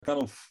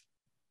kind of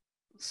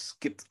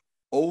skipped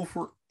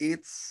over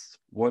it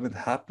when it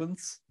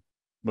happens.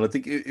 But I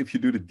think if you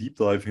do the deep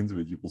dive into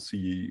it, you will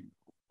see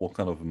what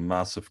kind of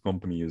massive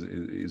company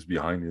is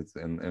behind it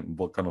and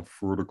what kind of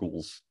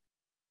verticals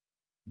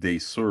they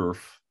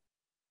serve.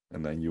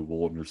 And then you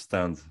will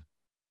understand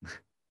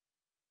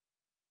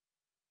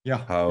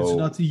Yeah, it's not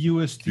how the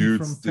UST from huge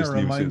this Terra,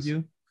 news mind is.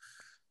 you.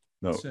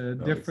 It's No, a no,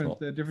 it's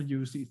different not. different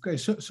UST. Okay,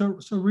 so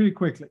really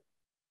quickly,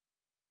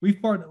 we've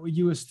partnered with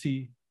UST,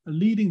 a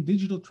leading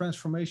digital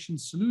transformation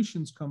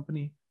solutions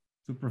company,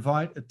 to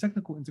provide a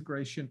technical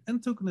integration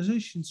and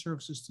tokenization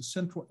services to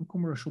central and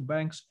commercial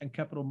banks and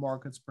capital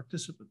markets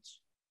participants.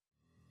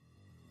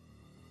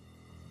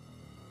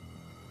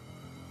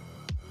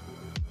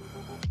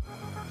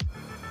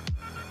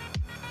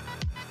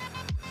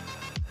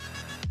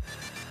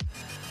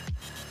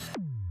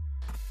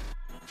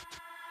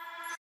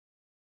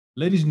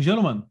 Ladies and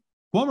gentlemen,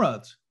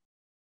 comrades,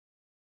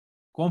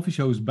 Quamfi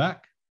Show is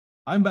back.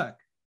 I'm back.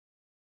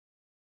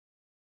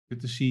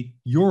 Good to see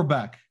you're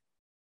back.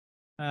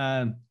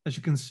 And as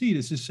you can see,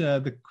 this is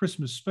the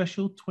Christmas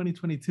special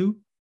 2022.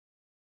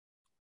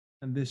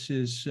 And this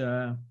is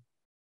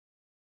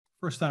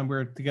first time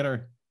we're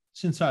together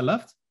since I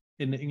left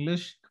in the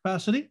English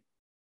capacity.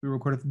 We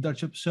recorded the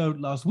Dutch episode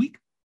last week,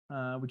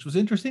 which was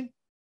interesting.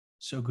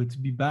 So good to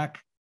be back.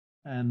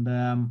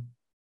 And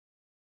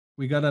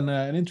we got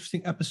an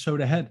interesting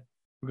episode ahead.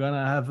 We're going to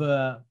have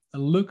a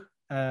look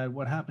at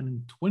what happened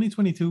in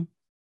 2022.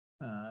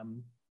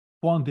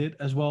 Quant did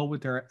as well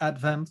with their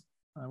advent.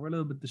 We're a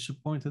little bit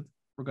disappointed.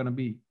 We're going to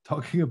be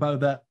talking about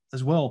that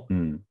as well.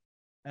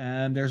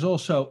 And there's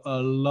also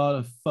a lot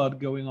of FUD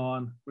going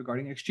on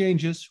regarding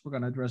exchanges. We're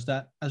going to address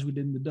that as we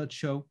did in the Dutch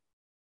show.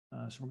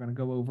 So we're going to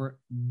go over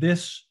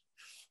this.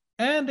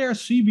 And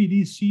there's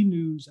CBDC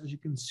news, as you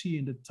can see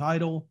in the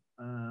title.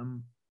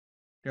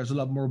 There's a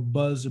lot more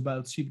buzz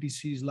about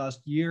CBDCs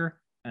last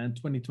year. And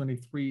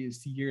 2023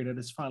 is the year that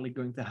is finally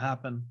going to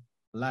happen.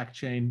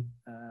 LACchain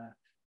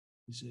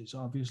is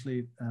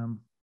obviously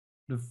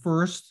the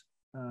first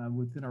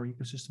within our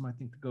ecosystem, I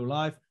think, to go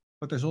live.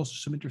 But there's also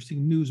some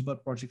interesting news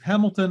about Project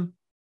Hamilton.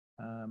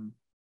 And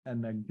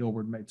then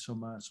Gilbert made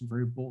some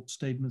very bold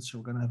statements. So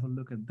we're going to have a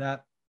look at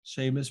that.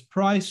 Same as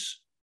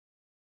price.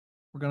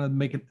 We're going to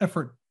make an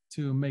effort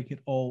to make it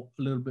all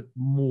a little bit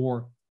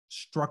more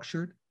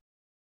structured.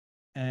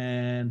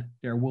 And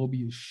there will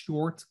be a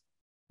short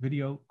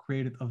video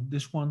created of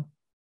this one.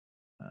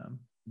 At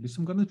least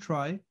I'm going to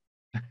try.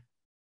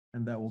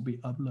 And that will be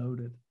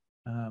uploaded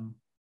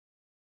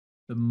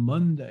the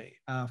Monday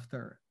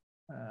after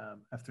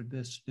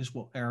this. This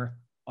will air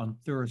on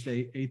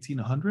Thursday,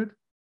 1800.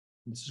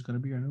 This is going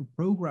to be our new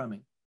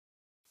programming.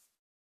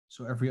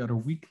 So every other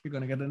week, you're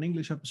going to get an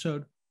English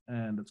episode,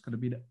 and it's going to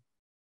be the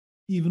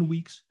even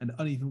weeks, and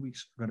the uneven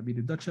weeks are going to be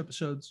the Dutch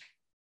episodes.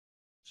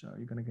 So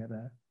you're going to get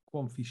a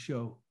Quamfi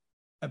Show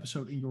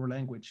episode in your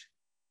language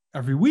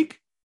every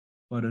week,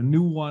 but a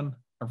new one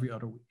every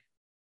other week.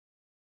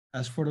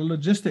 As for the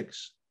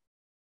logistics,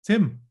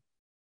 Tim,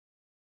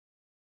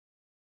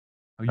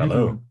 how you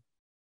doing?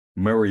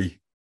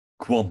 Merry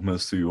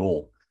Quantmas to you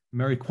all.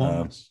 Merry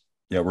Quantmas.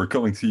 Yeah, we're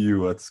coming to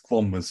you at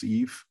Quantmas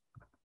Eve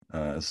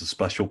as a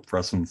special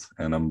present,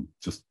 and I'm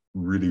just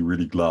really,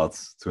 really glad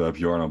to have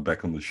Jarno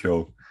back on the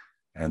show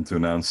and to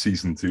announce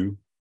season 2.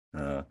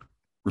 We're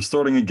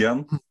starting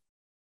again.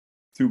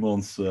 2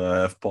 months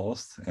have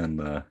passed, and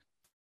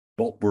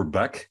well, we're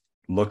back,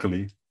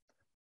 luckily.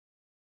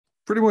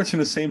 Pretty much in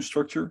the same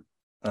structure,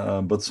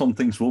 but some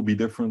things will be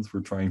different.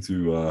 We're trying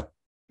to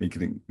make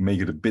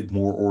it a bit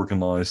more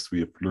organized. We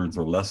have learned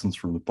our lessons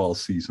from the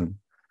past season.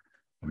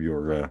 We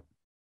are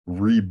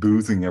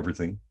rebooting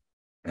everything,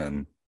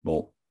 and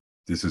well,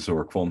 this is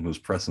our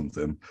Quantmas present.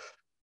 And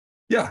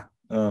yeah,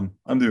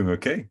 I'm doing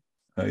okay.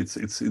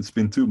 It's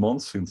been 2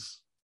 months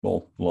since,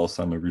 well, the last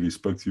time I really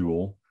spoke to you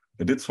all.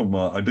 I did some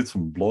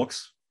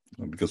blogs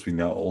because we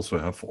now also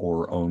have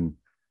our own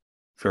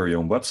very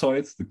own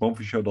website,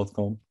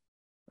 thequamfishow.com.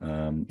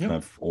 And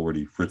I've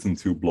already written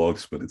 2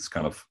 blogs, but it's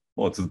kind of,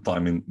 well, it's a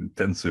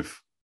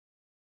time-intensive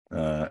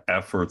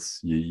effort.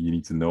 You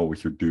need to know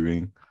what you're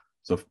doing.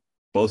 So I've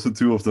posted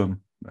 2 of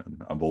them,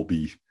 and I will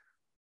be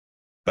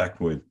back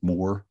with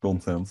more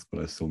content,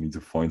 but I still need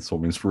to find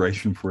some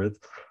inspiration for it.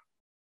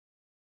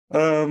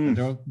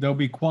 There'll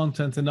be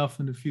content enough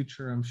in the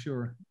future, I'm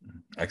sure.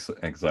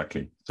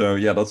 Exactly. So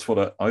yeah, that's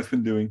what I've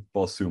been doing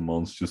past 2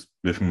 months, just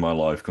living my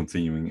life,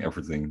 continuing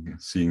everything,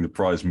 seeing the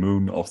prize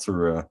moon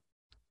after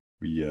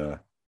we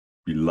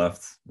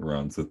left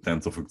around the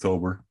 10th of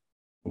October.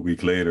 A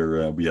week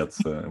later, we hit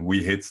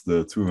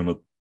the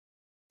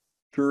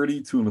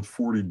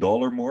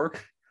 $240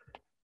 mark,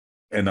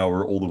 and now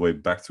we're all the way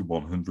back to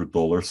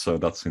 $100. So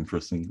that's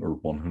interesting, or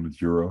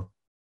 €100.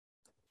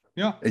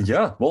 Yeah. And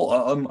yeah, well,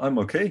 I'm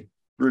okay,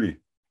 really,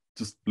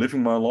 just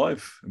living my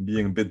life and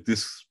being a bit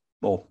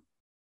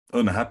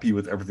unhappy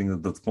with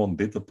everything that Quant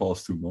did the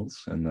past 2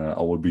 months, and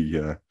I will be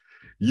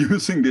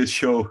using this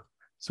show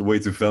as a way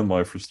to vent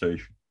my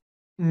frustration.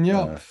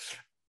 Yeah.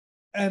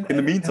 And in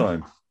the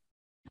meantime,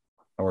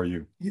 how are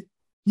you?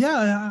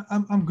 Yeah,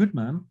 I'm good,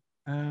 man.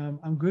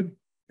 I'm good.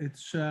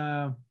 It's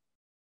been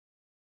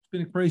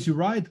a crazy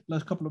ride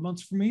last couple of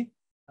months for me.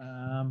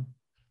 Um,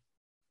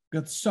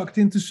 got sucked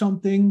into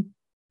something,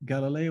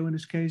 Galileo in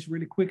this case,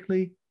 really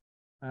quickly,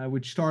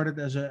 which started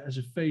as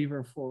a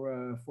favor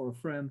for a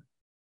friend,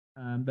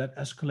 that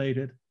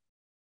escalated,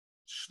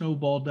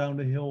 snowballed down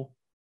the hill,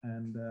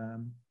 and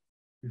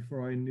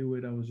before I knew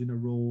it, I was in a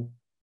role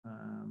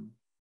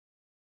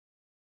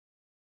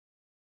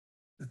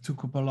that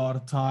took up a lot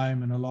of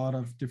time and a lot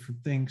of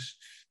different things,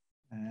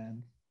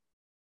 and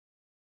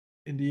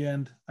in the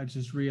end, I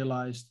just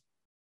realized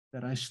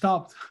that I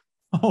stopped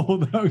all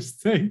those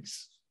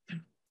things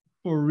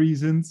for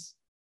reasons,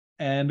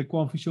 and the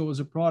Quantmas show was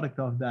a product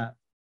of that.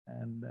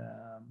 And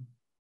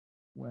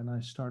when I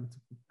started to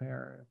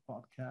prepare a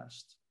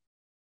podcast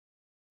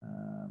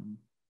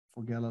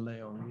for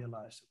Galileo, I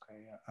realized,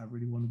 okay, I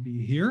really want to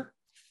be here,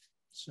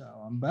 so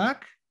I'm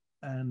back,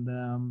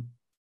 and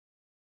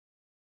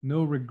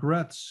no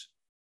regrets.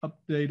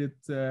 Updated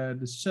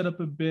the setup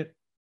a bit,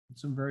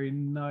 some very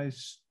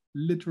nice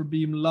liter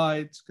beam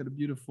lights, got a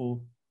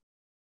beautiful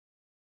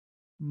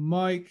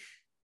mic,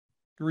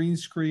 green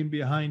screen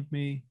behind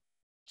me,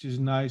 which is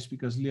nice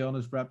because Leon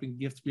is wrapping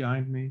gifts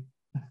behind me.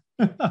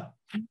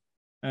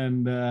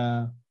 And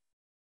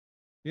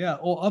yeah,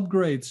 all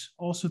upgrades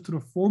also to the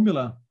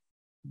formula.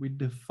 We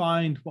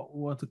defined what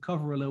we want to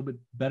cover a little bit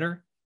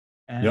better,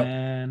 Yep.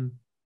 and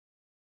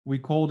we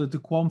called it the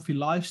Quamfi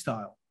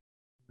lifestyle.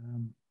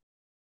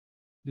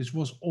 This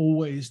was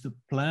always the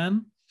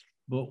plan,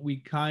 but we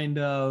kind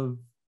of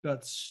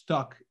got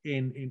stuck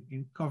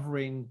in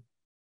covering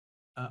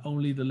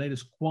only the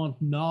latest quant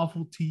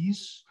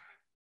novelties,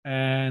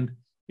 and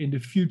in the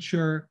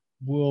future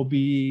we'll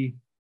be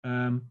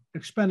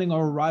expanding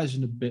our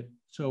horizon a bit.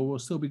 So we'll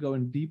still be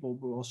going deep, but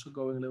we're also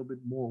going a little bit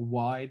more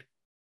wide,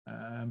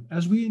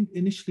 as we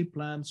initially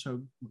planned.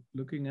 So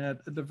looking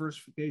at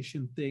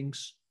diversification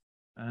things,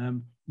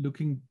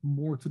 looking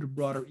more to the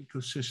broader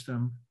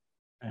ecosystem,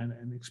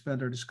 and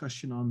expand our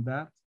discussion on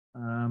that.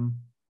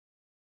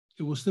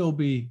 It will still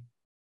be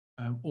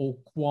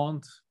all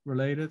quant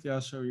related. Yeah,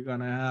 so you're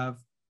gonna have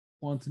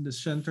quant in the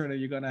center, then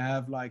you're gonna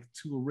have like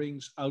two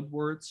rings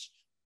outwards,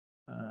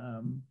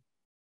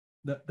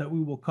 that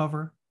we will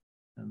cover,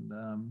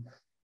 and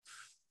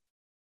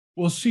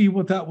we'll see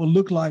what that will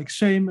look like.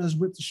 Same as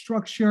with the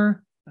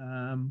structure.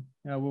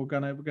 Yeah, we're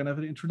gonna have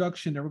an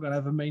introduction, then we're gonna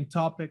have a main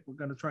topic. We're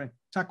gonna try and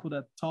tackle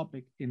that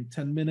topic in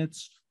 10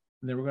 minutes,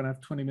 and then we're gonna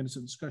have 20 minutes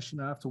of discussion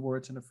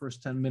afterwards. And the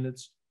first 10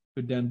 minutes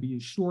could then be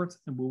short,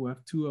 and we'll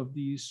have two of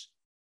these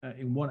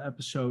in one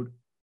episode.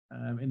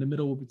 In the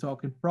middle, we'll be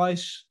talking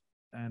price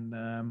and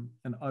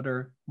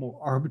other more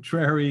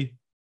arbitrary,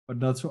 but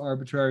not so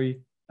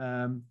arbitrary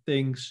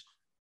things.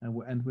 And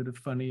we'll end with it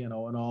funny. And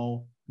all in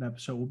all, an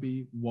episode will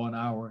be 1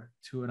 hour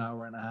to an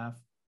hour and a half.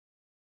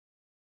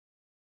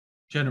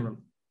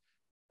 Generally,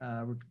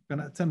 we're going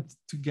to attempt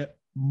to get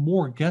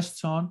more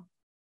guests on,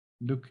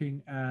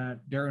 looking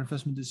at their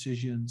investment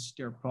decisions,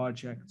 their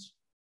projects,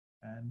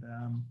 and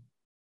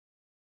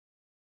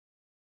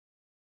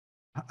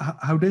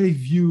how they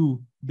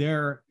view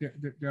their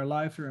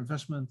life, their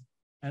investment,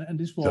 and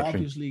this will Exactly.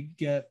 obviously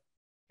get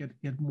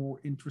more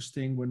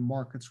interesting when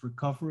markets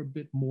recover a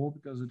bit more,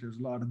 because there's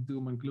a lot of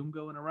doom and gloom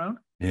going around.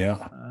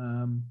 Yeah.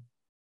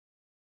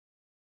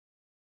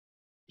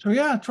 So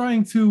yeah,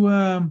 trying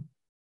to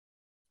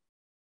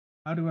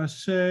how do I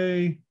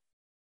say,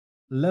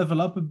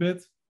 level up a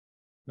bit.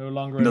 No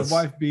longer in a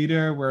wife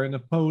beater, wearing a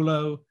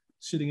polo,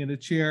 sitting in a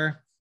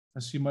chair. I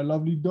see my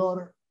lovely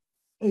daughter,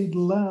 ate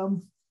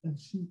lamb, and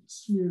she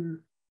smeared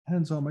her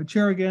hands on my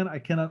chair again. I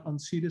cannot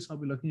unsee this. I'll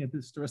be looking at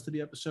this the rest of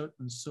the episode,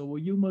 and so will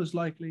you most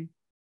likely.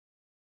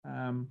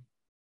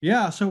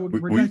 Yeah, so we're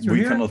glad you're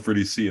here. We cannot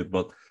really see it,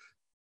 but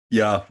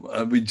yeah,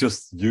 we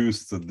just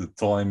used the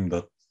time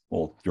that,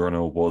 well,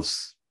 Jarno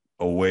was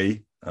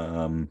away.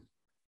 In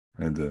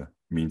the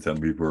meantime,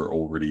 we were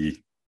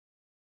already,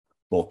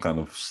 well, kind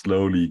of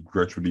slowly,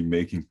 gradually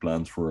making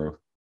plans for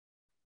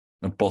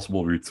a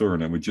possible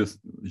return. And we just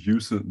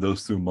used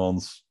those 2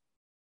 months,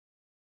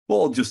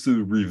 well, just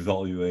to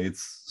reevaluate,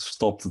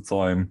 stop the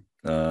time,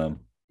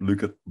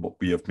 look at what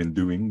we have been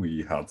doing.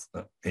 We had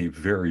a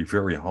very,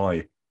 very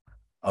high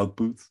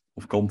output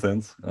of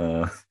content.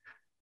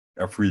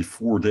 Every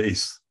 4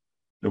 days,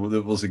 there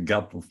was a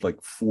gap of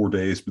like 4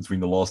 days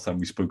between the last time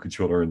we spoke to each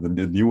other and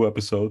the new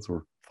episode,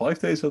 or 5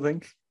 days, I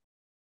think.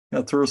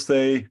 Yeah,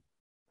 Thursday,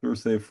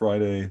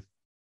 Friday,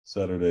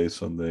 Saturday,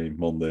 Sunday,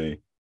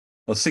 Monday.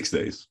 6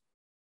 days.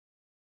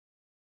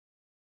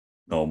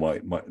 No,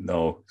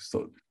 no.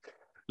 So,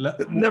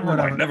 never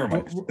mind.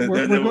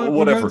 We're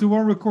going to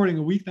one recording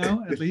a week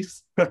now, at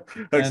least.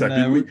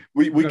 Exactly. And,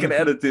 we can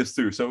edit this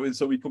too. So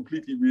we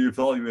completely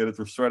reevaluated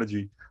our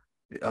strategy.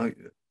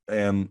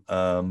 And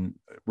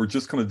we're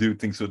just going to do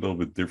things a little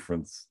bit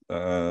different.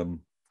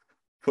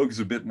 Focus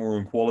a bit more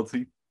on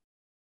quality,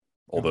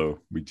 although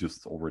we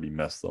just already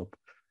messed up.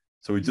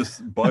 So we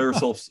just buy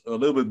ourselves a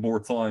little bit more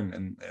time,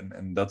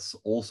 and that's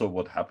also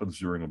what happens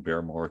during a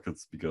bear market,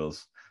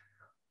 because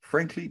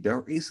frankly,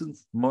 there isn't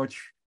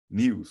much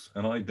news,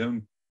 and I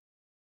don't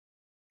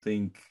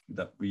think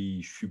that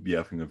we should be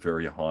having a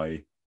very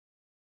high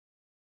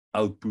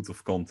output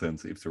of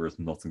content if there is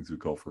nothing to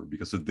cover,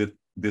 because at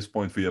this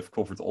point we have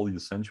covered all the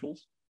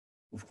essentials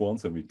of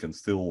Quant, and we can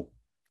still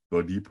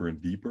go deeper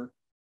and deeper.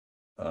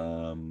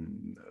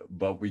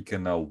 But we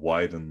can now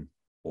widen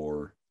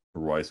our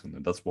horizon,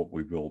 and that's what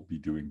we will be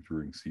doing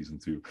during season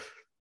 2.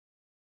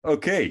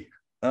 Okay,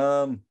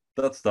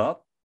 that's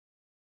that.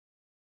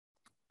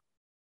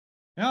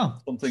 Yeah.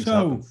 Some things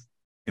happened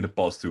in the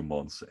past 2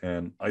 months,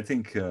 and I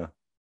think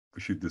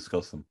we should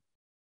discuss them.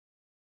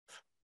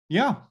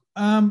 Yeah.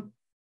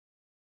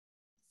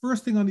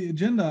 First thing on the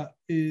agenda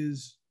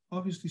is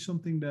obviously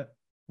something that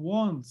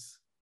Quant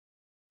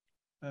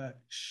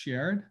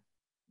shared.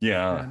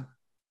 Yeah. And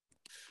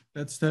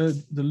that's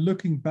the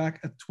looking back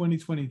at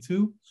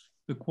 2022,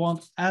 the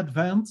Quant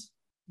Advent.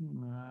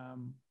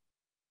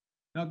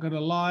 Not gonna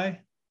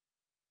lie,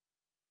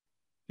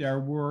 there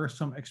were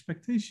some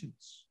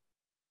expectations.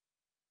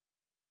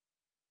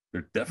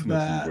 There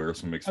definitely were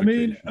some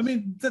expectations. I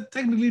mean,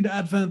 technically the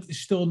Advent is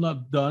still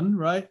not done,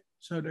 right?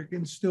 So there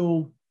can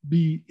still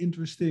be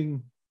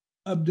interesting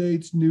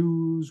updates,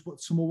 news,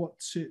 what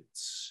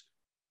sits.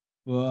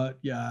 But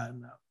yeah,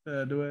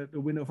 no,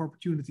 the window of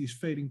opportunity is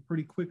fading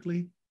pretty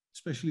quickly,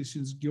 especially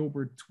since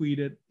Gilbert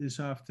tweeted this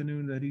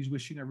afternoon that he's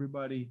wishing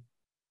everybody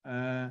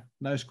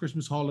nice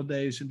Christmas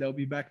holidays, and they'll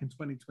be back in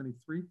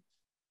 2023.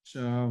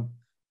 So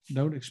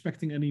don't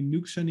expecting any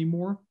nukes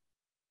anymore.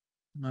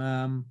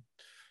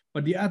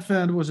 But the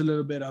Advent was a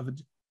little bit of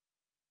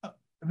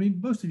I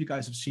mean, most of you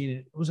guys have seen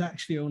it. It was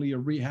actually only a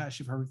rehash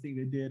of everything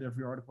they did,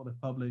 every article they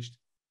published,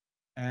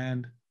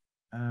 and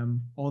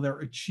all their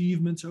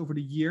achievements over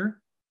the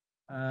year.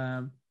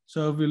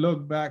 So if we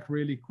look back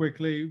really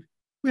quickly,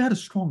 we had a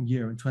strong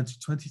year in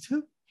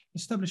 2022,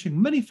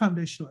 establishing many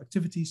foundational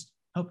activities,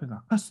 helping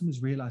our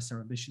customers realize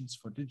their ambitions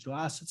for digital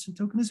assets and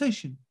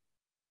tokenization.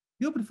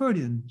 The Open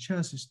Verdian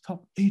shares his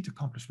top 8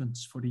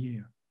 accomplishments for the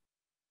year.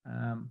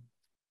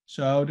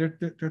 So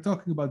they're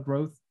talking about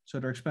growth. So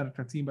they expanded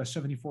their team by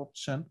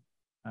 74%.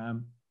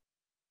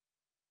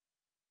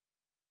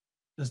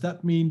 Does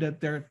that mean that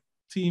their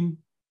team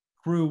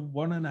grew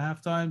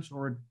 1.5 times,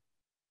 or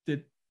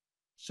did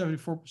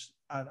 74%?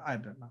 I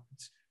don't know.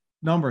 It's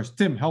numbers.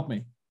 Tim, help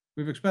me.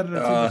 We've expanded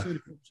our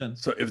team by 74%.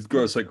 So if it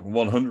goes like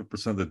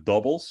 100%, it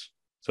doubles.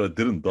 So it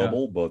didn't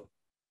double, but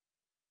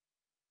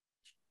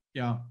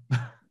yeah.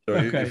 So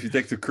okay. If you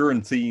take the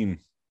current team,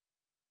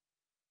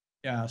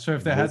 yeah. So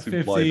if they had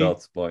 50,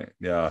 that by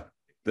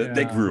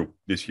they grew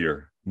this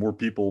year. More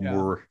people,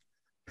 more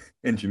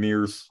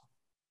engineers,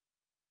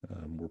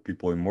 more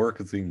people in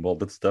marketing. Well,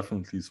 that's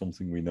definitely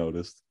something we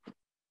noticed.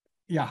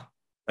 Yeah.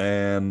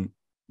 And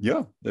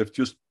yeah, they've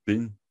just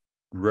been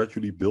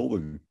gradually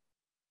building,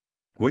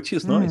 which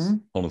is nice,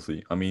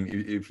 honestly. I mean,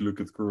 if you look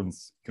at current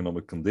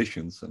economic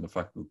conditions and the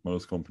fact that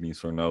most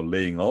companies are now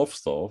laying off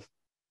staff,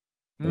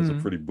 that's a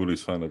pretty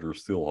bullish sign that they're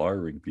still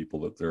hiring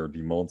people, that their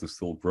demand is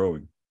still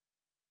growing.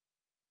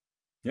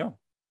 Yeah,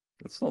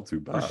 that's not too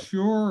bad.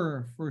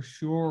 For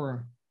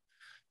sure.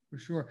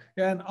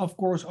 Yeah, and of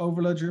course,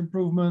 Overledger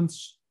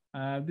improvements.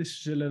 This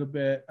is a little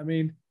bit, I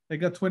mean, they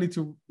got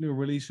 22 new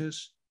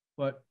releases,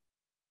 but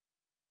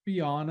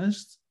be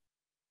honest,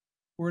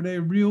 were they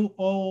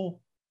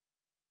all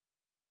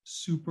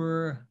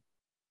super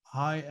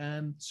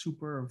high-end,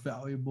 super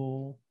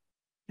valuable?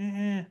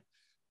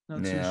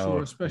 Not so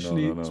sure,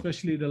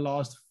 especially the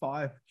last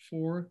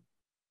 4.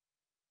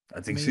 I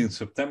think since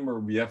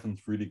September, we haven't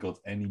really got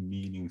any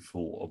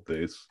meaningful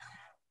updates.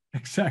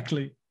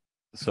 Exactly.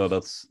 So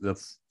that's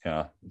it's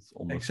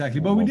almost exactly.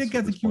 But we did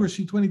get the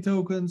QRC 20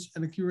 tokens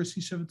and the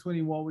QRC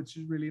 721, which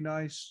is really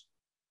nice.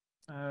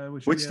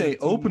 Which they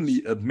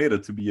openly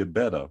admitted to be a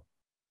beta.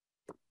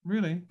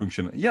 Really?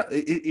 Function. Yeah,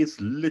 it's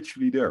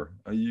literally there.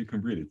 You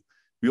can read it.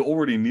 We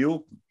already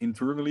knew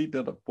internally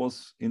that it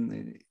was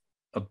in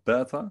a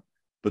beta,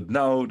 but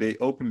now they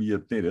openly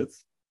admit it.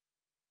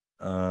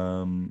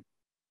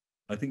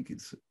 I think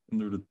it's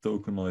under the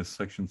tokenized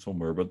section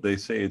somewhere, but they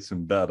say it's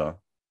in beta.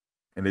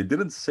 And they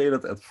didn't say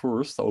that at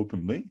first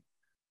openly.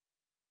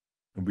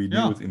 And we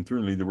knew it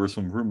internally. There were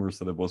some rumors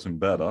that it was in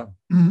beta,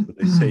 but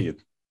they say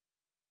it,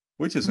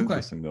 which is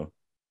interesting though.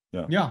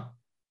 Yeah,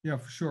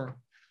 for sure.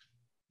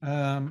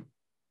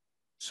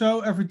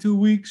 So every 2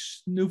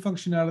 weeks, new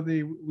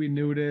functionality. We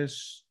knew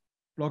this.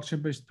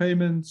 Blockchain-based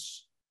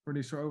payments.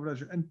 Release our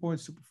Overledger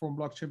endpoints to perform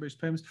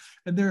blockchain-based payments.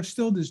 And there's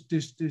still this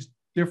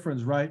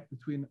difference, right,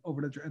 between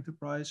Overledger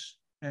Enterprise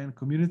and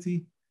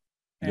Community.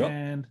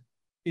 And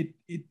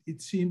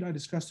it seemed, I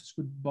discussed this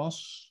with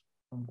Bas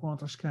from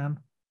QuantaScan,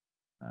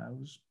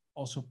 who's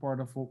also part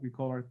of what we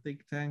call our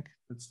think tank.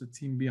 That's the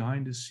team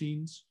behind the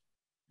scenes.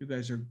 You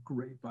guys are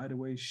great, by the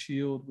way.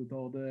 Shield with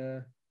all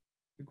the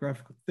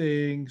graphical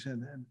things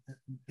and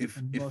if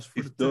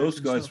those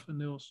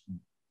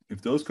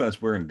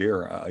guys weren't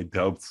there, I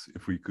doubt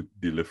if we could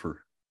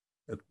deliver.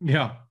 At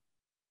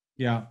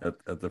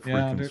the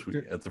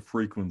frequency, at the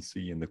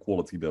frequency and the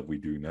quality that we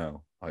do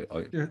now. I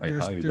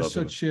highly doubt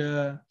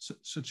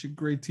such a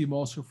great team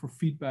also for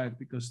feedback,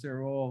 because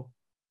they're all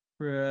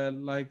for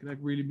like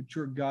really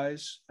mature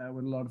guys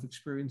with a lot of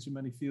experience in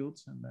many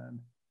fields, and then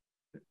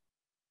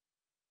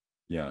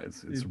yeah,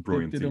 it's a they,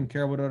 brilliant they team. don't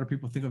care what other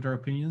people think of their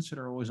opinions, so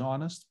they're always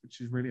honest, which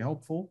is really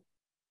helpful.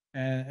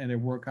 And their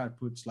work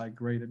output's like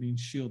great. I mean,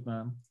 Shield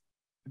Man,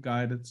 the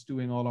guy that's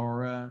doing all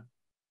our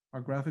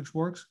graphics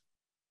works.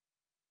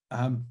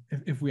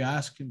 If we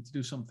ask him to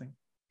do something,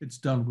 it's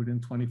done within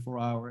 24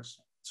 hours.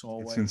 It's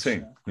always It's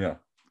insane. Yeah.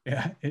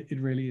 Yeah, it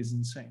really is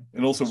insane.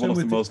 And also So one of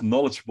the with most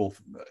knowledgeable.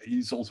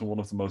 He's also one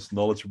of the most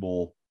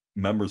knowledgeable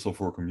members of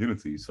our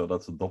community. So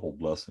that's a double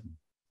blessing.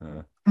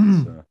 It's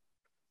a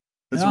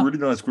Yeah. really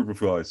nice group of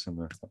guys, and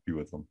happy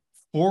with them.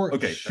 For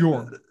Okay,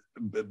 sure.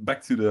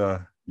 Back to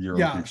the year.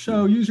 Yeah.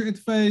 So user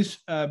interface,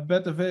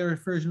 beta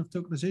version of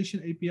tokenization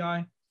API.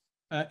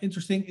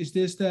 Interesting. Is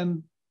this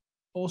then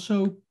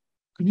also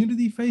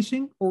community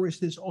facing, or is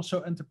this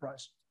also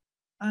enterprise?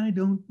 I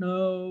don't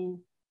know.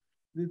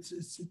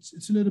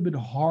 It's a little bit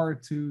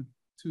hard to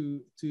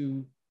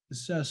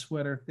assess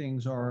whether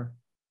things are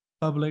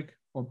public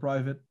or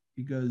private,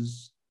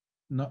 because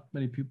not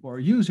many people are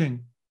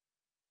using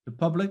the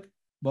public,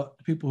 but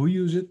the people who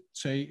use it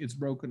say it's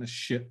broken as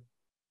shit.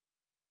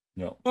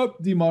 Yeah. Oh,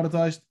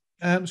 demonetized.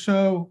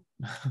 So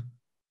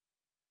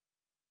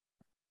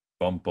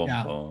Bum.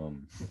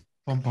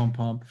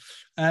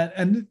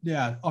 And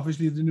yeah,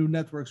 obviously the new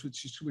networks,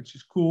 which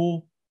is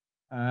cool.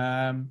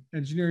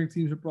 Engineering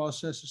teams and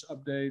processes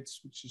updates,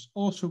 which is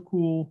also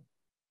cool.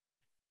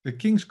 The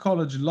King's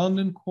College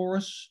London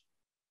course.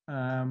 It's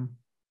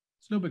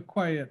a little bit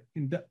quiet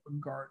in that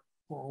regard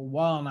for a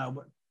while now,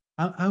 but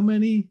how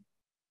many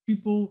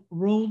people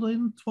rolled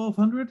in?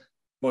 1,200?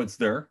 Well, it's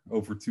there.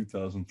 Over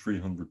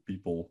 2,300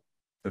 people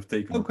have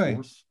taken our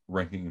course,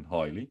 ranking it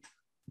highly.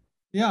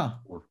 Yeah.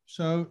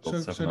 So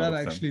that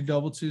actually 10.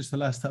 doubled since the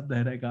last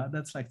update I got.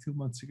 That's like 2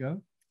 months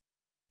ago.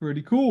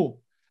 Pretty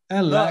cool.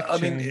 And I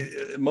mean,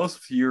 most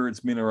of the year it's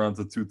been around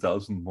the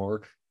 2,000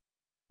 mark.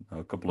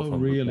 A couple of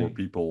hundred more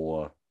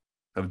people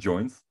have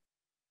joined.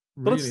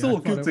 But it's still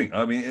a good thing.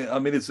 I mean,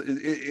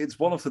 it's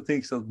one of the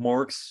things that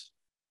marks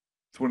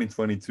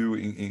 2022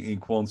 in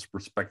Quant's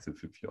perspective,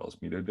 if you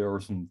ask me. There are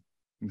some,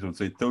 I would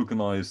say,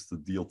 tokenized the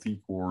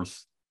DLT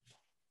course.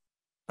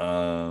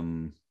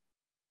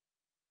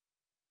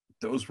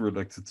 Those were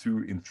like the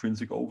two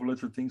intrinsic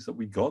overledger things that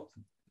we got.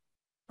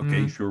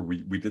 Okay, sure,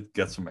 we did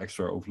get some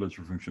extra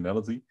overledger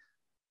functionality.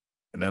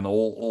 And then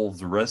all of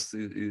the rest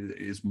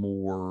is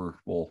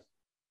more, well,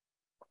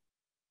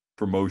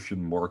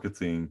 promotion,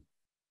 marketing,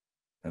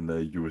 and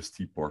the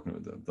UST partner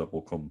that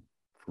will come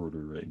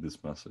further in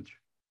this message.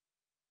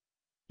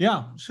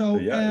 Yeah, so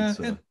yeah,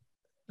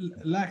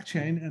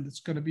 LagChain, and it's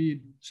going to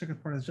be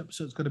second part of this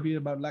episode. It's going to be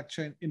about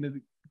LagChain in a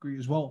degree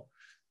as well,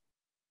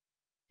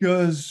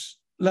 because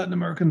Latin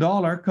American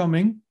dollar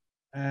coming,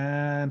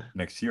 and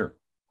next year.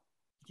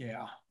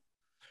 Yeah,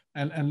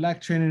 and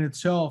LagChain in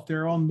itself,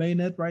 they're on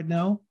mainnet right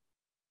now,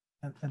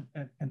 and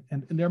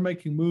they're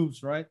making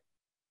moves, right?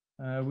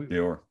 They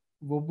are.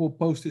 We'll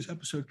post this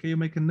episode. Can you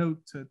make a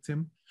note,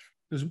 Tim?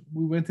 Because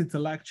we went into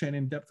LagChain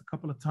in depth a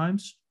couple of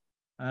times.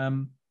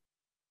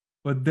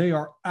 But they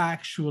are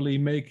actually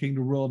making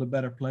the world a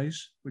better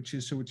place, which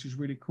is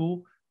really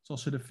cool. It's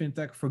also the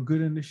FinTech for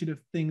Good initiative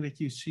thing that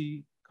you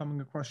see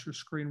coming across your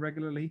screen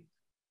regularly.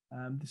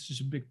 This is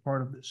a big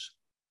part of this.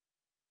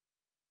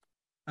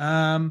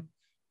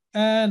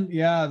 And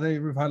yeah, they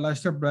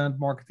revitalized their brand,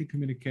 marketing,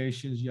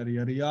 communications, yada,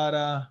 yada,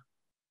 yada.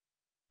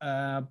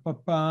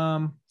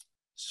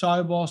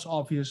 Cyboss,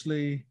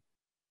 obviously,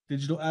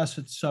 Digital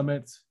Asset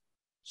Summit.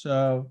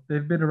 So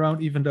they've been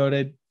around, even though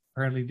they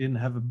apparently didn't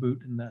have a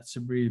boot, and that's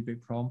a really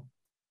big problem.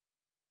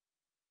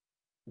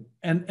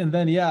 And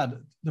then, yeah,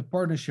 the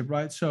partnership,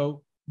 right?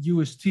 So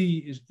UST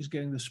is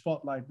getting the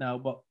spotlight now,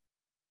 but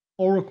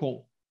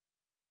Oracle,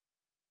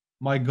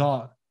 my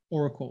God,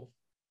 Oracle,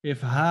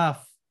 if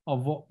half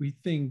of what we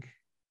think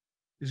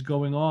is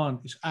going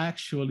on is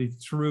actually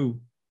true,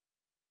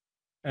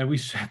 and we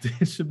said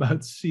this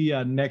about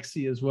SIA and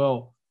Nexi as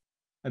well,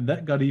 and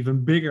that got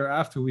even bigger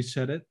after we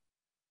said it.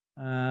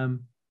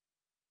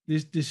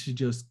 This is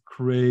just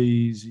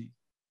crazy.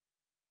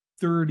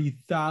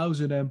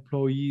 30,000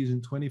 employees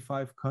in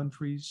 25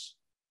 countries.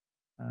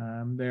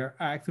 They're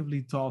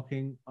actively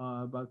talking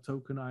about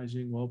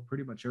tokenizing, well,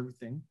 pretty much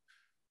everything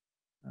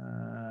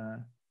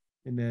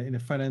in the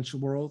financial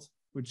world,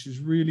 which is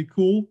really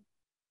cool.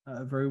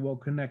 Very well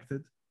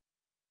connected.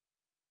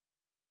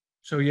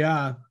 So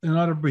yeah,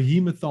 another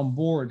behemoth on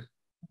board.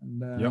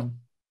 And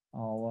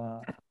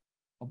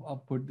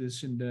I'll put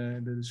this in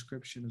the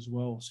description as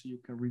well, so you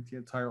can read the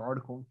entire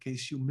article in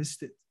case you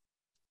missed it.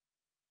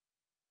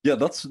 Yeah,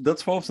 that's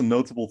one of the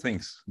notable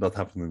things that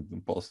happened in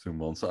the past 2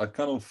 months. I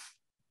kind of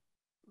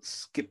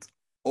skipped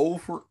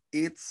over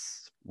it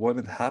when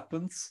it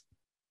happens,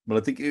 but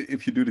I think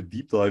if you do the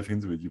deep dive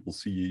into it, you will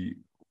see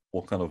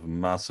what kind of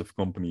massive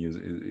company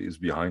is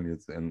behind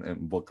it,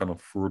 and what kind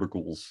of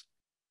verticals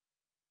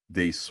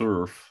they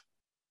serve,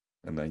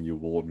 and then you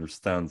will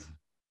understand.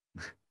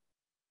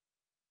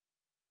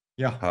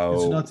 Yeah,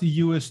 it's not the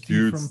UST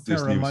from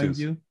Terra, mind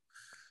you.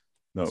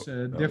 No, It's a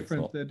no, it's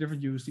different not.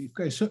 different UST.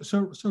 Okay,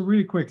 so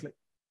really quickly,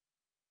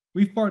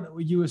 we've partnered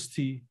with UST,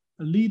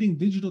 a leading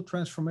digital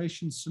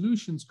transformation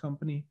solutions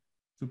company,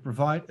 to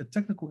provide a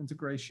technical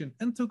integration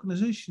and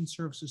tokenization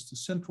services to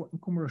central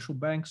and commercial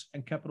banks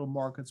and capital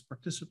markets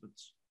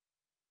participants.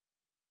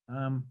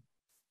 And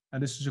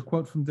this is a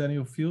quote from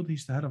Daniel Field.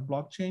 He's the head of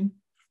blockchain.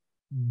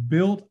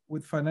 Built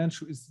with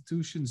financial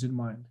institutions in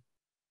mind.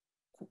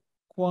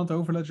 Quant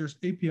Overledger's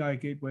API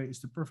gateway is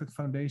the perfect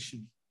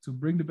foundation to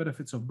bring the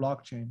benefits of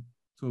blockchain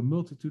to a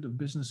multitude of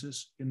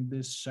businesses in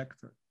this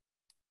sector,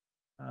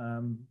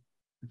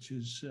 which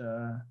is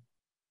a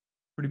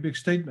pretty big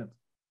statement.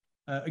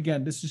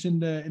 Again, this is in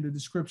the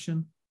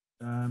description.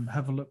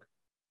 Have a look.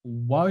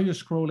 While you're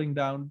scrolling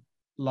down,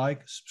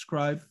 like,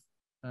 subscribe,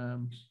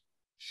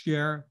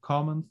 share,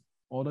 comment,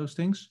 all those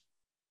things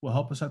will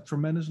help us out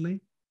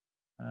tremendously.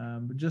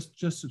 But just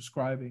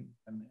subscribing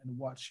and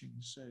watching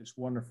is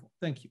wonderful.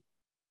 Thank you.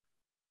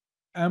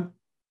 And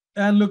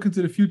look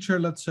into the future.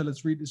 Let's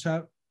read this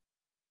out.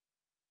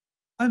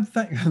 I'm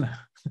thankful.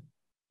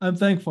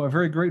 I'm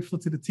very grateful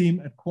to the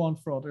team at Quant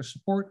for all their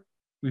support.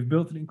 We've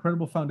built an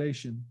incredible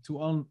foundation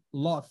to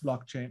unlock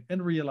blockchain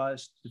and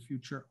realize the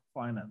future of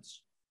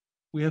finance.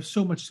 We have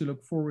so much to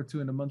look forward to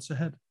in the months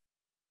ahead.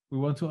 We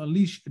want to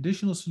unleash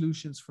additional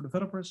solutions for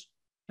developers,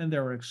 and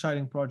there are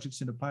exciting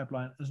projects in the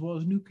pipeline, as well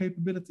as new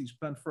capabilities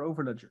planned for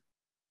Overledger.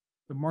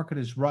 The market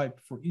is ripe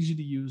for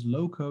easy-to-use,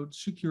 low-code,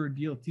 secure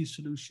DLT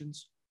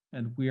solutions,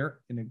 and we're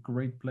in a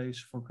great place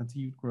for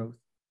continued growth.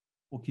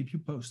 We'll keep you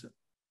posted.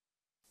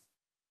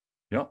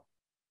 Yeah.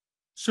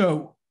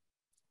 So,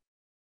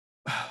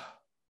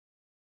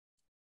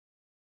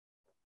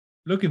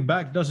 looking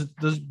back, doesn't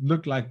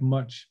look like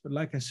much, but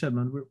like I said,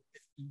 man, we're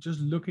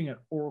just looking at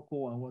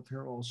Oracle and what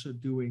they're also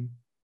doing,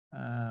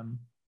 and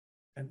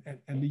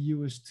the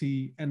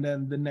UST, and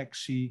then the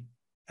Nexi,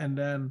 and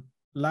then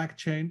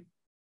LagChain.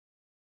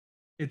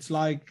 It's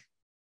like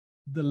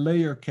the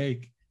layer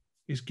cake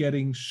is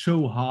getting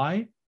so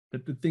high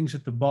that the things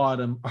at the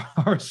bottom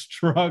are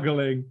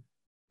struggling,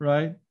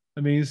 right? I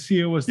mean,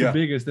 SIA was the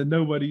biggest, and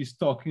nobody's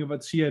talking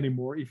about SIA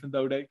anymore, even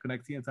though they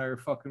connect the entire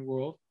fucking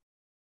world.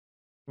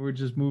 We're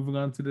just moving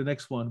on to the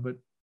next one, but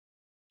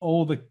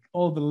all the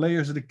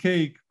layers of the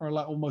cake are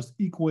like almost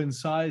equal in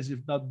size, if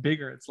not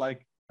bigger. It's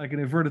like an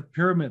inverted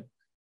pyramid.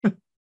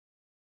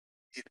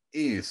 It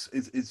is.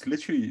 It's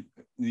literally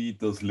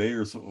those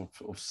layers of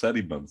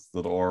sediments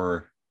that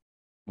are,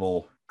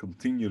 well,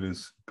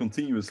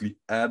 continuously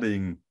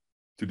adding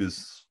to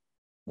this,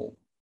 well,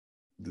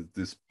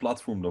 this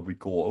platform that we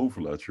call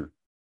Overledger.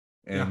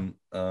 And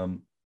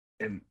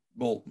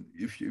well,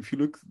 if you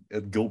look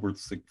at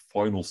Gilbert's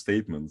final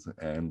statement,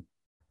 and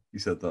he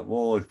said that,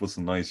 well, it was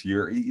a nice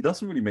year. He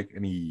doesn't really make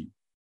any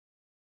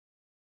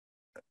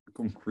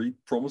concrete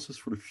promises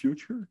for the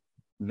future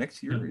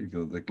next year.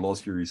 Like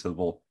last year, he said,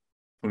 well,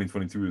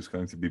 2022 is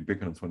going to be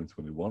bigger than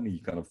 2021. He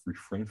kind of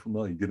refrained from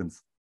that. He didn't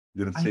say.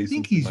 I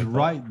think he's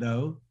right,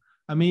 though.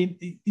 I mean,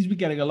 he's been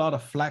getting a lot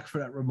of flack for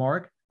that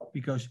remark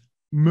because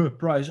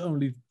price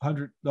only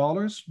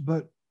 $100,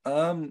 but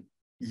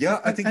yeah,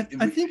 I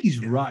think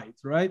he's right.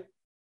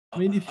 I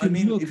mean, if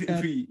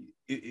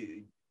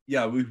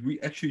we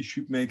actually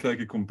should make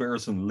like a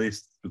comparison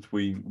list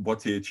between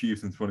what they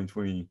achieved in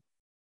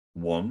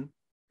 2021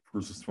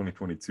 versus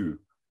 2022.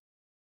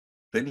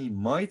 Then he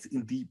might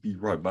indeed be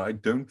right, but I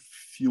don't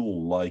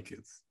feel like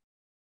it.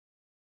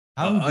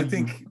 I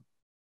think.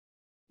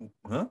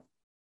 Huh?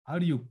 How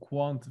do you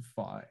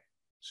quantify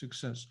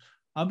success?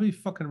 I'll be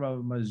fucking around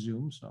with my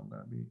Zoom, so I'm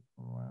gonna be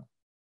around.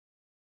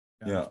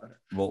 Yeah.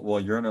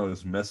 Well, Jarno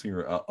is messing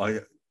around.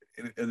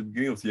 At the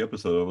beginning of the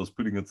episode, I was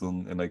putting it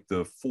on in like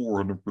the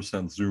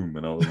 400% zoom,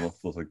 and I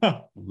was like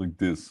like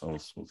this. I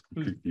was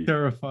completely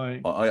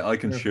terrifying. I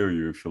can show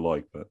you if you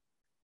like, but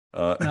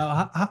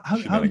now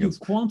how do you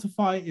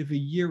quantify if a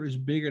year is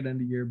bigger than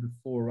the year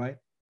before, right?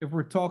 If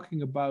we're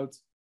talking about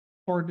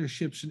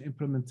partnerships and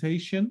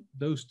implementation,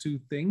 those two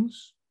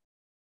things,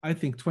 I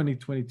think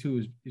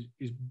 2022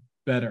 is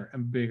better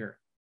and bigger.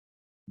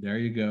 There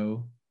you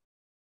go.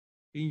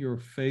 In your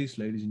face,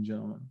 ladies and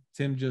gentlemen.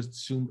 Tim just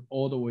zoomed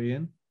all the way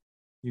in.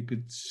 You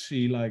could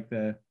see like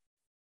this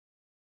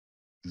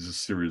is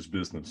serious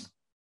business.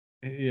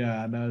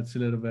 Yeah, no, it's a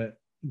little bit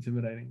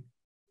intimidating.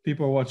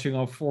 People are watching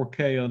on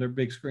 4K on their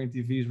big screen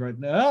TVs right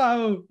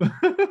now.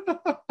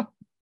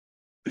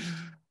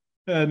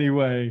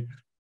 Anyway,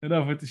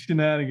 enough with the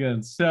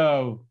shenanigans.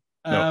 So,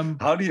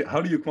 how do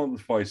you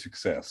quantify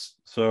success?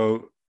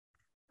 So,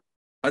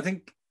 I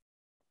think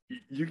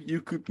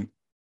you could,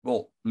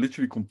 well,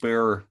 literally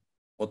compare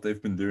what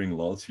they've been doing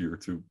last year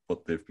to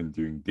what they've been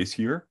doing this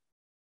year.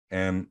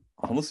 And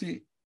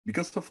honestly,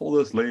 because of all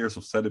those layers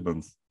of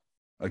sediment,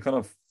 I kind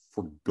of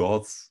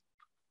forgot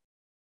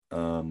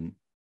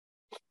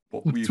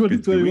what we've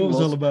been doing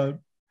was all about.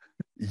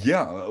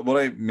 Yeah, what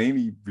I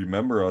mainly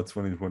remember of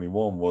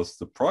 2021 was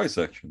the price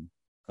action,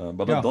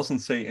 but that doesn't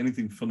say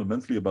anything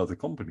fundamentally about the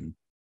company.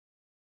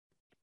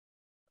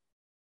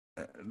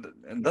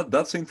 And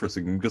that's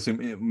interesting because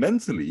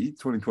mentally,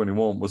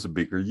 2021 was a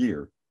bigger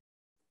year.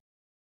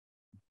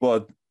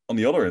 But on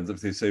the other end,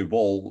 if they say,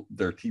 well,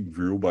 their team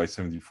grew by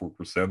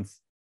 74%,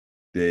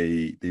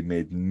 they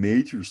made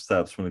major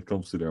steps when it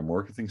comes to their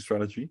marketing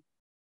strategy.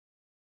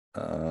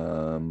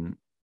 Then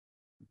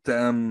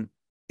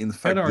in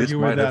fact, I'd this argue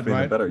with might have that, been a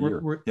right? better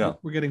year.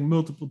 We're getting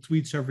multiple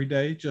tweets every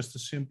day. Just a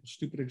simple,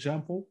 stupid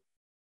example.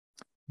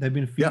 They've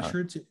been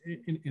featured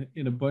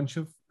in a bunch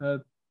of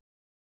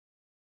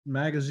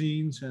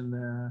magazines and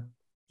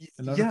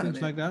other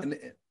things like that.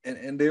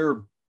 And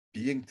they're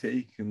being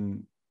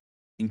taken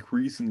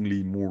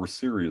increasingly more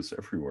serious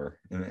everywhere.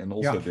 And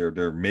also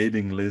their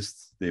mailing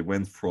lists, they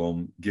went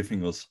from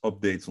giving us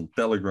updates on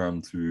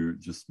Telegram to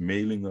just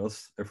mailing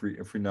us every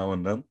now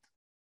and then.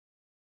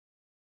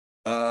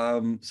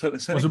 So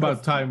it was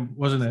about time,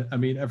 wasn't it? I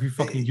mean, every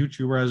fucking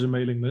YouTuber has a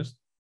mailing list.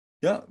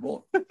 Yeah,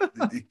 well,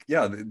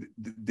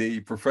 they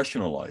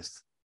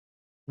professionalized.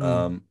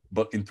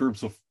 But in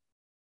terms of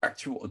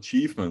actual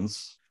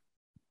achievements,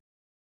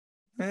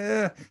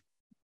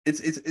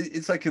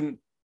 it's like a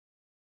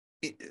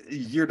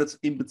year that's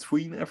in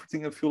between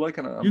everything. I feel like,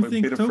 and I'm you a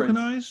think bit afraid.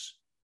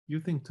 You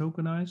think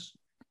tokenize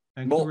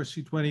and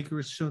Accuracy 20,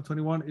 Accuracy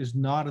 21 is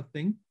not a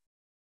thing?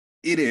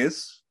 It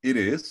is.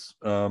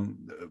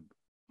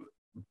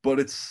 But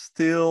it's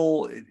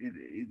still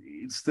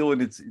it's still in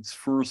its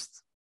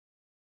first.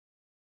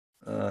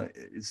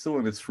 It's still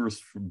in its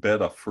first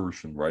beta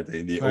version, right?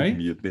 They open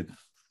me a bit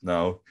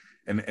now,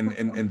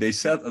 and they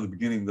said at the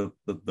beginning that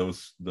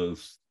those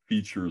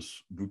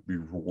features would be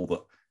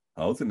rolled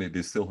out, and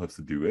they still have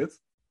to do it.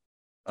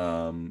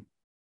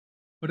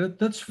 But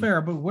that's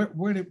fair. But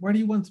where do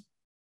you want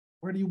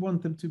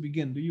them to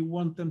begin? Do you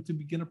want them to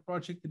begin a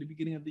project at the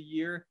beginning of the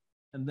year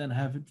and then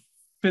have it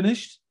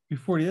finished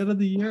before the end of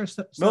the year? Is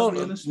that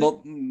realistic?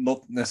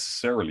 Not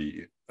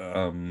necessarily.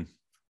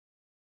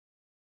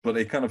 But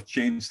they kind of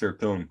changed their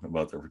tone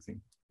about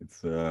everything.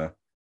 It's they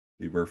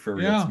were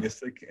very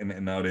optimistic,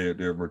 and now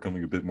they're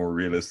becoming a bit more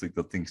realistic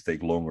that things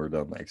take longer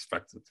than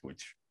expected,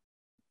 which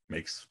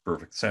makes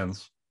perfect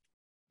sense.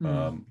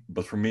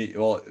 But for me,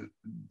 well,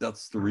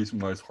 that's the reason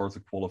why it's hard to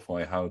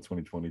qualify how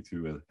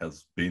 2022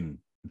 has been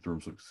in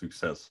terms of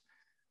success.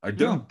 I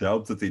don't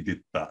doubt that they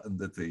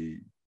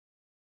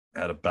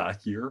had a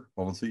bad year,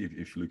 honestly.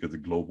 If you look at the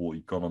global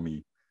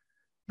economy,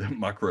 the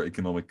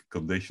macroeconomic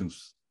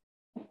conditions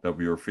that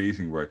we are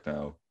facing right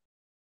now,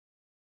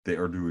 they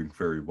are doing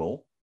very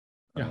well.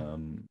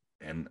 And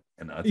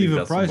I think even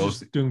that's price the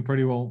most is doing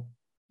pretty well.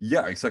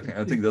 Yeah, exactly.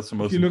 I think that's the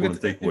most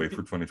important takeaway for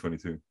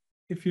 2022.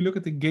 If you look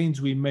at the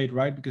gains we made,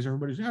 right? Because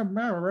everybody's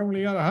we're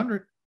only at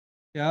 100.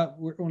 Yeah,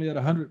 we're only at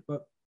 100,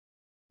 but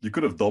you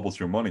could have doubled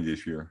your money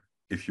this year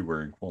if you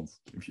were in quant.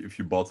 If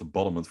you bought the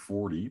bottom at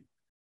 40,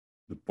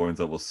 the point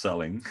I was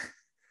selling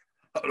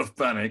out of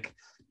panic,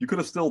 you could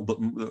have still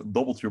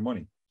doubled your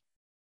money.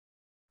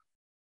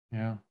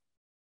 Yeah.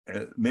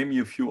 Name me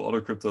a few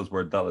other cryptos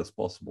where that is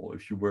possible.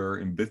 If you were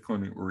in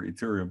Bitcoin or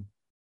Ethereum,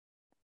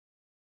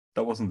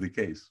 that wasn't the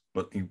case.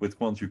 But with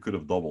quant, you could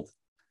have doubled.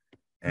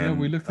 And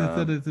we looked at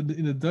that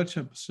in the Dutch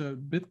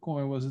episode.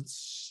 Bitcoin was at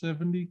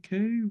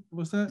 70K.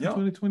 Was that in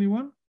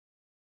 2021?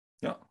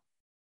 Yeah.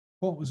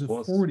 Quant was at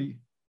 40.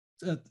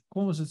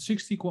 Quant was at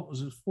 60. Quant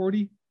was at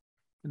 40.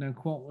 And then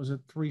Quant was at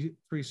 3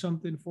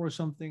 something, 4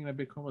 something. And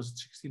Bitcoin was at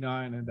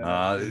 69. And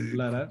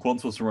then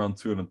Quant was around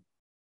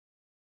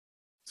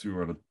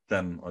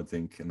 210, I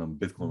think. And then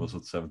Bitcoin was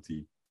at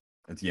 70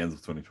 at the end of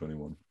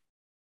 2021.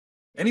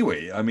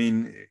 Anyway, I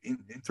mean,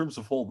 in terms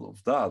of all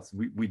of that,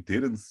 we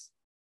didn't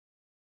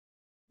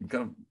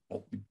have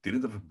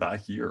a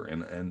bad year,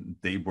 and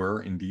they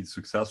were indeed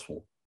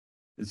successful.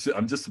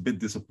 I'm just a bit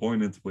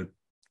disappointed with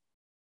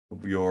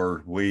we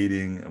are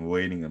waiting,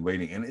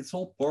 and it's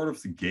all part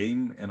of the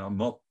game, and I'm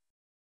not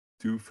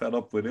too fed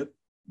up with it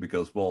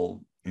because,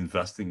 well,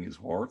 investing is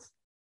hard.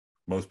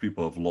 Most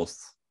people have lost.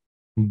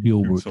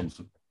 Gilbert,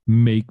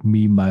 make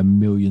me my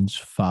millions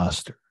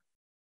faster.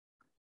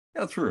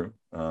 Yeah, true.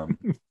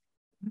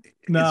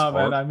 No,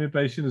 man, I'm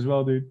impatient as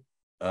well, dude.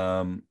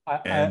 I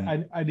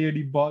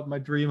nearly bought my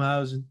dream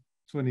house in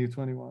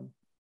 2021.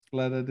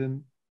 Glad I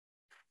didn't.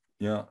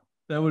 Yeah.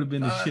 That would have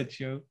been a shit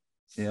show.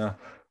 Yeah.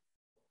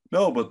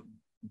 No, but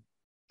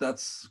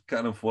that's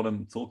kind of what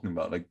I'm talking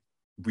about. Like,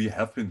 we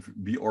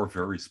are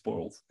very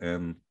spoiled,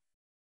 and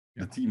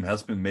the team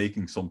has been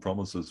making some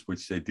promises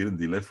which they didn't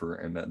deliver,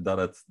 and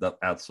that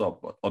adds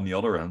up. But on the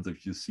other hand,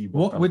 if you see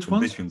which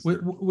ones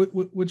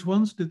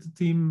did the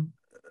team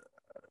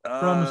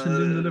promise and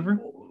didn't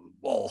deliver?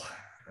 Well,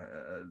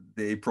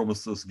 they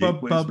promised us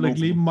gateways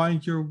publicly.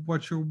 Mind your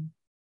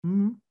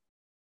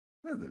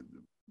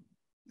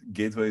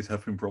gateways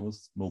have been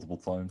promised multiple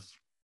times.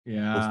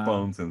 Yeah,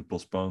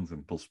 postponed.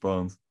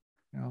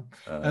 Yeah,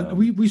 and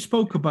we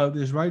spoke about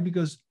this, right?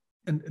 Because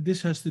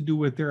this has to do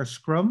with their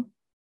Scrum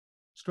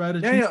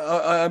strategy. Yeah.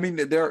 I mean,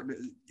 it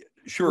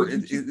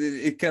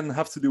can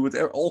have to do with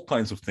all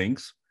kinds of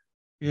things.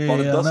 Yeah,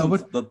 but it doesn't.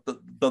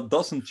 That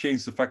doesn't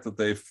change the fact that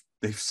they've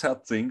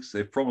said things,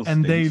 they've promised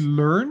and things. They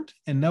learned,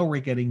 and now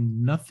we're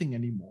getting nothing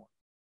anymore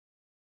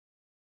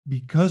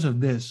because of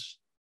this.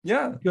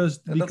 Yeah, because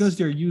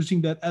they're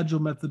using that agile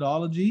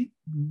methodology,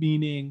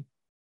 meaning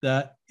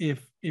that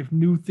if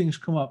new things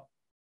come up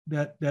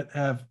that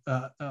have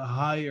a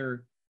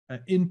higher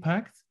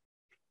impact,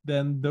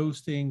 then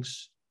those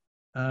things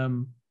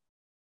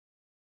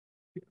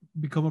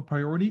become a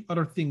priority.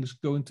 Other things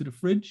go into the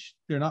fridge.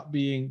 They're not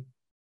being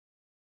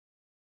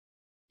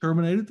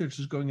terminated. They're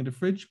just going in the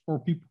fridge, or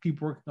people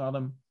keep working on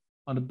them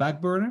on the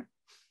back burner.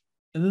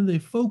 And then they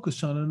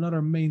focus on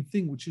another main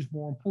thing, which is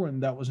more important.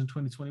 That was in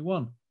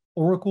 2021.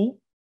 Oracle.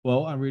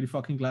 Well, I'm really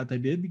fucking glad they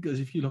did, because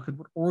if you look at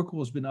what Oracle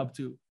has been up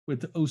to with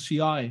the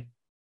OCI,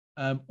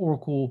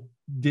 Oracle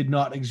did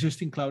not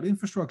exist in cloud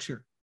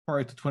infrastructure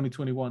prior to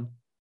 2021.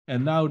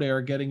 And now they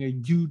are getting a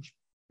huge,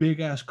 big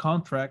ass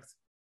contract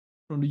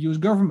from the US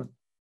government,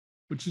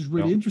 which is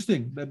really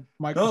interesting. That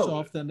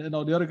Microsoft and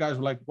all the other guys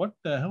were like, what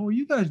the hell are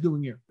you guys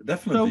doing here?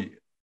 Definitely. So,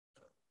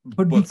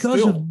 but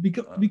because of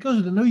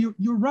the, no,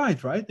 you're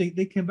right, right?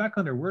 They came back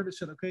on their word. They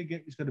said, okay,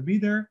 Gateway's going to be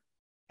there,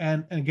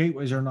 and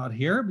gateways are not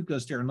here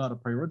because they're not a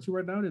priority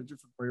right now. They have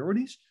different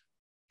priorities,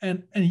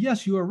 and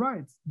yes, you are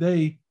right.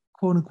 They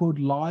quote unquote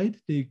lied.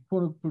 They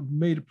quote unquote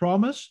made a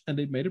promise, and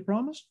they made a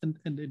promise, and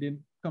they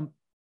didn't come.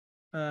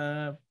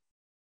 They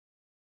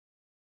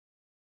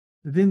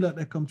didn't let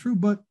that come true.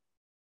 But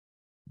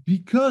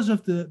because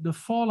of the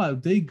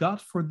fallout they got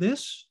for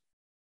this,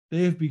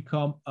 they have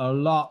become a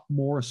lot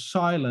more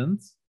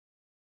silent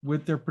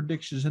with their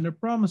predictions and their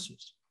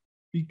promises,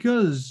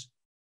 because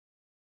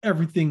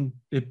everything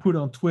they put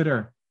on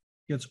Twitter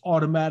gets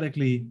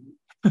automatically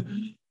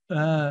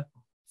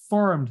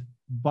farmed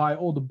by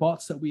all the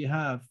bots that we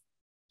have,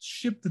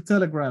 shipped to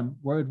Telegram,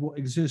 where it will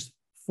exist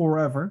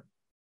forever.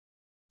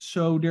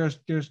 So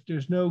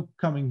there's no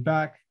coming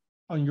back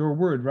on your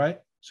word, right?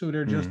 So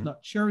they're just not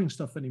sharing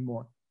stuff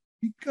anymore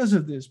because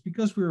of this,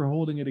 because we are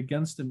holding it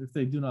against them if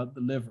they do not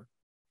deliver.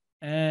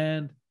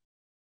 And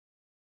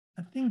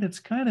I think that's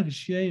kind of a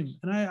shame.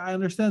 And I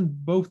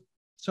understand both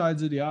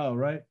sides of the aisle,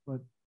 right?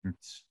 But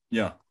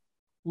yeah,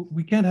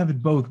 we can't have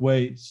it both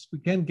ways. We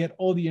can't get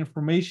all the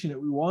information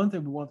that we want,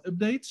 and we want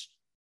updates.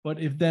 But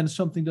if then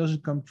something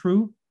doesn't come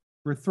true,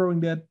 we're throwing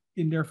that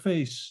in their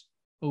face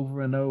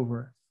over and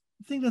over.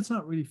 I think that's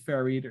not really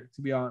fair either,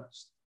 to be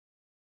honest.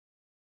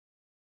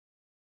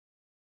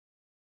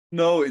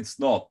 No, it's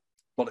not.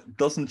 But it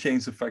doesn't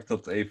change the fact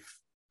that they've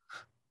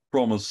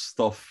promised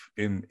stuff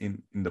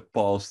in the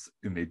past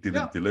and they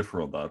didn't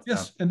deliver on that.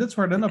 Yes, and that's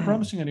why they're not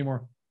promising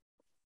anymore.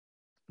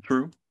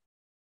 True.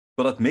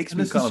 But that makes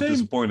me kind of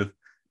disappointed.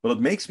 But it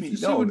makes me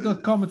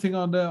commenting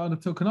on the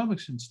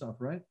tokenomics and stuff,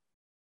 right?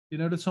 You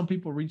know that some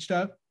people reached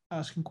out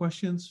asking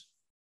questions,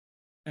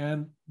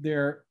 and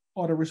their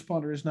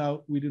autoresponder is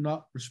now, we do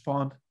not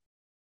respond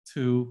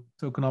to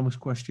tokenomics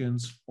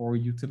questions or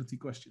utility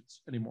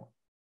questions anymore,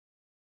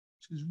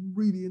 which is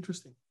really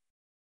interesting.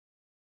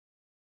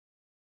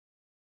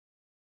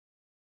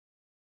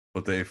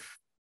 But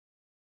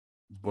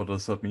what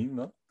does that mean,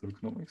 that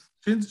tokenomics?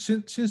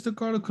 Since the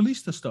Carlo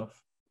Calista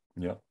stuff.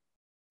 Yeah.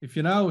 If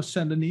you now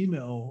send an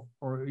email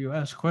or you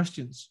ask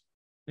questions,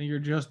 then you're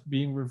just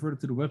being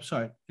reverted to the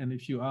website. And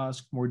if you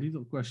ask more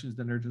detailed questions,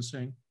 then they're just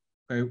saying,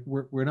 okay,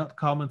 we're not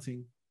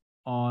commenting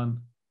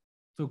on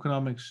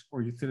tokenomics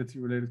or utility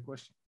related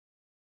questions,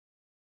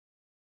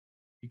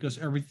 because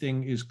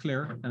everything is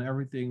clear and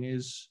everything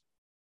is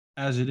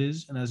as it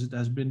is and as it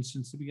has been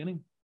since the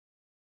beginning.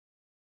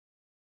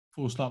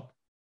 Full stop.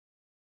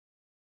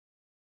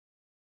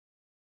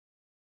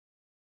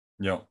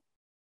 Yeah.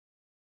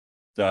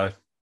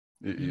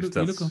 You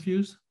look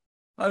confused?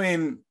 I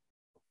mean,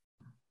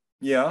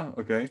 yeah,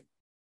 okay.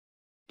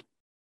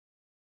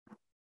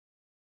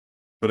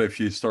 But if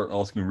you start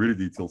asking really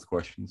detailed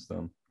questions,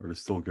 then are they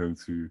still going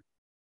to?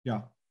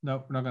 Yeah,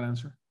 no, we're not going to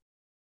answer.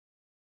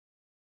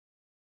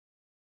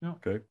 No.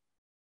 Okay.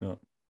 Yeah.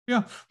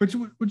 Yeah,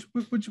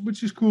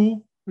 which is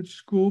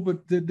cool,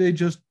 but they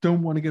just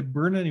don't want to get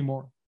burned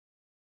anymore,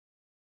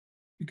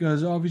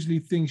 because obviously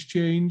things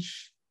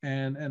change,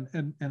 and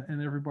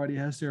everybody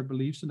has their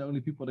beliefs, and the only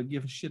people that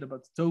give a shit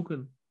about the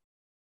token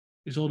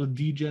is all the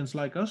degens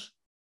like us.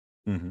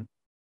 Mm-hmm.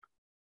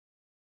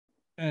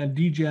 And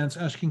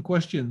degens asking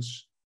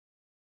questions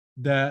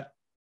that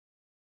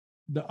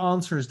the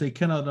answers they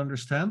cannot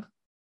understand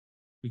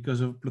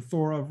because of a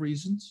plethora of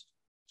reasons.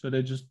 So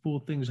they just pull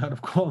things out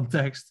of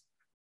context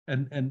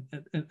and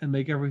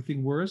make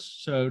everything worse.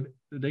 So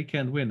they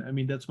can't win. I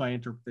mean, that's my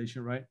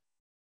interpretation, right?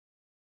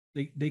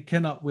 They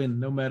cannot win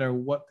no matter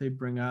what they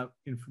bring out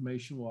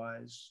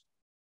information-wise,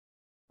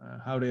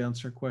 how they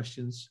answer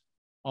questions.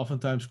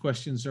 Oftentimes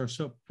questions are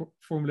so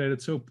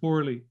formulated so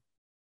poorly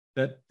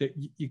that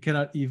you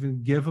cannot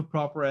even give a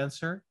proper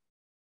answer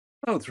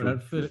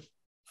without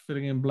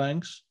filling in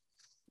blanks.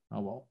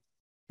 Oh, well.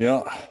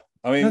 Yeah,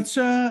 I mean... That's,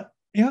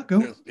 yeah,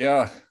 go.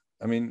 Yeah,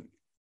 I mean,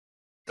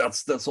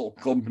 that's all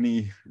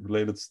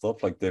company-related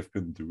stuff. Like, they've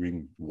been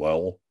doing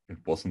well. It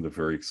wasn't a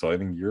very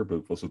exciting year, but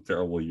it was a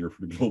terrible year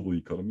for the global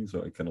economy,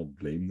 so I cannot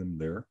blame them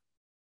there.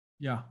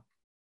 Yeah,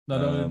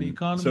 not only the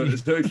economy.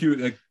 So if you...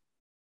 Like,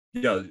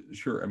 yeah,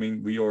 sure. I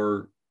mean, we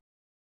are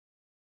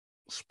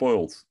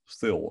spoiled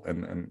still,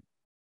 and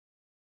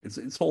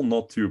it's all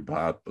not too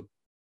bad, but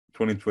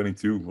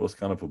 2022 was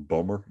kind of a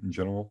bummer in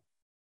general.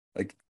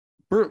 Like,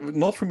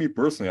 not for me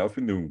personally. I've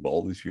been doing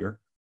well this year,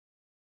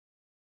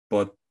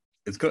 but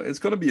it's going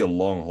to be a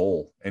long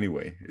haul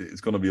anyway. It's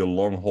going to be a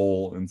long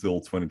haul until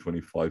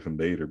 2025 and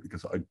later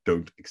because I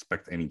don't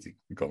expect anything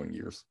in coming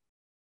years.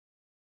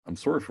 I'm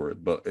sorry for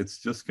it, but it's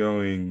just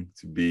going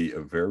to be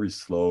a very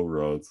slow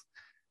road.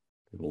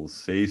 It will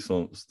say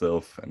some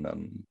stuff, and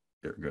then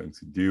they're going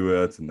to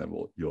do it, and then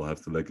you'll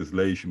have the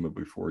legislation. But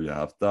before you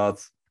have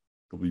that,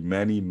 there'll be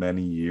many,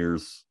 many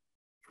years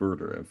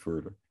further and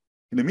further.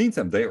 In the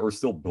meantime, they are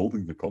still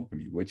building the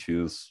company, which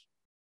is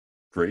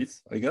great,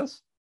 I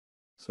guess.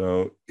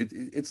 So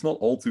it's not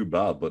all too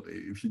bad. But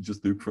if you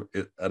just look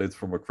at it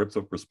from a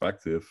crypto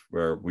perspective,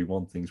 where we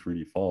want things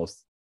really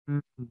fast,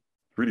 it's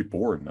really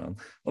boring, man.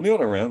 On the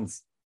other hand,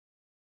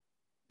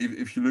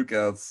 if you look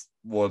at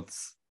what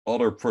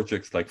other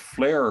projects like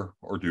Flare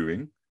are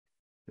doing,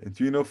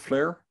 do you know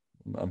Flare?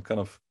 I'm kind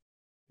of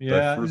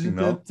diverting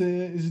now.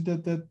 Is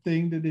it that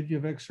thing that if you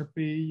have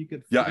XRP, you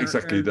get Yeah,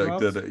 exactly.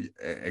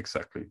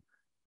 Exactly.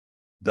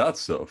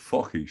 That's a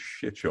fucking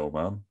shit show,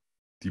 man.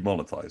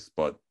 Demonetized,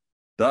 but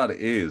that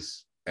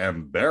is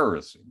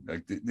embarrassing.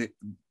 Like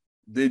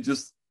they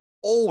just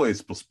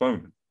always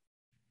postpone it.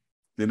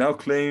 They now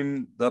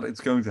claim that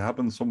it's going to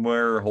happen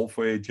somewhere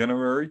halfway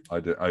January.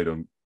 I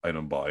don't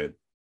buy it.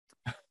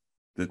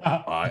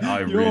 I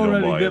really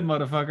don't buy did, it.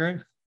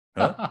 motherfucker.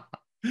 Huh?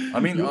 I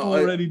mean, you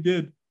already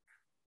did.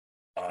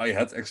 I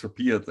had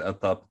XRP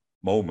at that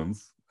moment,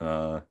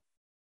 and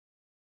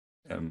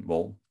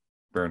well,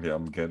 apparently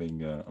I'm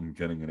getting an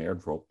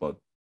airdrop, but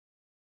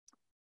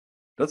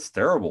that's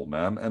terrible,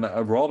 man. And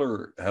I'd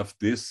rather have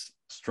this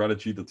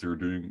strategy that they're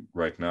doing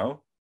right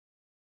now,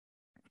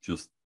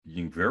 just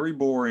being very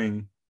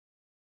boring.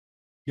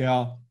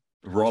 Yeah.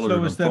 Rather Slow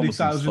than and steady,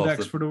 promising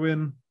 1000x for the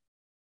win.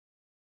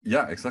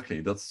 Yeah,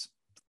 exactly. That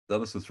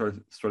is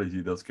the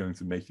strategy that's going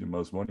to make you the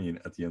most money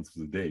at the end of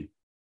the day.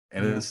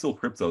 And it's still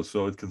crypto,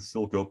 so it can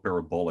still go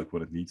parabolic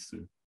when it needs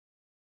to.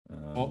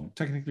 Well,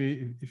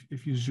 technically,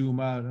 if you zoom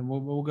out, and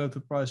we'll go to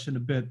price in a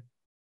bit,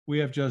 we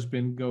have just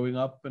been going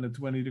up in a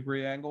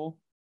 20-degree angle.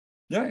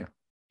 Yeah,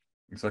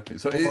 exactly.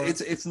 So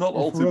it's not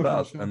all too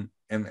bad. So.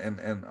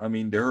 And I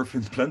mean, there have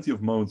been plenty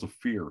of moments of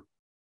fear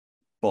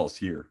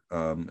past year.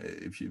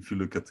 If you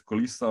look at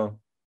Calista,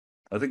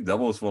 I think that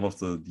was one of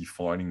the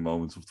defining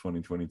moments of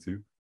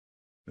 2022.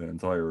 The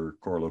entire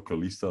Carlo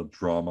Calista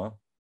drama.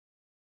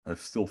 I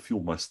still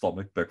feel my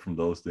stomach back from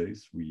those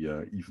days. We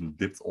even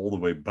dipped all the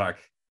way back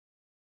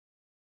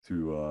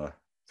to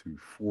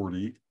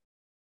 40.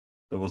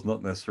 That was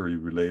not necessarily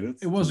related.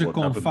 It was a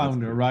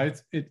confounder,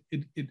 right?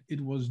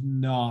 It was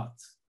not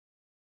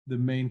the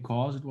main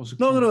cause. It was a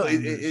no.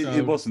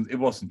 It wasn't.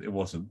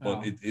 But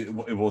Oh.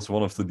 it was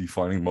one of the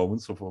defining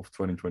moments of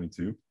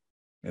 2022,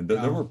 and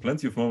there were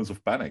plenty of moments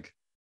of panic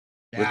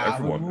with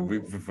everyone.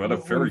 We've had a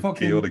very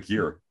chaotic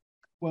year.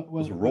 It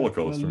was a roller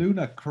coaster. When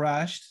Luna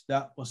crashed,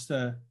 that was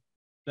the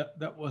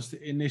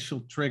initial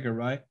trigger,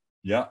 right?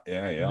 Yeah.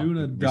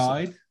 Luna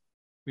died.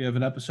 We have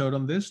an episode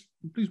on this.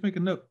 Please make a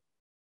note.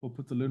 We'll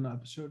put the Luna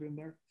episode in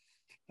there.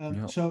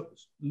 So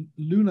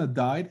Luna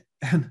died,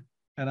 and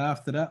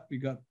after that we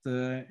got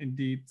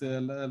indeed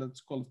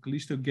let's call it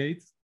Callisto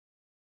Gate.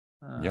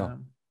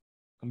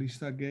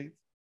 Calista Gate,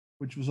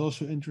 which was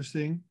also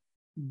interesting.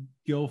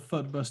 Gil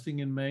FUD busting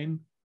in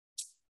Maine.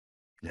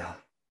 Yeah.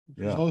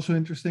 It was also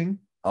interesting.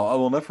 I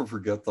will never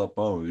forget that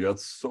moment. You had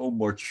so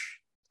much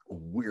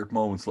weird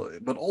moments,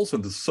 but also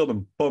the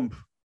sudden pump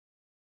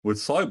with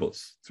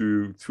Cybus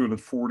to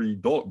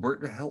 $240. Where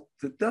the hell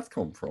did that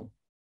come from?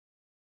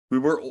 We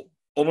were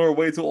on our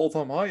way to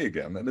all-time high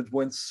again, and it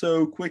went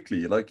so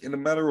quickly. Like in a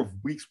matter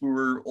of weeks, we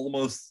were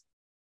almost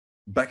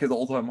back at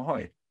all-time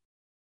high.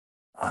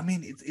 I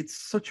mean, it's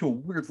such a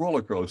weird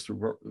roller coaster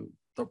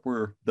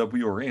that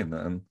we are in,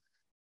 and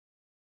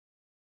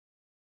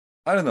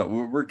I don't know.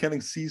 We're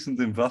getting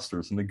seasoned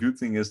investors, and the good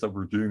thing is that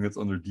we're doing it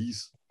under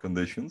these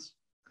conditions.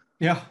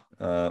 Yeah.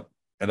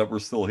 And that we're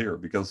still here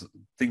because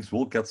things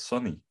will get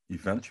sunny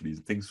eventually.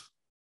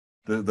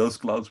 Those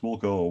clouds will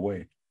go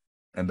away,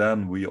 and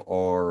then we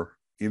are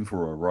in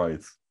for a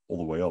ride all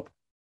the way up.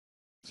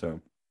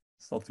 So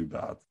it's not too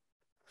bad.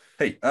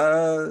 Hey,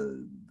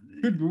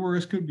 could be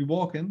worse. Could be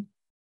walking,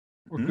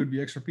 or could be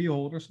XRP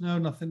holders. No,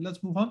 nothing.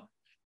 Let's move on.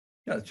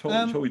 Yeah.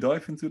 Shall we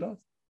dive into that?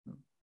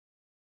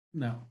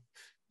 No.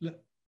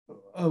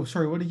 Oh,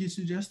 sorry. What did you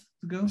suggest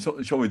to go?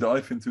 Shall we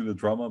dive into the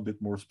drama a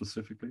bit more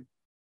specifically?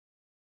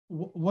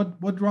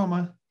 What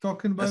drama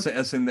talking about?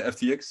 As in the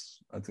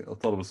FTX? I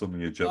thought it was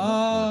something in general.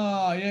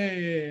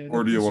 Yeah.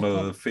 Or do you want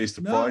to face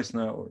the price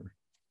now? Or?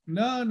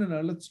 No.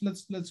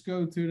 Let's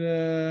go to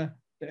the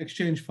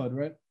exchange FUD,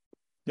 right?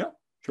 Yeah,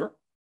 sure.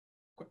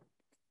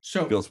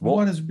 So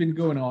what has been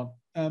going on?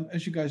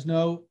 As you guys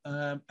know,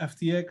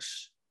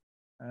 FTX,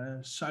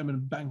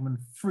 Simon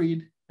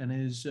Bankman-Fried and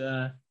his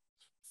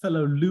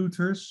fellow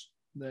looters.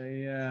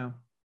 I'm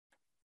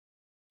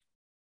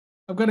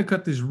going to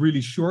cut this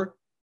really short.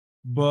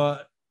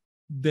 But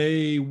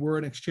they were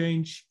an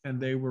exchange and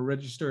they were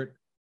registered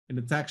in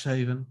a tax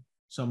haven,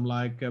 some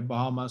like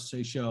Bahamas,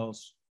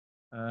 Seychelles,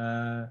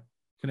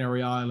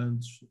 Canary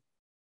Islands,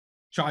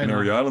 China.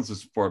 Canary Islands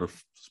is part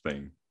of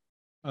Spain.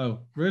 Oh,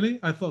 really?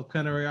 I thought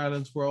Canary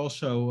Islands were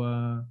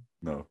also.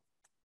 No.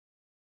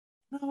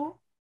 No.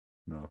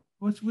 No.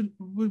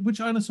 Which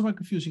islands am I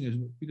confusing it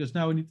with? Because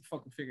now we need to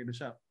fucking figure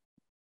this out.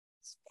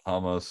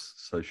 Bahamas,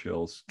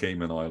 Seychelles,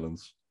 Cayman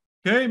Islands.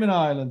 Cayman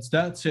Islands,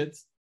 that's it.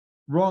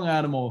 Wrong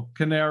animal.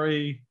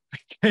 Canary.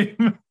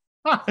 Cayman.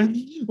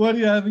 What do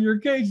you have in your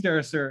cage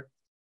there, sir?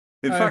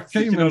 In fact,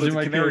 did you know Caymans that in the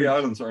my Canary cage.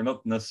 Islands are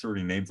not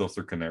necessarily named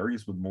after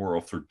canaries, but more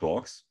after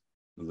dogs?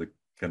 There's a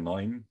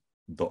canine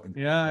dog.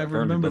 Yeah, I Apparently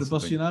remember the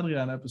that's Bassi thing. and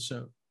Adriaan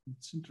episode.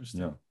 It's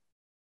interesting. Yeah.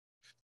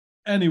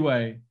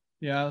 Anyway,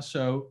 yeah,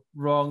 so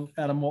wrong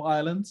animal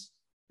islands.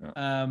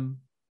 Yeah.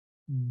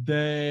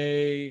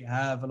 They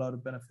have a lot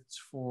of benefits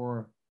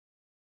for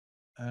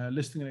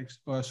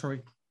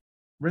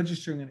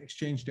registering an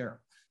exchange there.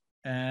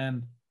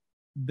 And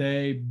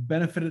they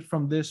benefited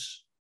from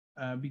this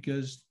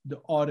because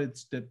the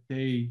audits that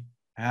they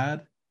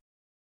had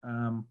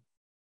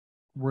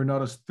were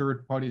not as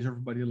third party as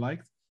everybody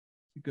liked.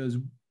 Because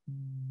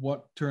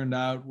what turned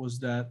out was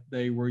that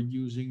they were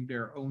using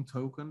their own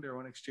token, their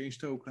own exchange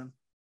token,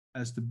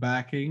 as the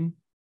backing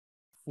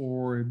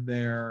for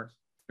their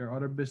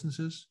other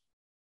businesses.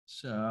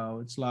 So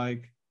it's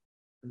like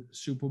a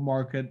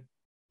supermarket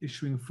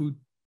issuing food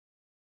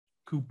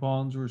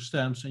coupons or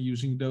stamps and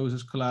using those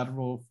as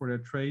collateral for their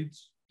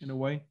trades in a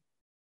way.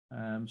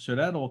 So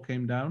that all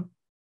came down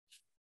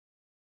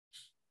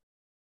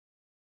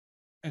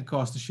and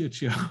caused a shit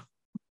show.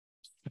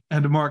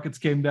 And the markets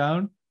came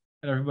down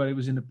and everybody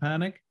was in a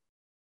panic.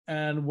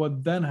 And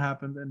what then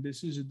happened, and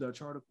this is a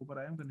Dutch article, but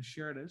I am going to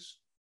share this.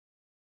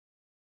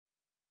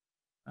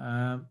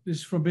 This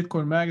is from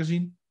Bitcoin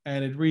Magazine,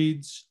 and it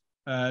reads,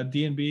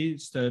 DNB,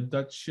 it's the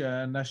Dutch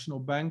National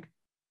Bank,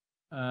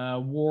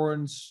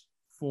 warns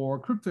for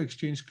crypto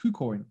exchange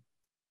KuCoin.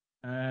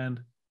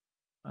 And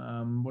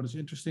what is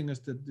interesting is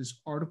that this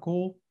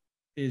article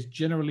is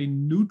generally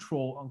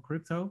neutral on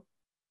crypto.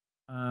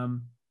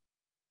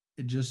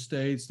 It just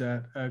states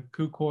that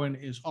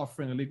KuCoin is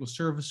offering illegal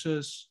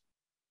services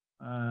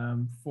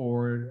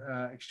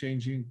for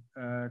exchanging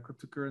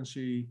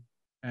cryptocurrency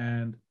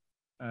and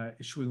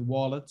issuing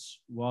wallets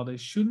while they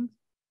shouldn't.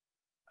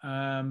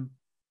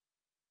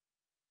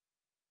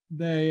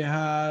 They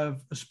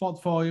have a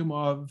spot volume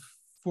of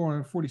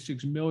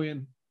 446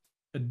 million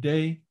a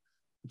day,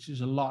 which is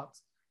a lot.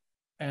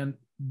 And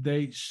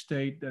they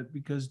state that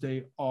because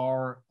they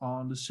are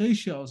on the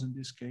Seychelles in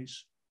this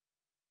case,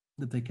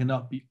 that they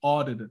cannot be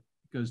audited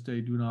because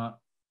they do not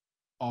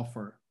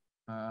offer,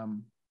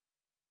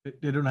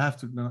 they don't have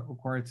to, they're not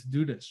required to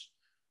do this.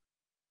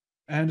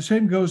 And the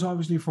same goes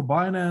obviously for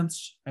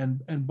Binance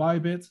and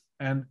Bybit.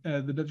 And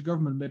the Dutch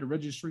government made a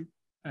registry,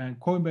 and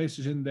Coinbase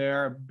is in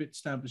there,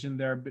 Bitstamp is in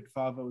there,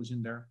 Bitfavo is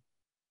in there.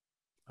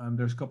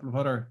 There's a couple of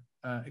other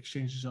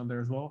exchanges on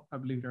there as well. I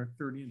believe there are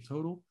 30 in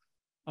total,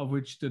 of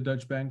which the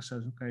Dutch bank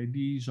says, okay,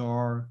 these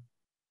are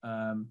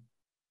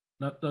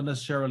not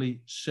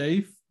necessarily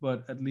safe,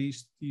 but at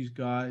least these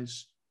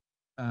guys,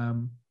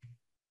 how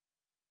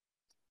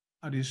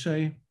do you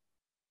say,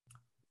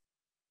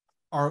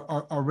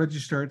 are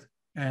registered,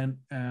 and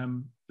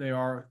they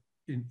are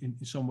in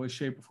some way,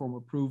 shape, or form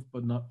approved,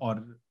 but not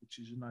audited, which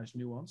is a nice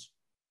nuance.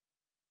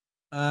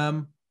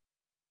 And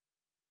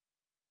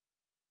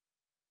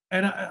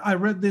I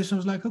read this, I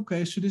was like,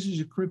 okay, so this is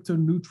a crypto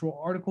neutral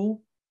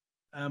article,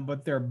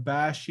 but they're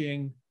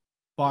bashing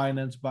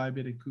Binance,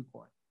 Bybit, and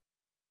KuCoin.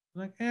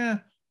 I'm like, yeah,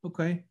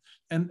 okay.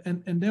 And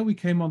then we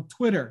came on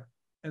Twitter,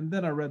 and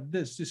then I read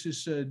this. This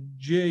is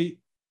J.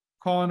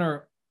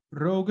 Connor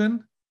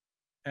Rogan,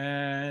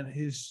 and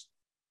his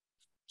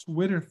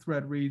Twitter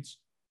thread reads,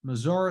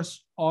 Mazars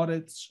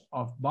audits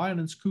of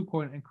Binance,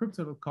 KuCoin, and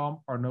Crypto.com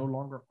are no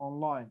longer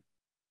online.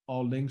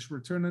 All links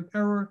return an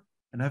error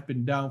and have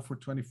been down for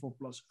 24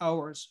 plus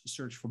hours. A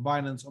search for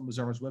Binance on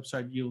Mazars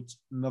website yields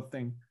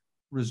nothing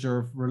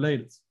reserve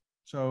related.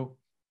 So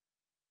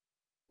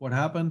what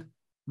happened?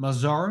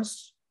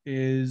 Mazars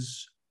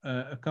is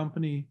a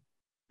company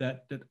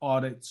that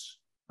audits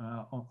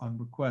on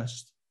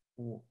request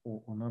or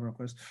not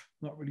request.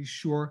 Not really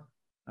sure.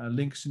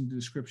 Links in the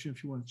description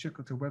if you want to check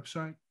out their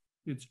website.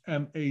 It's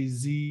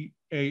Mazars,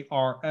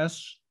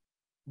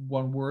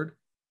 one word,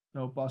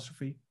 no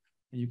apostrophe,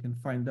 and you can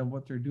find them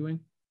what they're doing.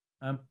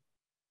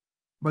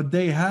 But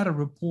they had a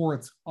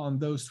report on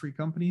those three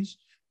companies,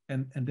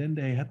 and then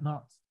they had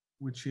not,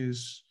 which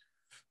is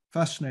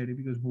fascinating,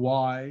 because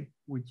why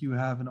would you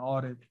have an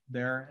audit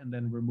there and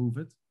then remove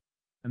it?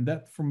 And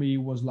that for me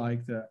was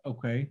like the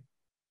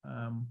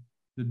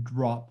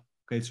drop.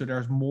 Okay, so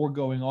there's more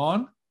going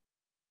on.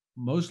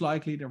 Most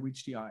likely they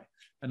reached the eye.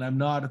 And I'm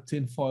not a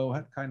tinfoil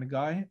hat kind of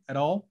guy at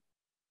all.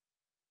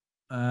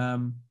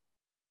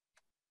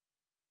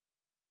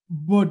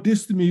 But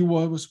this to me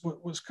was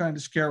kind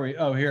of scary.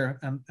 Oh, here,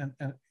 and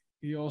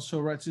he also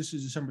writes, this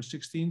is December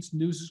 16th.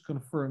 News is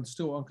confirmed.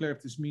 Still unclear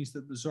if this means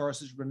that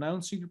Mazars is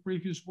renouncing the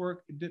previous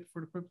work it did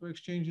for the crypto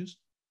exchanges.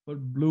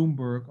 But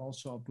Bloomberg,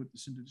 also I'll put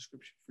this in the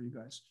description for you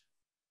guys.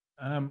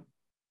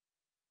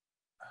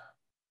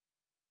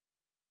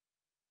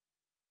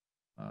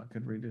 I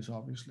can read this,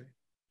 obviously.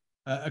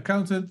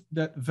 Accountant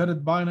that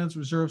vetted Binance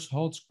reserves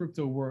halts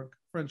crypto work.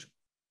 French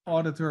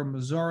auditor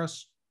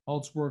Mazaris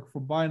halts work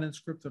for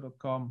Binance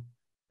Crypto.com.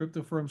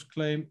 Crypto firms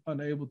claim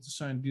unable to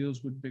sign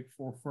deals with big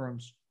four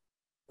firms.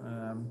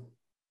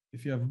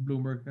 If you have a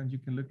Bloomberg, then you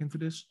can look into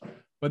this.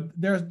 But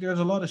there's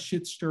a lot of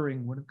shit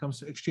stirring when it comes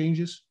to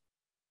exchanges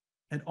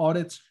and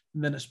audits,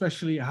 and then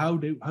especially how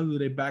do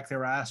they back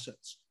their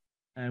assets.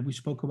 And we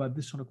spoke about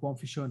this on the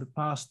Quantmas show in the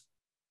past.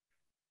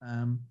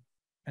 And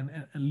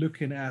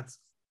looking at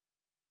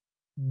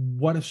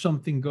what if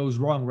something goes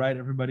wrong, right?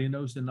 Everybody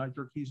knows the not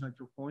your keys, not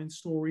your coins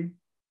story.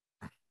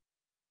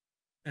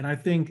 And I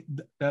think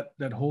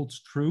that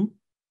holds true.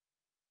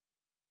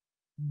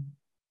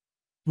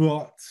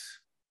 But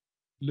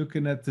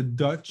looking at the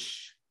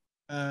Dutch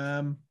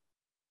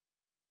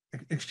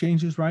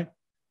exchanges, right?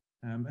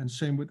 And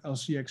same with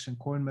LCX and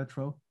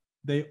CoinMetro,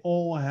 they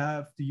all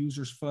have the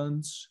users'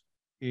 funds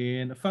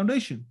in a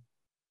foundation.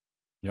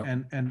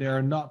 Yep. And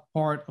they're not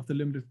part of the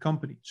limited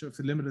company. So if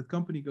the limited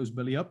company goes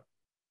belly up,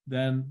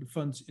 then the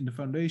funds in the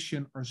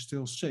foundation are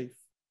still safe.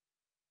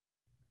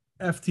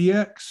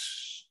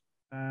 FTX,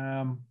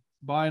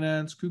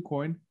 Binance,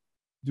 KuCoin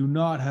do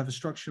not have a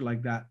structure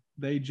like that.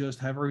 They just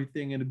have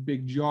everything in a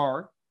big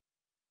jar.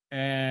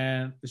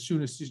 And as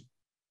soon as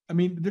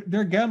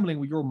they're gambling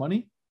with your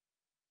money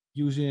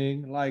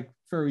using like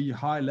very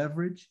high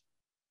leverage,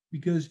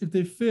 because if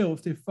they fail,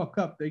 if they fuck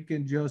up, they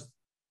can just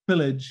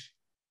pillage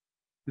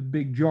the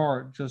big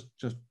jar, just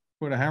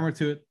put a hammer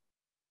to it,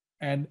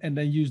 and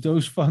then use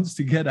those funds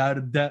to get out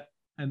of debt,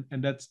 and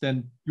that's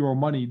then your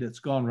money that's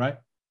gone, right?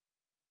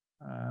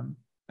 And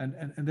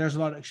there's a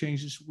lot of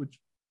exchanges which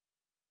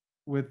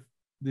with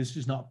this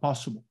is not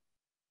possible.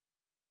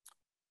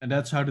 And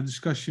that's how the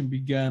discussion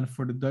began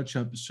for the Dutch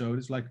episode.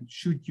 It's like,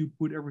 should you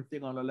put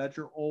everything on a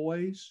ledger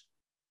always,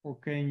 or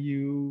can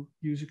you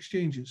use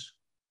exchanges?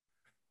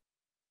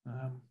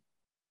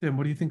 Tim,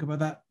 what do you think about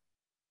that?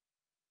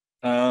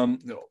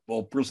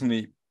 Well,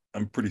 personally,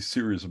 I'm pretty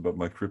serious about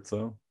my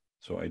crypto.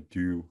 So I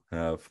do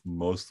have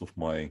most of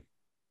my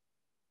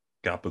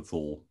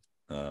capital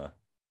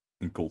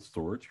in cold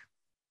storage.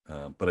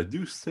 But I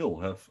do still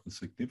have a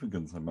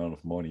significant amount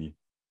of money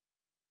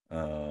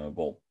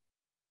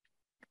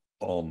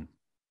on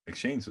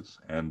exchanges.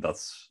 And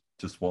that's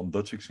just one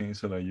Dutch exchange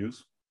that I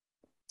use.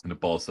 In the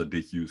past, I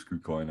did use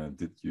KuCoin. I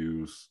did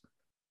use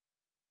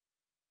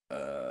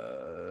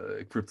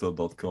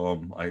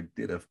Crypto.com. I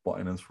did have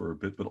Binance for a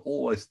bit, but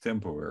always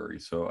temporary.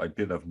 So I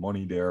did have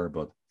money there,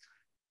 but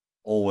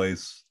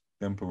always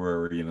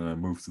temporary, and then I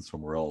moved it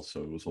somewhere else.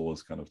 So it was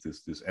always kind of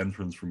this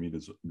entrance for me,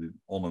 this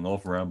on and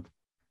off ramp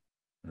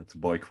to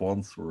buy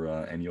Quant or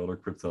any other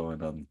crypto,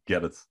 and then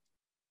get it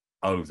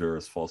out of there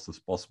as fast as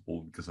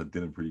possible, because I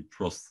didn't really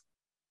trust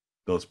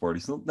those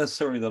parties. Not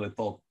necessarily that I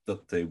thought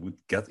that they would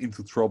get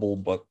into trouble,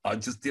 but I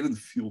just didn't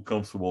feel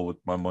comfortable with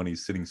my money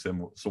sitting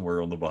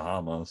somewhere on the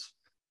Bahamas,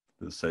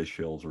 the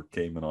Seychelles or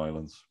Cayman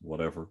Islands,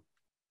 whatever.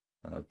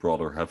 I'd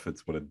rather have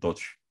it with a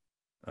Dutch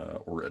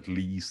or at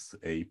least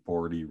a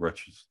party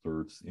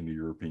registered in the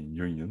European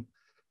Union.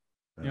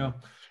 Yeah.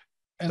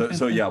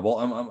 Well,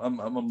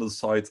 I'm on the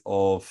side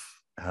of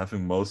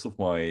having most of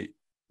my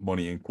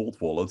money in cold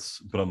wallets,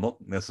 but I'm not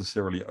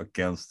necessarily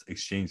against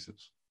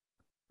exchanges.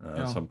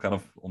 So I'm kind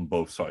of on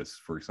both sides.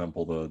 For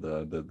example,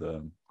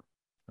 the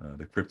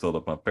crypto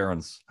that my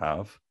parents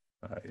have,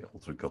 I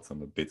also got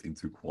them a bit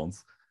into Quant.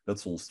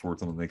 That's all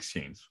stored on an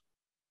exchange.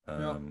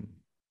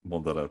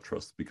 One that I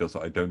trust, because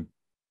I don't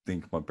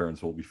think my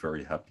parents will be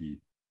very happy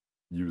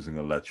using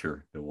a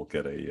ledger. They will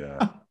get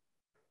a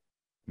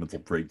mental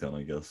breakdown,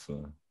 I guess,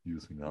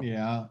 using that.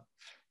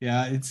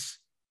 Yeah, it's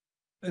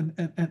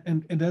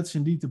and that's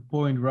indeed the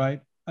point,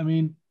 right? I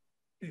mean,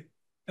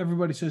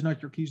 everybody says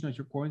not your keys, not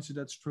your coins, so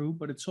that's true,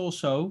 but it's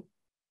also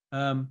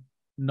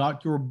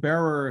not your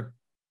bearer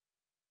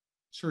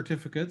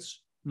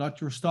certificates,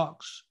 not your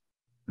stocks.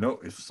 No,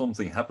 if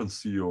something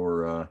happens to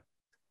your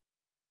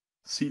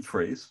seed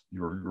phrase,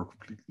 you're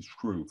completely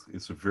screwed.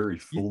 It's a very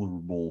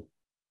vulnerable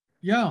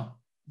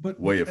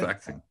way of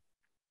acting.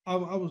 I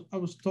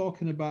was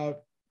talking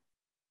about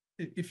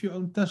if you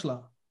own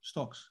Tesla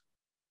stocks,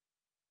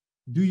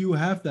 do you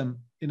have them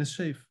in a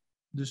safe,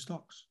 the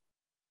stocks?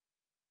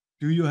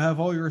 Do you have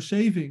all your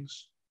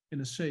savings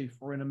in a safe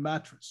or in a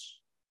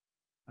mattress?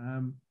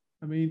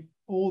 I mean,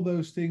 all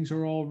those things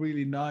are all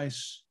really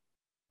nice.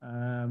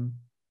 And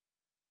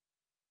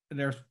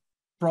there's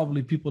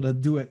probably people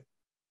that do it,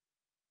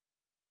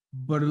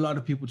 but a lot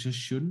of people just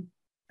shouldn't.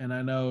 And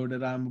I know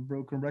that I'm a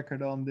broken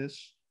record on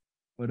this,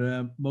 but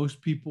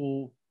most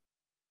people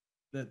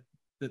that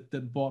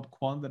bought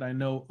Quant, that I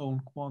know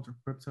own Quant or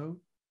crypto,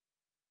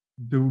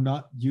 do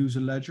not use a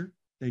ledger.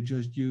 They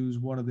just use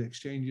one of the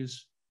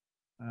exchanges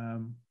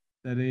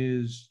that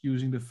is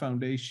using the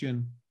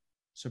foundation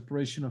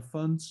separation of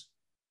funds,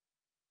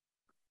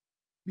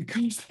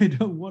 because they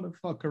don't want to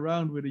fuck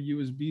around with a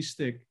USB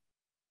stick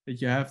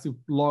that you have to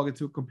log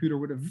into a computer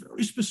with a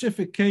very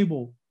specific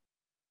cable,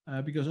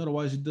 because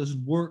otherwise it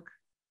doesn't work.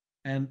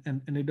 And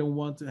they don't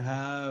want to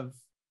have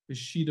a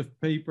sheet of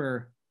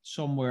paper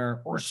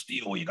somewhere, or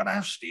steel, you gotta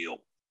have steel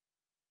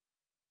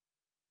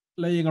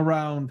laying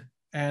around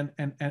and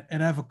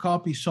have a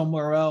copy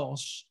somewhere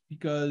else,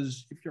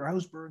 because if your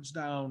house burns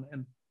down,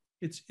 and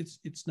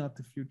it's not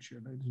the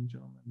future, ladies and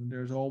gentlemen. And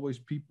there's always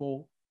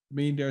people. I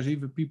mean, there's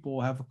even people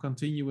who have a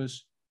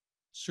continuous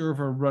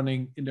server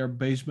running in their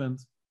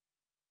basement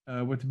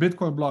with the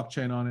Bitcoin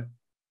blockchain on it,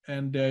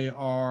 and they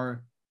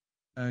are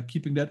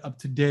keeping that up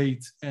to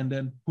date, and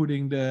then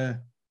putting the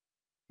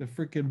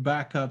freaking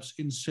backups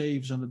in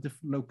saves on a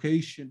different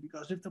location,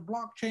 because if the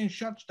blockchain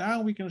shuts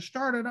down, we can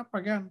start it up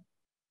again.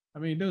 I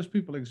mean, those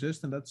people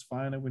exist, and that's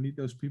fine, and we need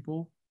those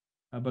people,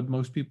 but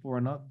most people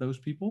are not those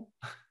people.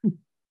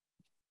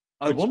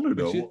 I wonder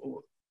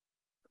though,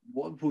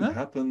 what would huh?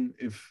 happen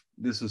if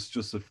this is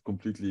just a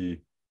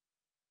completely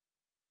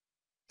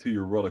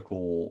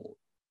theoretical,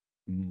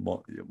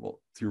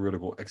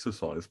 theoretical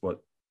exercise,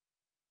 but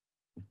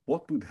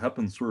what would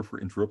happen, sorry for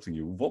interrupting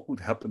you, what would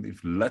happen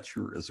if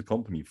Ledger as a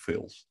company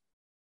fails?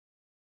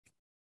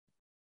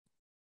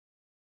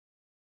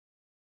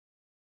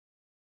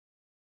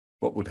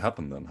 What would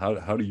happen then?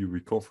 How do you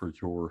recover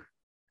your...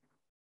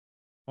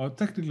 Well,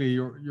 technically,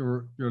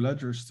 your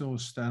ledger is still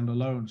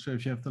standalone. So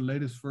if you have the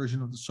latest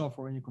version of the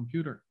software on your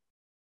computer,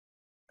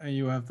 and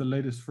you have the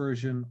latest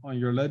version on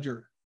your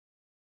ledger,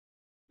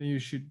 then you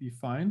should be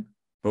fine.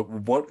 But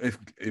what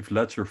if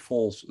Ledger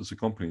falls as a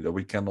company, that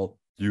we cannot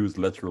use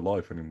Ledger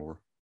Live anymore?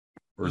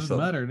 Or doesn't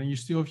matter. Then you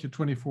still have your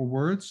 24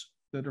 words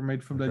that are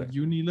made from that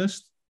uni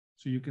list,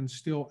 so you can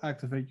still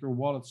activate your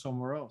wallet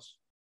somewhere else.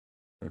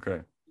 Okay.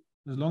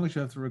 As long as you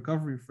have the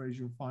recovery phrase,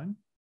 you're fine.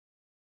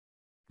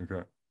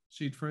 Okay.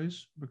 Seed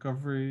phrase,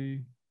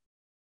 recovery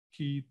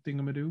key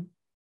thingamadoo.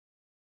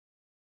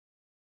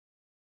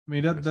 I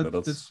mean,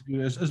 that's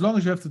good. As long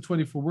as you have the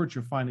 24 words,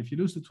 you're fine. If you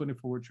lose the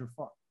 24 words, you're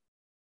fine.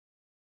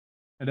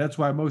 And that's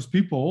why most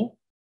people,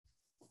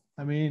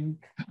 I mean,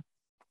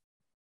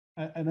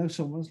 I know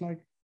someone's like,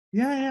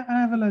 yeah, I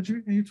have a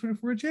ledger, and you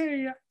 24 words,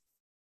 yeah.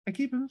 I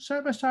keep them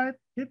side by side,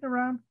 hidden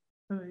around,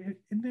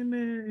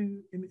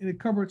 in a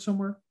cupboard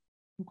somewhere.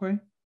 Okay.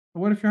 But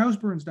what if your house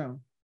burns down?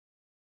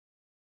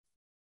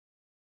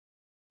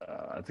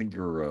 I think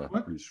you're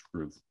pretty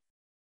screwed.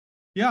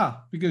 Yeah,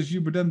 because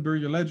you would then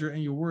burn your ledger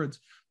and your words.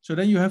 So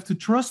then you have to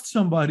trust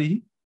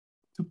somebody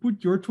to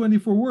put your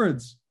 24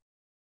 words,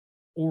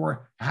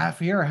 or half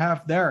here,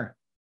 half there.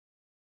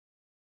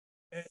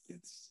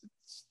 It's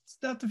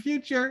not the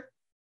future.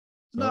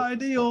 It's not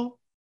ideal.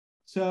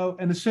 So,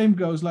 and the same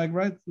goes like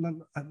I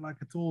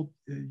told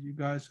you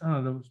guys, I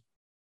don't know.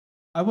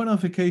 I went on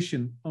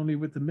vacation only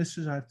with the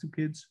missus. I have 2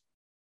 kids.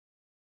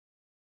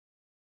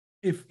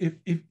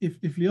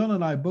 If Leon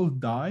and I both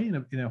die in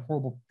a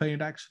horrible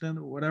plane accident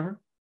or whatever,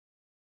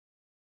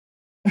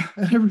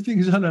 and everything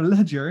is on a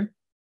ledger,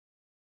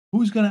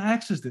 who's going to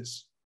access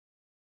this?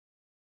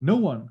 No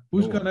one.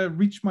 Who's going to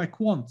reach my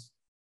quant?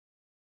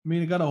 I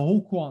mean, I got a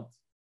whole quant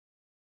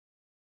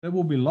that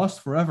will be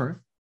lost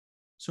forever.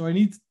 So I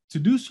need to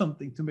do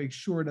something to make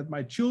sure that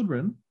my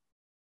children,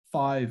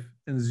 5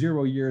 and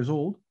 0 years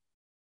old,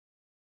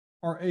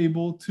 are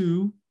able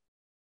to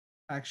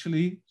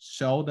actually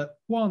sell that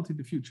quant in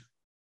the future.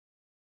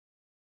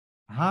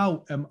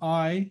 How am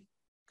I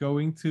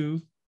going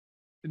to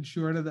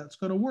ensure that that's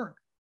going to work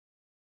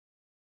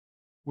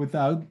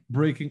without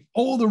breaking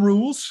all the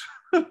rules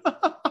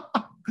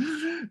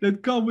that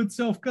come with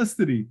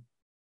self-custody?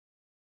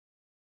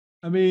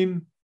 I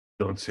mean,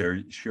 don't share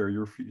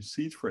your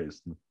seed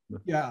phrase.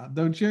 Yeah,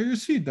 don't share your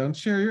seed. Don't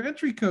share your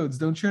entry codes.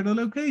 Don't share the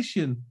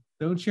location.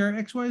 Don't share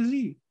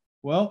XYZ.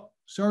 Well,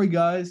 sorry,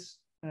 guys.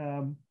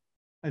 I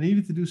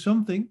needed to do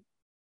something,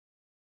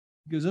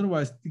 because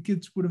otherwise the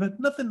kids would have had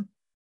nothing,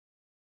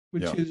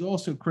 which is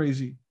also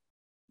crazy.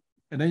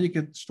 And then you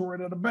can store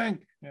it at a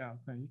bank. Yeah,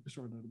 okay, you can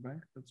store it at a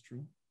bank. That's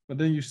true. But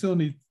then you still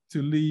need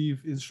to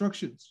leave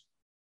instructions.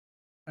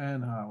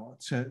 And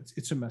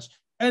it's a mess.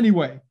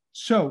 Anyway,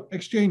 so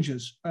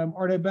exchanges,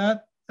 are they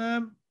bad?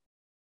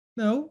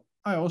 No.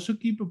 I also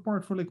keep a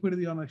part for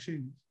liquidity on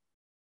exchanges,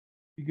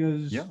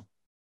 because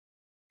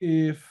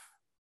if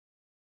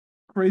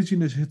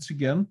craziness hits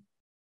again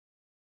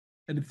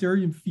and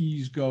Ethereum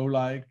fees go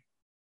like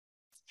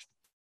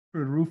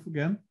through the roof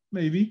again,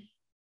 maybe,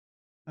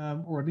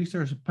 or at least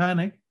there's a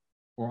panic,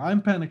 or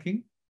I'm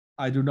panicking,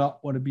 I do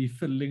not want to be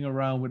fiddling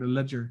around with a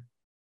ledger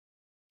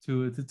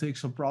to take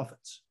some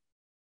profits.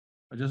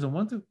 I just don't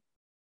want to.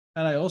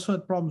 And I also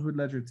had problems with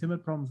Ledger. Tim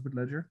had problems with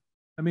Ledger.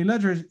 I mean,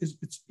 Ledger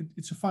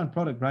it's a fine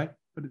product, right?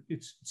 But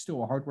it's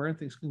still a hardware, and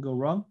things can go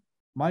wrong.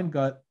 Mine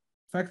got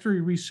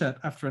factory reset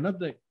after an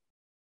update,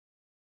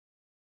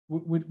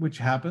 which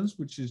happens,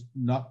 which is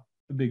not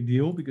a big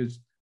deal, because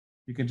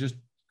you can just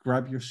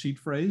grab your seed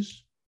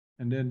phrase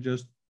and then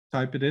just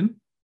type it in.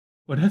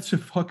 But that's a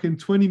fucking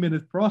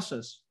 20-minute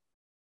process.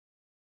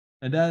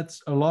 And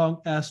that's a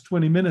long ass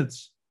 20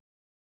 minutes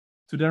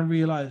to then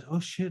realize, oh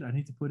shit, I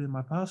need to put in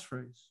my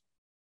passphrase.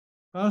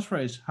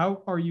 Passphrase,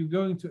 how are you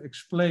going to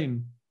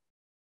explain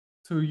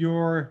to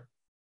your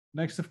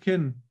next of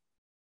kin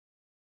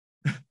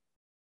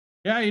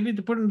Yeah, you need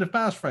to put in the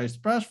passphrase. The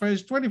passphrase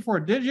is 24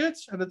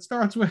 digits, and it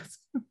starts with.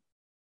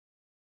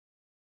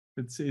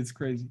 It's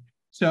crazy.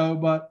 So,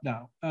 but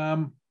no,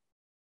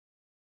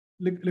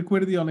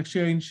 liquidity on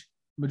exchange,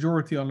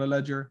 majority on the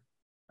ledger,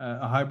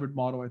 a hybrid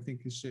model I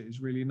think is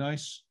really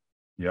nice.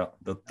 Yeah,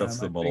 that's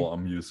the I model think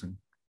I'm using.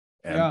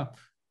 And yeah,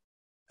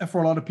 and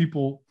for a lot of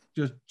people,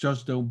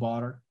 just don't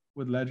bother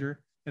with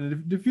ledger.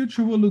 And the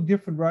future will look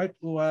different, right?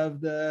 We'll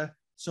have the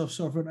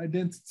self-sovereign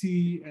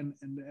identity and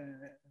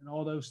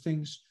all those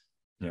things,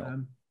 yeah,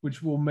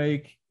 which will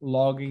make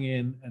logging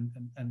in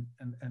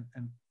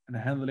and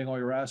handling all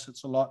your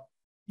assets a lot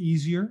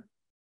easier.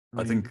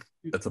 I I mean, think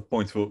at the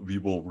point we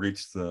will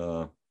reach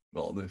the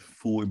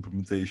full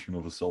implementation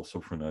of a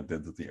self-sovereign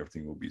identity,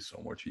 everything will be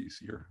so much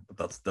easier.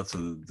 But that's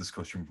a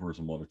discussion for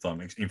some other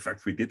time. In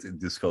fact, we did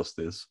discuss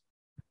this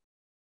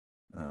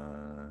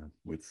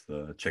with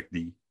Check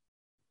D,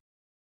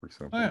 for oh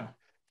example.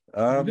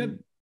 yeah, we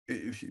did.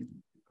 If you,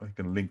 I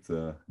can link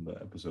the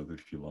episode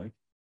if you like.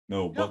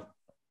 No, Yeah,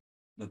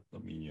 but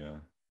let me.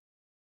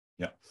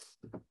 Yeah,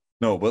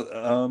 no, but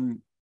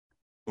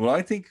well,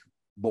 I think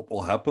what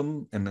will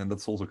happen, and then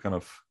that's also kind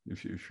of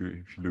if you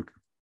look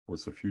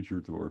towards the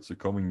future, towards the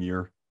coming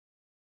year,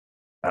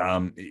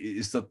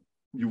 is that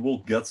you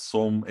will get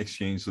some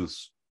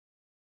exchanges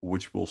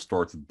which will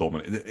start to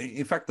dominate.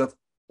 In fact, that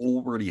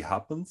already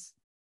happened,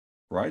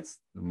 right?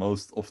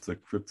 Most of the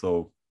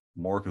crypto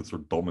markets are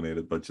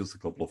dominated by just a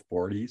couple of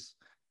parties.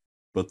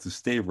 But to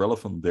stay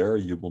relevant there,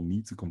 you will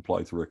need to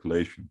comply to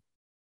regulation.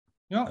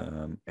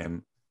 yeah,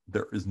 And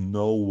there is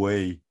no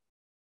way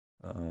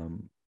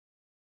um,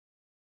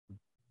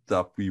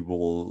 that we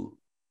will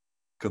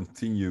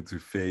continue to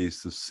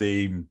face the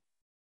same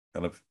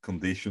kind of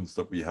conditions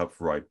that we have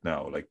right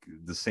now. Like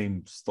the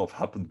same stuff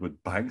happened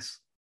with banks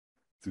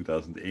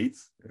 2008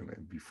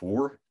 and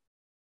before,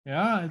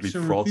 yeah. It's complete a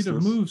repeat of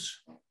fraudsters.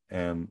 moves.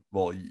 And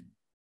well,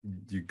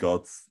 you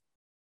got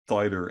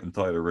tighter and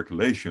tighter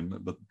regulation,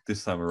 but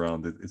this time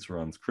around it's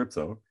around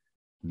crypto.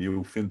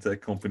 New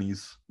fintech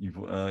companies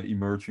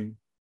emerging.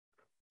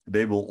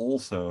 They will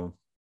also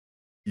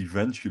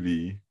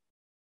eventually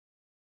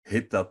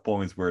hit that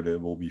point where they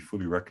will be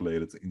fully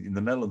regulated. In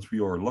the Netherlands, we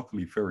are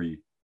luckily very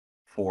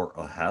far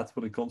ahead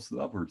when it comes to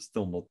that. We're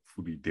still not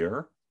fully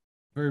there.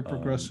 Very Um,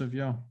 progressive.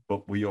 Yeah,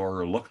 but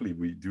luckily,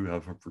 we do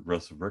have a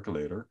progressive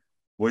regulator,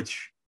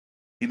 which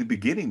in the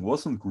beginning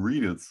wasn't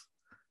greeted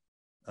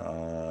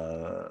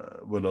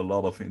with a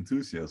lot of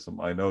enthusiasm.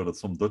 I know that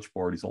some Dutch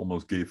parties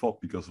almost gave up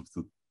because of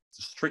the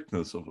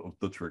strictness of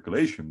Dutch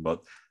regulation,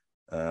 but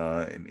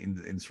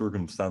in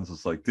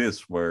circumstances like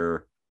this,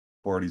 where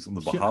parties on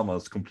the yeah.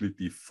 Bahamas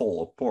completely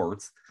fall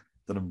apart,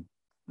 then I'm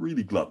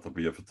really glad that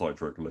we have a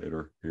tight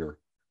regulator here.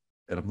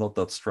 And I'm not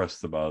that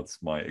stressed about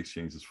my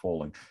exchanges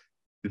falling.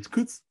 It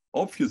could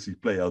obviously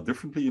play out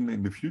differently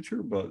in the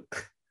future, but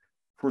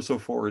for so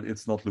far,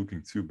 it's not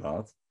looking too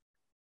bad.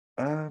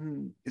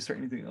 Is there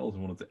anything else I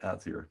wanted to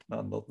add here?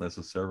 No, not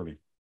necessarily.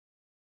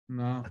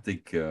 No. I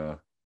think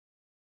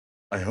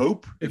I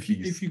hope at If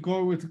least. you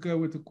go with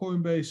the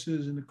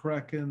Coinbases and the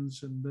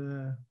Krakens and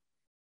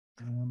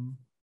um,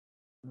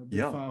 the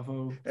Yeah.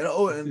 Favo, And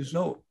oh, if and this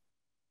no,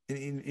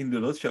 in the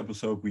Dutch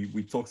episode,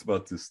 we talked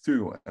about this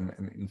too. And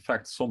in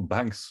fact, some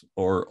banks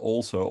are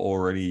also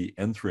already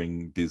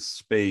entering this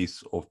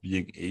space of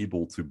being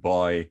able to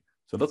buy.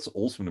 So that's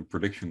also a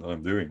prediction that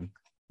I'm doing.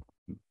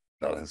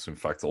 That has in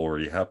fact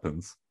already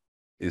happened.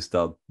 Is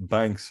that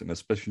banks, and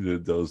especially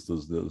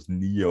those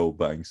neo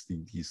banks,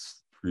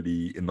 these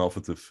really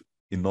innovative,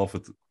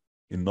 innovative,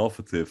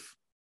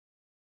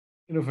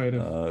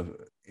 innovative. uh,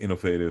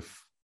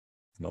 innovative,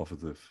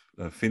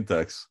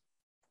 fintechs,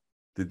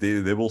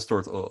 they will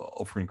start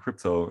offering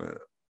crypto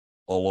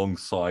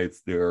alongside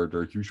their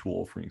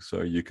usual offerings.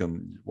 So you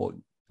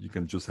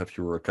can just have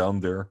your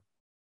account there,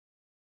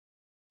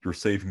 your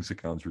savings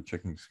account, your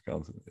checking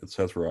account,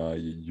 etc.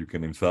 You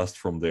can invest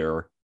from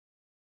there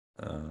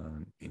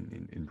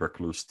in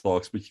regular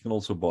stocks, but you can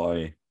also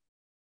buy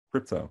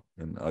crypto.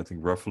 And I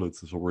think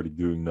Revolut is already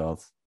doing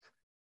that.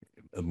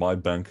 At my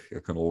bank, I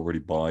can already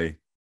buy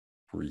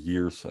for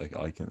years.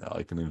 I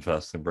can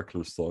invest in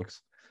regular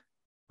stocks.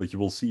 But you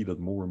will see that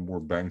more and more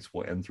banks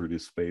will enter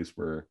this space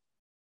where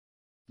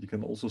you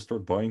can also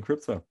start buying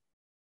crypto.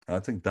 And I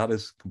think that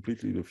is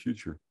completely the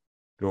future.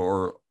 There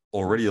are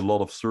already a Yes.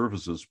 lot of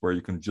services where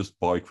you can just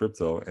buy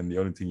crypto, and the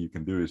only thing you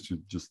can do is to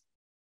just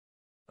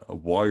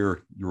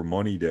wire your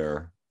money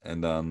there,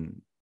 and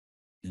then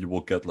you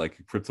will get like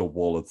a crypto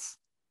wallet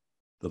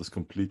that is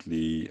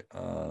completely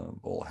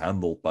well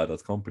handled by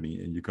that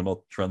company, and you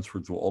cannot transfer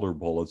to other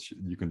wallets.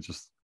 You can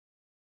just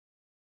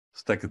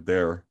stack it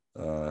there,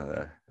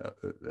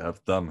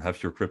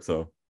 have your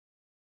crypto,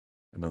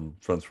 and then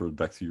transfer it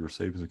back to your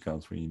savings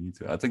accounts when you need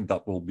to. I think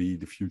that will be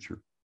the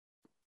future.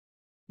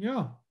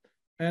 Yeah,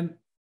 and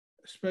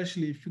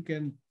especially if you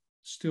can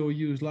still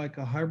use like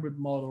a hybrid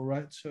model,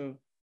 right? So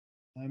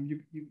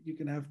you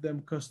can have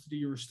them custody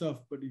your stuff,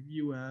 but if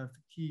you have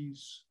the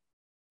keys,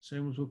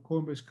 same as what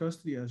Coinbase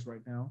custody has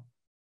right now,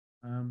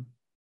 um,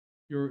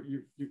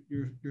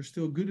 you're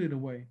still good in a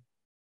way.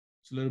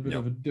 It's a little bit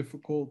of a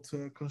difficult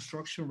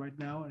construction right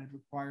now, and it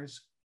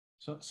requires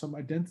some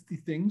identity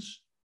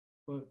things,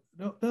 but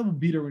that will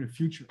be there in the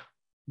future.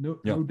 No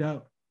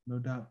doubt, no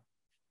doubt.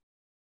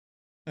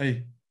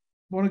 Hey,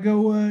 want to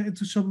go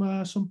into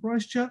some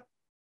price chat?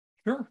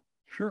 Sure.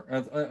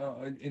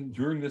 And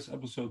during this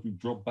episode, we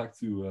dropped back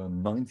to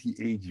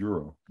 98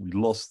 euro. We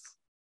lost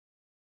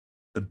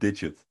a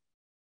digit,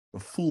 a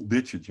full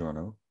digit,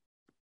 Jarno.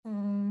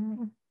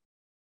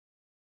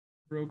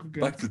 Broke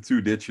again. Back to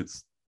 2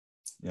 digits.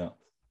 Yeah.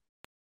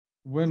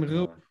 When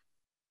rope.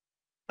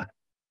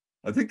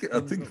 I think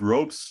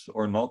ropes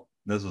are not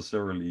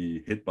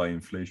necessarily hit by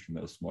inflation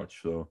as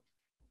much. So.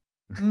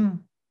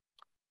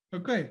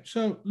 Okay,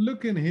 so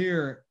looking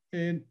here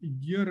in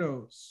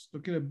euros,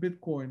 looking at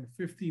Bitcoin,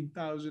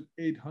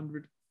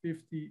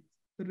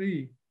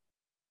 15,853.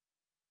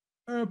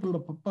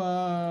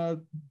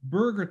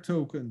 Burger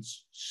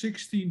tokens,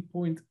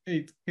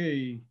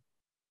 16.8K.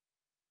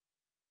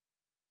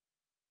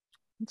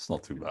 It's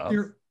not too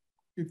bad.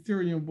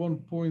 Ethereum,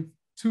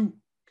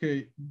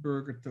 1.2K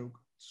burger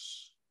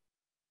tokens.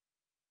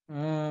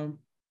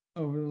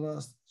 Over the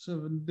last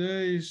 7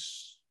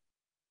 days,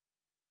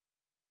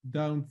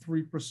 down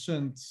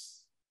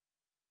 3%,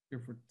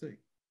 give or take.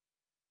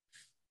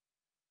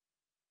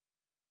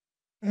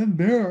 And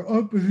there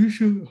are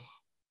position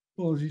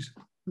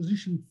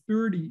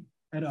 30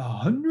 at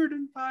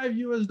 105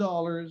 US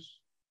dollars.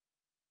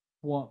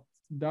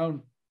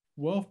 Down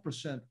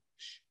 12%,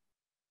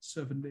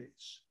 7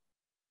 days.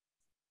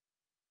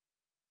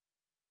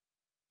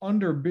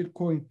 Under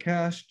Bitcoin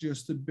Cash,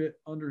 just a bit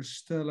under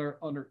Stellar,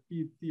 under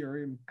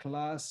Ethereum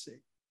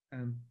Classic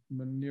and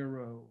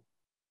Monero.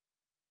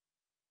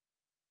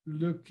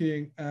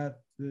 Looking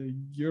at the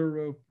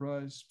euro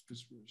price,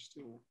 because we're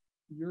still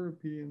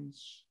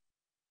Europeans,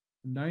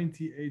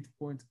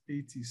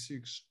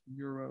 98.86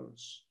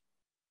 euros,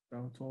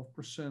 down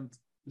 12%.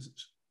 This is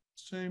the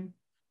same.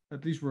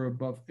 At least we're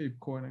above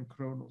ApeCoin and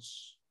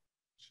Kronos,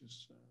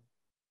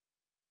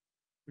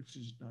 which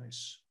is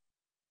nice.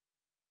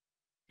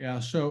 Yeah,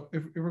 so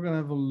if we're going to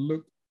have a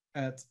look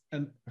at,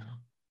 and it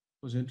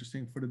was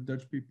interesting for the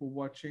Dutch people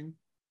watching,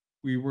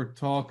 we were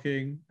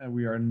talking, and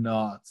we are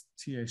not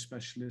TA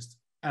specialists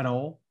at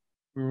all.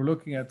 We were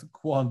looking at the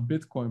Quant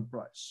Bitcoin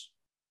price.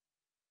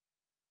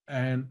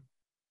 And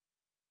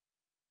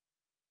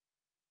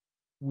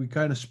we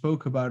kind of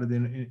spoke about it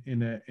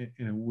in a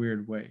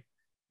weird way.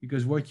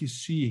 Because what you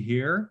see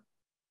here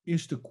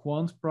is the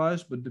Quant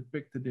price, but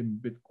depicted in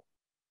Bitcoin.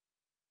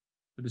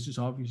 So this is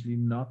obviously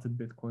not the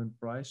Bitcoin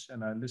price.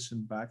 And I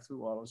listened back to it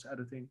while I was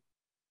editing.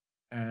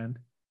 And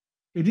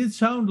it did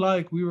sound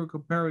like we were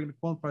comparing the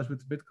Quant price with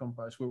the Bitcoin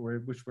price,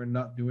 which we're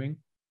not doing.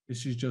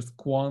 This is just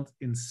Quant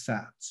in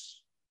sats.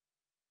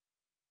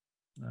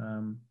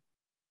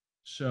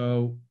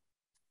 So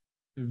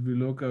if we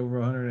look over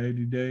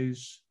 180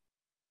 days,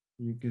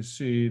 you can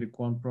see the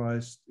Quant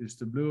price is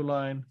the blue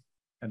line,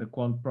 and the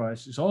Quant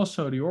price is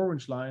also the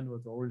orange line,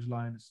 but the orange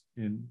line is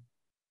in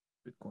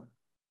Bitcoin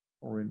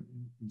or in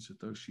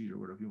Satoshi or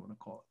whatever you want to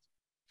call it.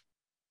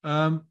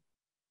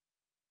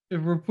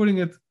 If we're putting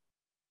it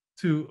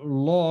to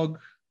log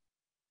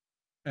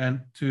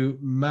and to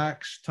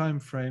max time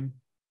frame,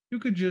 you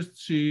could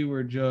just see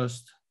we're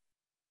just,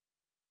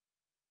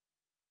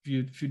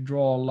 if you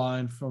draw a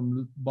line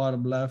from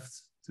bottom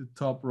left to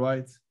top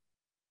right,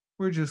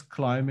 we're just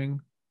climbing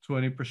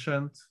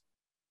 20%,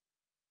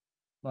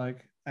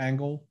 like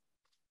angle,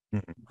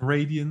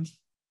 gradient,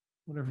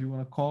 whatever you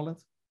want to call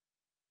it.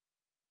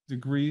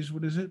 Degrees,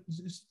 what is it?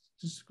 Is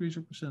this degrees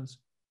or percents?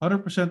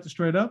 100% is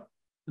straight up,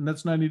 and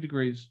that's 90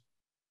 degrees.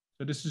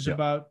 So this is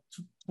about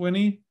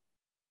 20.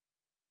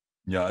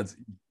 Yeah, it's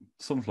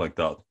something like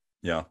that.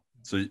 Yeah.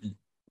 So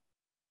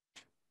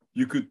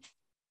you could,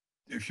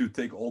 if you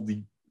take all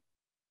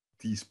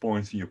these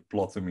points and you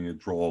plot them and you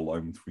draw a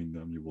line between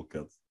them, you will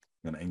get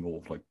an angle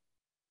of like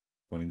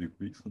 20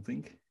 degrees, I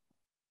think.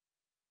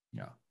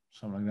 Yeah,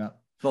 something like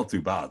that. It's not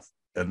too bad.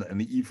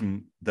 And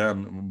even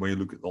then, when you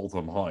look at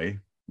all-time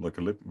high,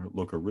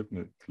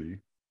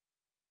 logarithmically,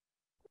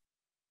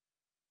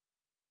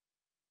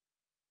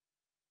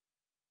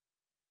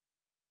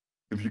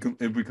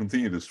 if we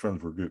continue this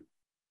trend, we're good.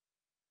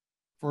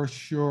 For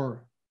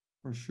sure.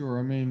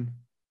 I mean,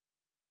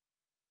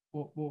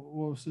 what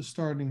was the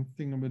starting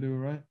thing I'm gonna do,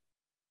 right?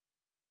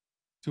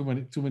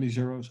 Too many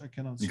zeros. I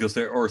cannot see. Because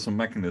there are some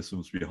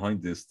mechanisms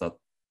behind this that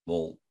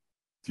will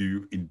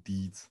do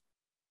indeed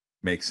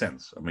make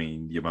sense. I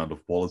mean, the amount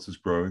of wallets is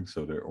growing,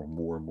 so there are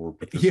more and more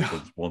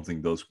participants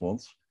wanting those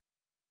quants.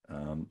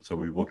 So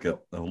we will get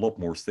a lot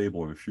more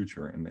stable in the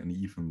future, and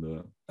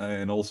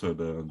even also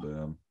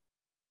the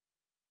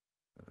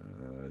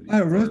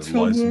I read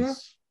somewhere,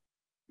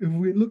 if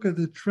we look at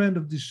the trend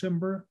of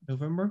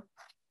November,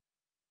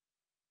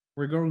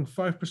 we're growing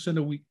 5%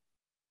 a week.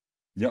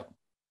 Yeah.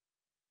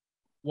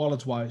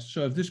 Wallets wise.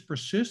 So if this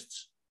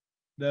persists,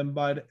 then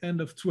by the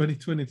end of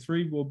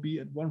 2023, we'll be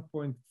at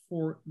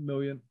 1.4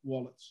 million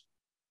wallets.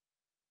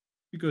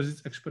 Because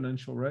it's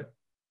exponential, right?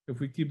 If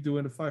we keep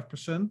doing the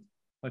 5%,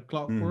 like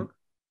clockwork,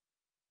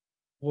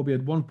 we'll be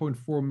at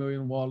 1.4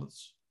 million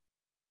wallets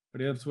by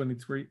the end of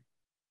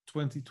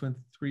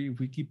 2023, if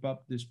we keep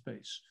up this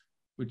pace,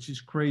 which is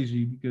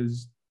crazy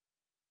because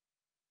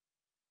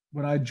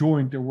when I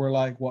joined, there were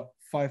like,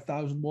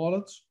 5,000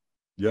 wallets?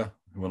 Yeah,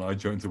 when I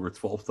joined, there were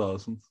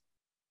 12,000.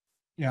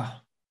 Yeah.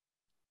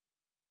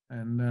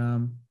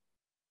 And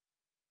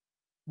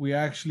we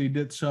actually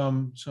did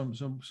some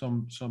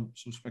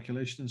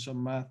speculation and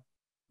some math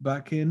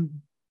back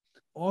in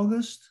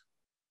August.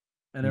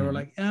 And they were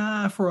like,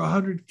 for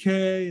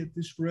 100K at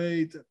this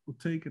rate, that will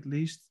take at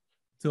least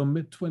till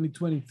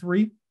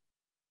mid-2023.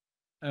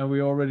 And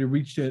we already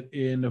reached it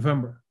in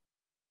November,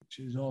 which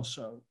is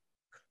also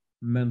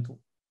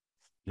mental.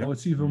 Yep.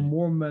 What's even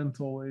more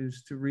mental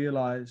is to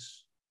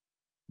realize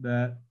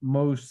that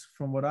most,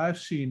 from what I've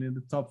seen in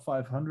the top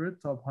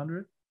 500, top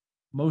 100,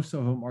 most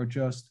of them are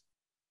just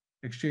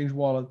exchange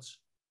wallets,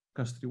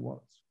 custody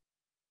wallets.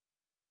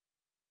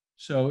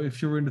 So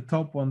if you're in the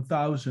top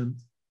 1,000,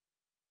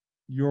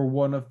 you're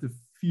one of the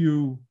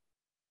few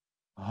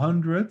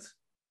 100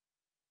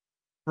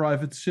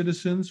 private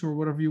citizens, or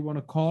whatever you want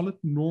to call it,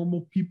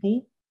 normal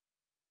people,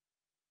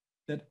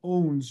 that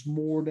owns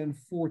more than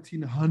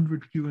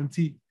 1,400 QNT,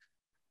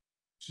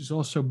 which is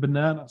also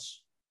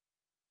bananas.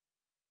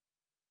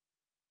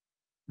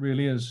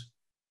 Really is.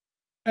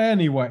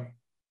 Anyway,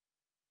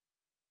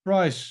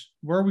 Bryce,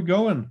 where are we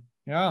going?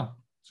 Yeah,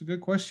 it's a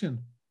good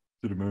question.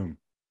 To the moon.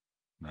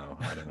 No,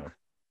 I don't know.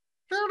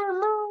 To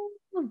the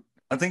moon.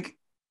 I think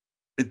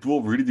it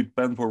will really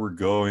depend where we're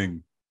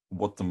going,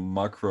 what the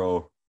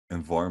macro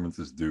environment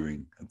is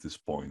doing at this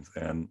point.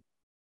 And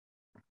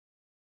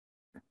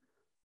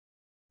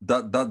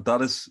that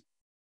is,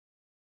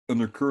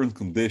 under current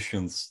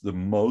conditions, the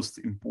most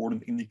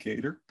important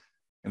indicator.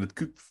 And it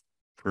could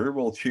very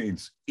well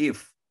change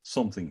if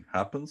something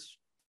happens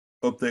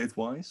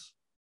update-wise.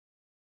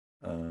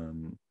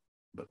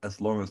 But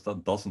as long as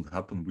that doesn't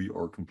happen, we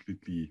are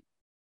completely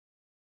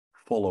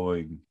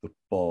following the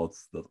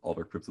path that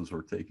other cryptos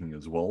are taking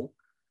as well.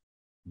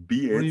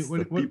 Be it what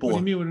that people... What do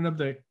you mean with an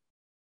update?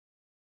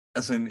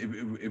 As in,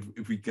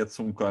 if we get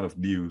some kind of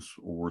news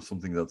or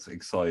something that's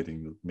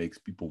exciting that makes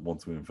people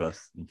want to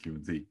invest in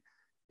QNT.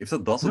 If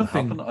that doesn't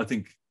happen, I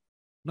think...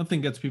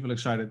 Nothing gets people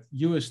excited.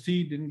 UST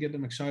didn't get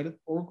them excited.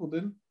 Oracle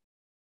didn't.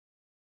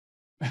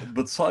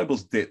 But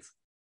Cybos did.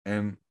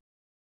 And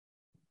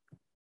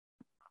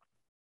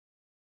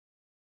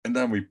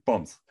then we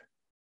pumped.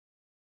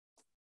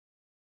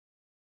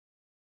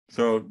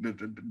 So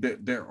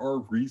there are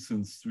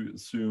reasons to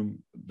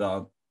assume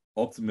that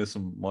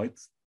optimism might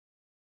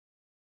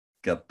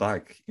get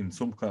back in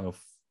some kind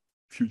of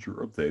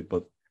future update.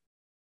 But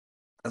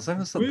as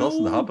long as that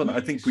doesn't happen, I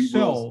think we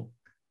will...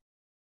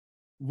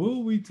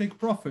 Will we take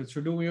profits,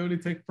 or do we only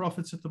take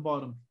profits at the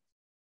bottom?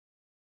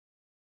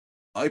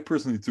 I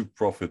personally took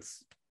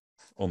profits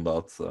on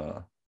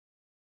that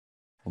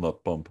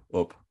pump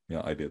up.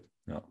 Yeah, I did.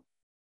 Yeah,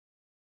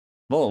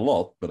 not a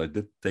lot, but I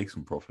did take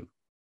some profit.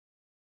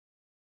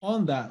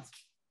 On that,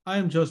 I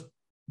am just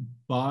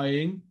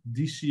buying,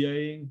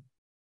 DCAing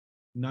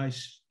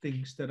nice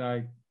things that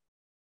I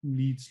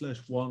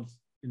need/want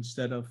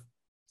instead of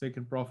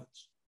taking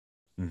profits.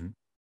 Mm-hmm.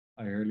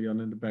 I hear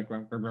Leon in the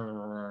background.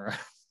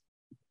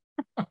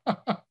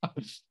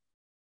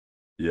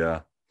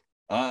 Yeah.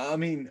 I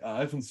mean, I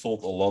haven't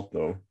sold a lot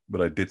though,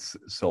 but I did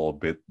sell a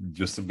bit,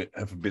 just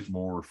have a bit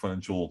more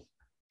financial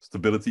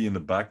stability in the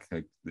back.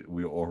 Like,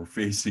 we are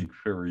facing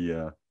very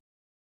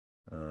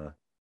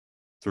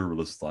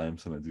turbulent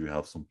times, and I do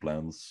have some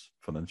plans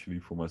financially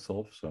for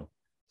myself. So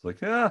it's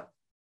like, yeah,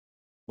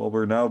 well,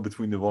 we're now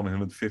between the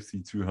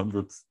 150,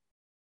 200.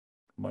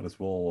 Might as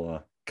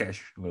well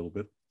cash a little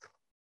bit.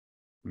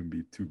 Wouldn't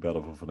be too bad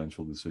of a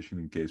financial decision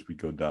in case we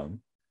go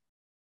down.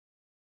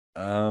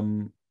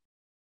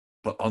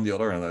 But on the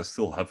other hand, I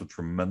still have a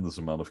tremendous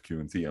amount of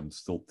QNT. I'm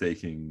still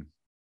taking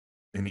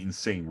an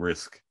insane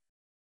risk.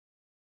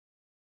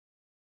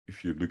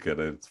 If you look at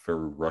it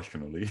very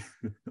rationally,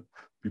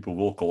 people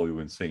will call you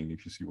insane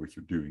if you see what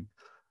you're doing.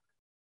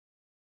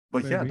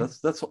 But maybe. Yeah,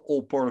 that's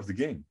all part of the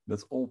game.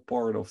 That's all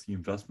part of the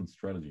investment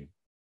strategy.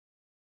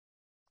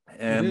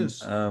 And it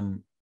is.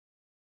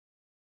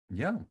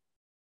 Yeah,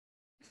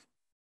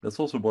 that's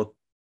also what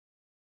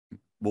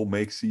will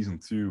make season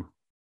 2.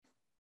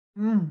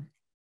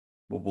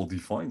 What will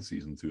define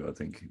season 2, I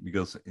think,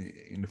 because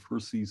in the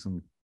first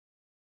season,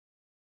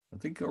 I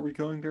think, are we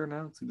going there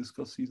now to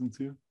discuss season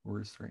 2, or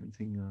is there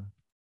anything?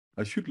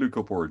 I should look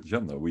up our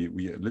agenda. We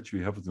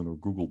literally have it in our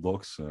Google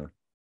Docs.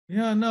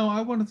 Yeah, no,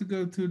 I wanted to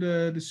go to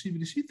the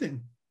CBDC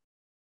thing.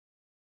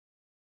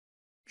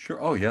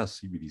 Sure. Oh yeah,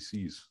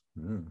 CBDCs.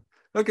 Yeah.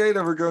 Okay,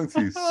 then we're going to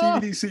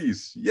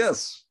CBDCs.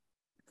 Yes.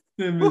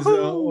 Tim is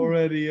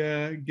already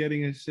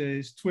getting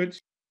his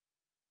twitch.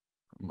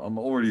 I'm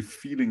already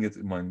feeling it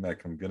in my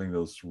neck. I'm getting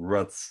those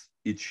red,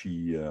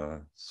 itchy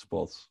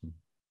spots.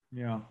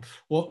 Yeah.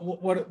 Well,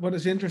 what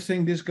is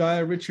interesting, this guy,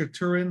 Richard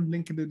Turin,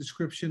 link in the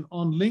description,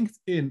 on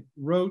LinkedIn,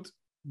 wrote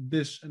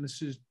this, and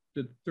this is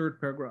the third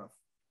paragraph.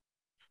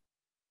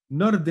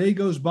 Not a day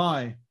goes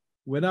by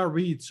when I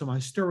read some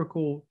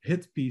hysterical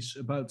hit piece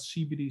about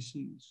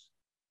CBDCs.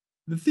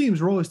 The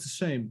themes are always the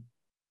same.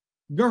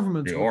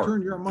 Governments They will are.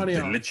 turn your money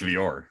They off. literally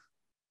are.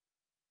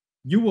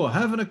 You will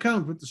have an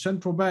account with the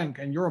central bank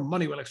and your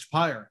money will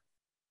expire.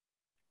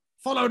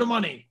 Follow the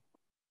money.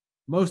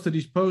 Most of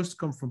these posts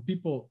come from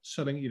people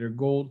selling either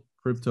gold,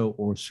 crypto,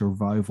 or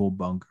survival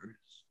bunkers.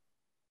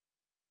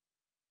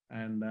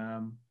 And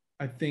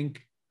I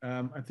think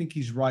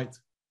he's right.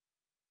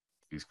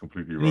 He's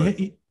completely And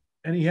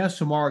right. he has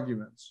some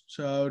arguments.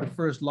 So the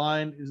first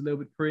line is a little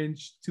bit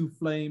cringe. Two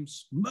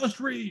flames. Must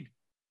read.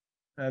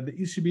 The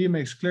ECB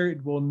makes clear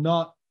it will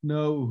not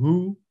know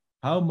who,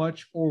 how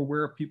much, or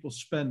where people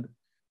spend.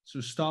 So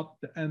stop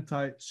the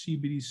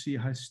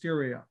anti-CBDC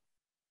hysteria.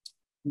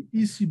 The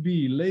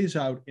ECB lays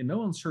out in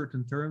no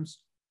uncertain terms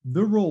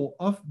the role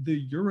of the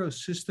euro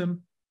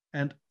system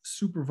and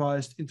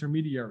supervised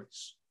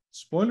intermediaries.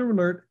 Spoiler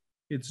alert,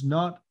 it's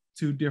not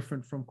too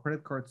different from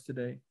credit cards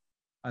today.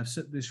 I've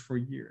said this for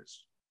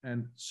years,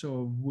 and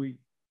so have we.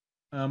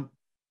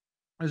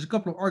 There's a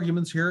couple of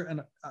arguments here,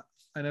 and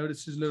I know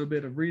this is a little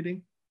bit of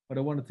reading, but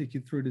I want to take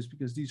you through this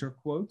because these are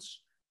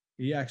quotes.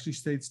 He actually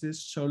states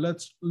this. So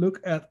let's look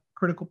at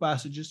critical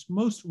passages,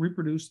 most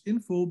reproduced in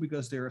full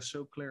because they are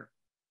so clear.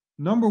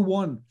 Number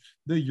one,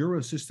 the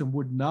euro system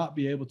would not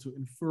be able to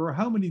infer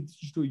how many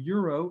digital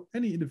euro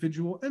any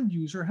individual end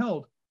user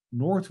held,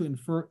 nor to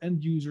infer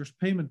end users'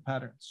 payment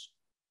patterns.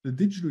 The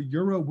digital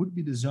euro would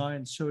be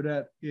designed so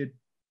that it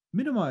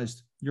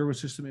minimized euro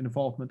system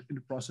involvement in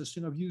the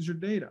processing of user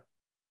data,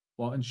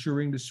 while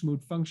ensuring the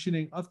smooth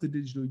functioning of the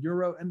digital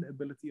euro and the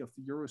ability of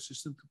the euro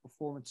system to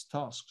perform its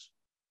tasks.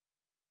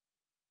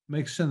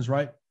 Makes sense,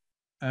 right?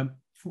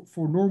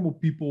 For normal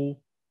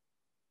people,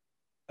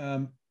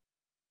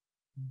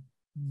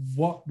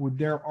 what would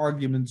their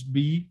arguments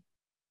be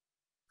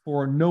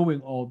for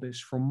knowing all this,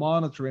 for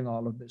monitoring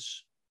all of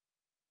this?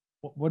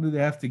 What do they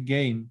have to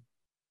gain?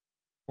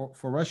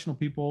 For rational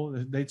people,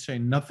 they'd say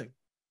nothing.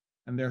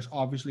 And there's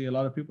obviously a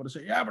lot of people that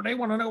say, yeah, but they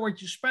want to know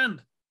what you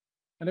spend.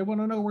 And they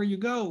want to know where you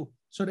go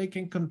so they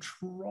can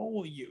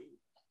control you.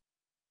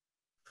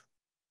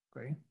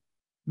 Okay.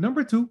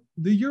 Number two,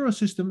 the euro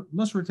system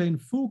must retain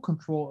full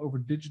control over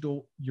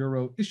digital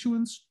euro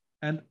issuance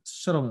and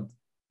settlement.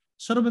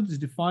 Settlement is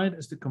defined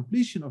as the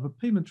completion of a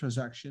payment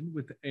transaction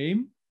with the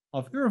aim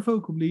of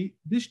irrevocably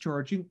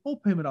discharging all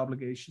payment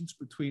obligations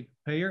between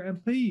payer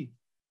and payee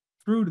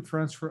through the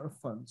transfer of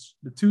funds.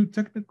 The two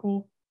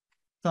technical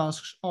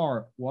tasks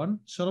are: one,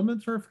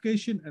 settlement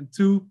verification, and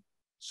two,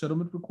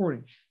 settlement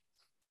recording.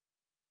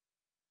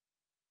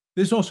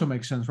 This also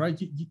makes sense, right?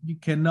 You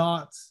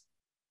cannot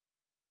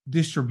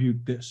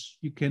distribute this.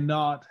 You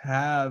cannot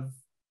have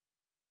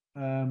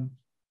some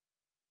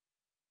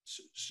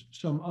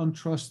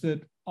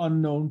untrusted,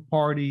 unknown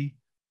party.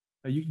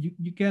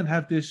 You can't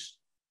have this,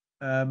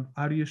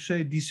 how do you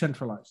say,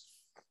 decentralized.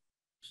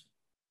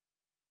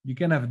 You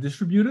can have it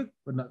distributed,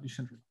 but not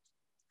decentralized.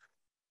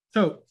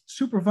 So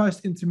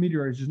supervised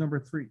intermediaries is number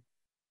three.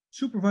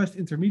 Supervised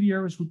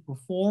intermediaries would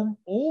perform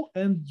all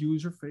end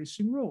user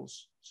facing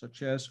roles,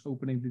 such as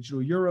opening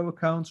digital euro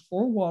accounts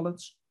or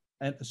wallets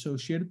and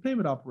associated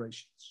payment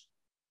operations,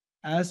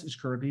 as is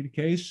currently the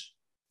case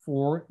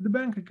for the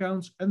bank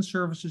accounts and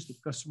services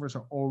that customers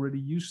are already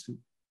used to.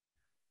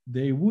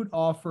 They would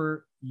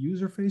offer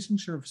user-facing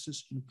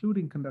services,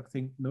 including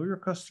conducting Know Your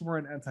Customer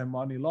and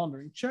anti-money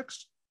laundering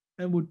checks,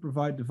 and would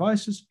provide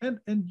devices and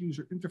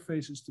end-user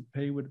interfaces to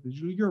pay with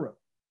digital euro.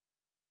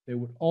 They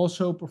would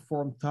also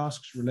perform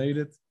tasks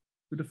related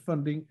to the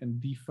funding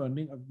and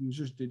defunding of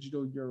users'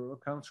 digital euro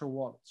accounts or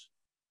wallets.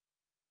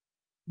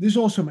 This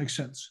also makes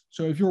sense.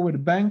 So if you're with a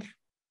bank,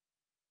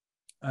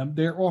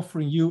 they're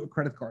offering you a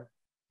credit card.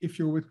 If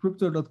you're with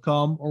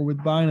crypto.com or with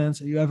Binance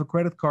and you have a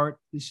credit card,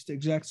 this is the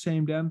exact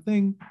same damn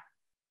thing.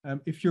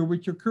 If you're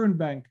with your current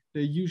bank,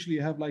 they usually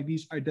have like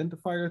these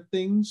identifier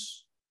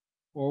things,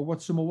 or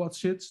what's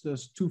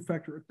those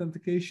two-factor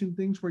authentication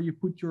things where you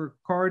put your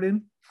card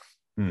in.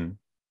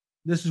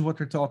 This is what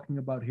they're talking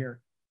about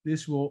here.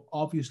 This will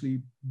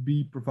obviously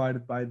be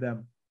provided by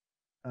them.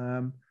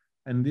 And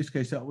in this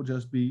case, that will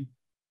just be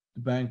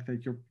the bank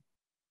that you're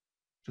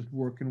just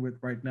working with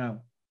right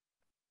now.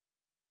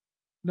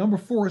 Number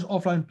four is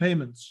offline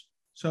payments.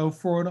 So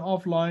for an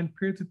offline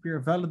peer-to-peer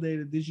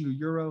validated digital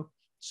euro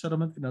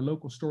settlement in a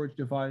local storage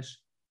device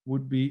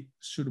would be a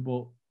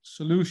suitable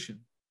solution.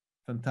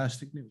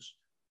 Fantastic news.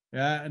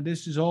 Yeah, and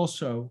this is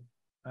also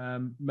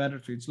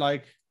mandatory. It's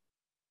like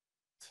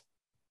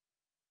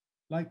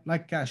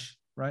cash,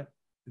 right?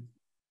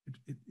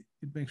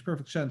 It makes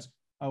perfect sense.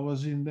 I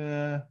was in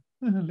the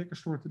liquor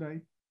store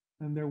today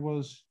and there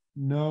was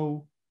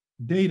no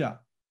data,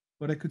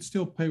 but I could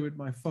still pay with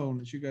my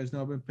phone. As you guys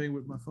know, I've been paying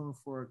with my phone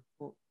for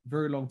a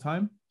very long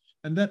time.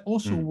 And that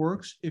also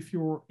works if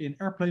you're in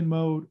airplane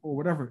mode or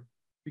whatever,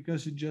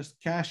 because it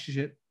just caches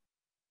it,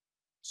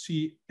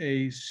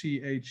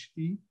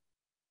 CACHE,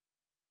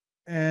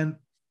 and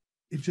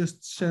it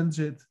just sends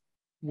it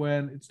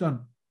when it's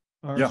done.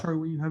 Sorry,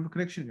 when you have a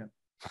connection again.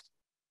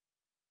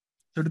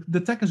 So the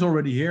tech is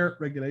already here.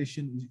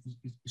 Regulation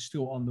is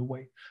still on the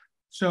way.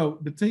 So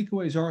the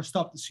takeaways are: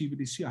 stop the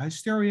CBDC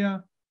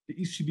hysteria. The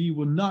ECB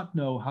will not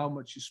know how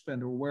much you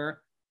spend or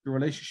where. the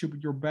relationship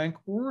with your bank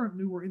or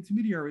newer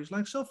intermediaries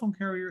like cell phone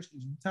carriers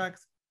is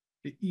intact,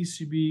 the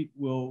ECB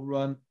will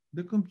run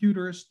the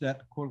computers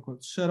that quote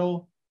unquote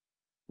settle,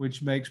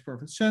 which makes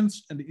perfect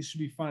sense. And the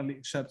ECB finally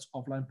accepts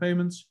offline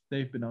payments.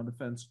 They've been on the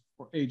fence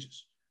for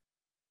ages.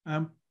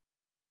 And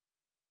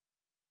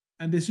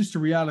this is the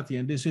reality,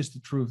 and this is the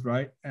truth,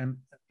 right? And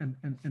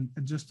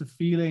just the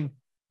feeling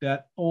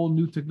that all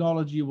new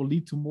technology will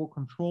lead to more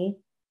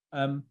control,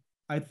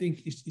 I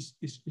think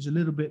is a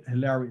little bit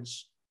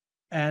hilarious.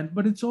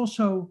 But it's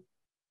also,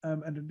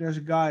 and there's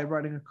a guy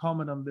writing a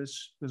comment on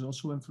this, because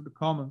also went through the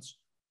comments.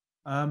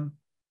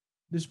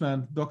 This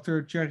man,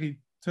 Dr. Thierry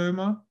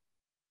Teuma,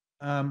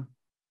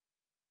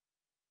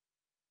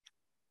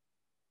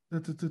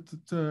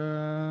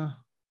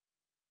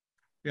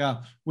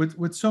 yeah,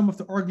 with some of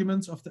the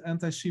arguments of the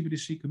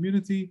anti-CBDC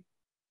community,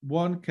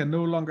 one can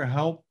no longer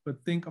help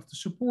but think of the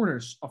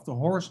supporters of the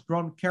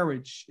horse-drawn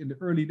carriage in the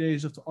early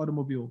days of the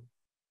automobile.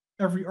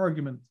 Every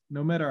argument,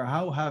 no matter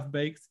how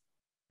half-baked,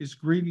 is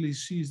greedily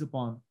seized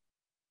upon.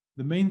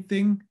 The main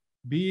thing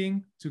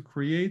being to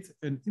create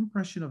an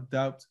impression of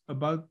doubt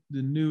about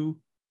the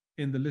new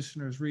in the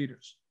listeners'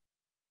 readers.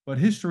 But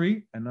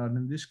history, and not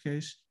in this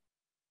case,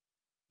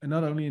 and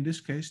not only in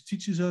this case,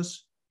 teaches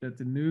us that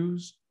the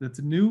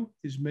new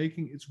is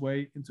making its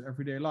way into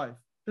everyday life.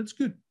 That's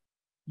good.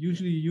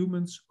 Usually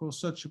humans call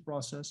such a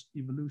process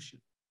evolution,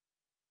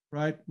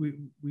 right?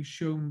 We've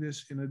shown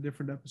this in a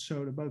different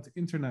episode about the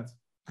internet.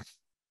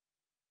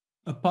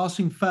 A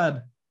passing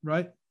fad,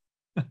 right?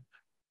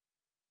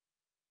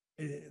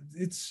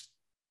 It's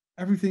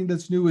everything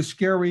that's new is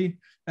scary,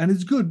 and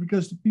it's good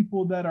because the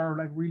people that are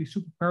like really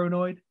super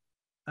paranoid,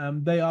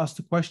 they ask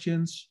the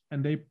questions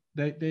and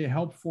they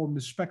help form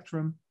the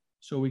spectrum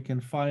so we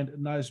can find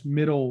a nice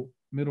middle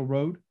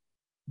road.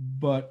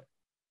 But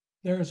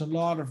there's a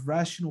lot of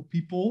rational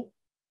people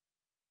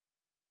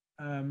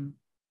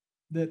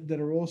that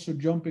are also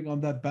jumping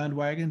on that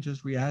bandwagon,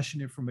 just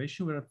rehashing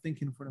information without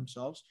thinking for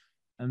themselves,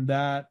 and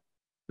that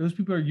those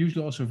people are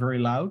usually also very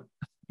loud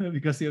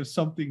because they have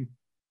something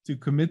to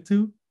commit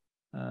to,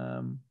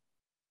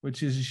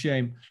 which is a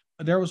shame.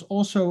 There was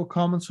also a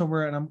comment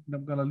somewhere, and I'm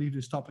going to leave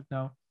this topic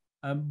now,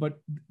 but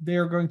they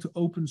are going to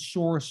open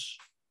source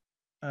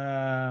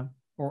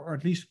or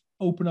at least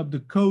open up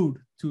the code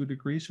to a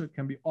degree so it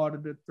can be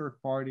audited third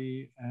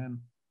party and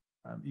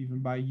even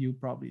by you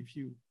probably if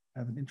you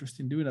have an interest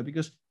in doing that,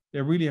 because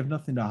they really have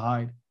nothing to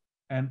hide.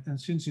 And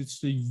since it's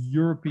the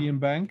European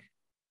Bank,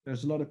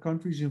 there's a lot of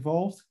countries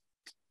involved.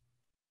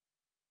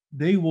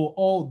 They will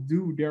all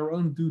do their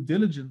own due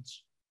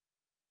diligence.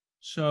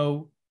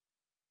 So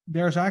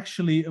there's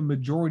actually a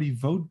majority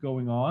vote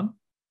going on.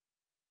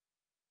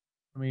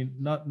 I mean,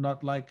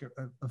 not like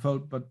a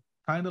vote, but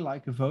kind of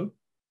like a vote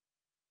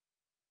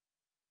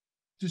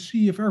to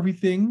see if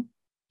everything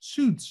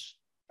suits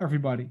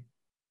everybody.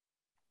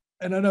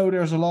 And I know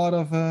there's a lot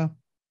of, how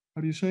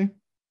do you say?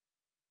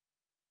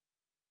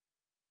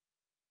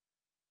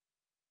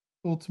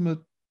 Ultimate,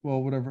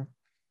 well, whatever.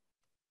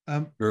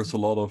 There's a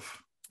lot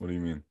of, what do you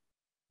mean?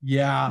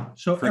 Yeah,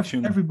 so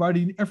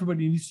everybody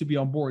needs to be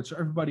on board. So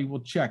everybody will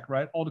check,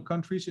 right? All the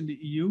countries in the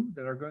EU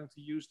that are going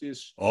to use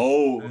this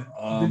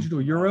digital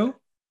euro.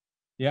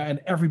 Yeah, and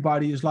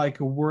everybody is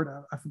like a word.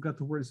 I forgot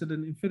the word. Is it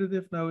an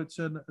infinitive? No, it's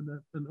an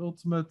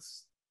ultimate,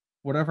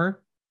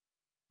 whatever.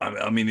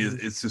 I mean,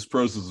 it's this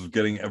process of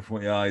getting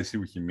everyone. Yeah, I see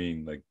what you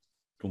mean. Like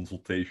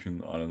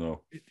consultation. I don't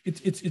know.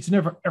 It's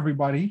never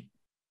everybody,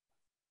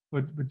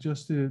 but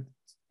just to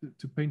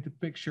paint a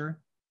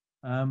picture.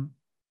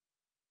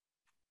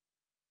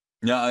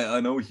 Yeah, I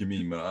know what you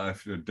mean, but I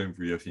don't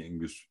really have the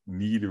English.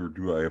 Neither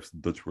do I have the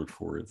Dutch word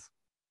for it.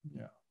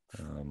 Yeah.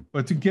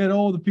 But to get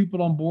all the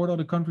people on board, all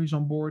the countries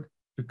on board,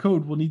 the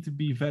code will need to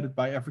be vetted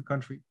by every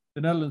country.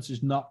 The Netherlands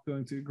is not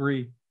going to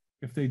agree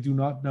if they do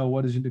not know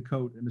what is in the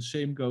code. And the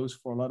same goes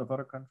for a lot of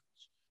other countries.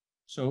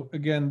 So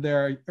again,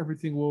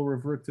 everything will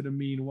revert to the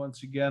mean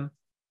once again.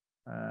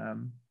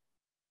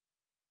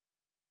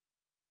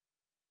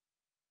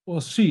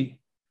 We'll see.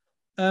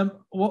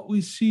 What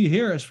we see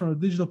here is from the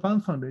Digital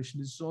Pound Foundation.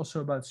 This is also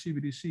about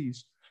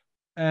CBDCs.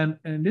 And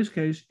in this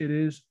case, it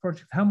is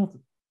Project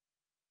Hamilton,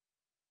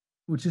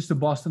 which is the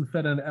Boston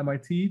Fed and the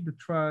MIT, the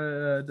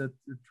trial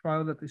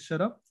that they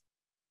set up.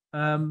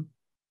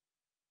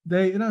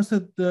 They announced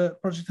that the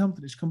Project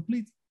Hamilton is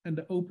complete, and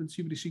the open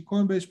CBDC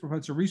Coinbase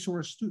provides a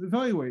resource to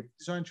evaluate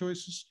design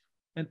choices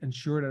and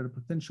ensure that a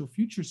potential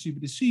future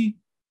CBDC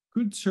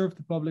could serve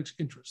the public's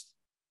interest.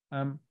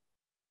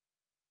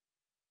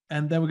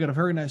 And then we got a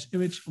very nice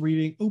image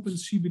reading Open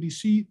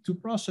CBDC to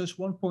process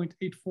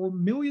 1.84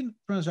 million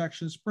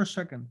transactions per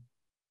second.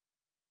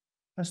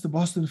 As the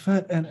Boston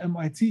Fed and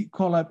MIT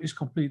collab is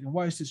complete. And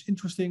why is this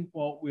interesting?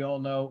 Well, we all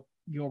know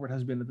Gilbert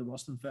has been at the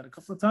Boston Fed a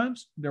couple of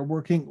times. They're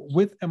working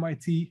with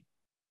MIT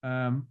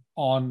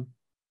on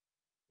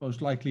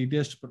most likely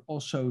this, but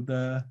also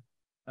the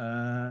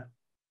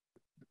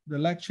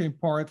LangChain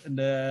part and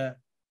the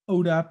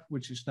ODAP,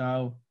 which is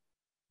now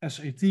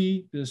SAT,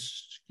 the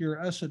Secure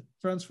Asset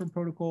Transfer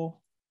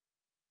Protocol.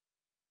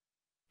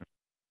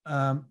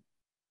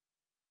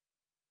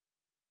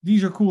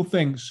 these are cool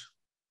things.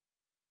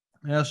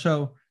 Yeah,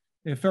 so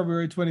in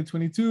February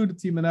 2022, the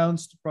team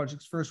announced the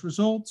project's first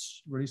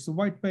results, released a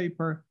white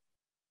paper.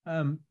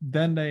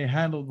 Then they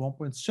handled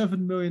 1.7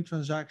 million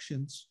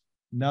transactions.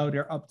 Now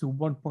they're up to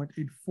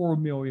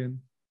 1.84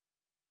 million.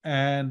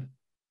 And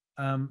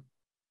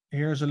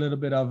here's a little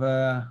bit of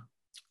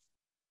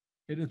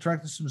it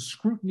attracted some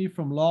scrutiny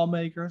from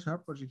lawmakers,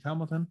 Project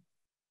Hamilton,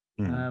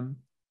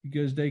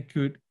 because they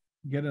could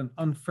get an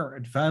unfair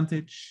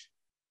advantage.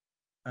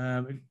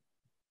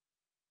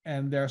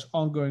 And there's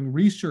ongoing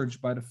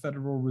research by the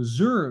Federal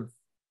Reserve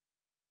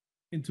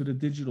into the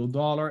digital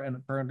dollar, and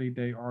apparently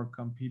they are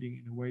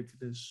competing in a way to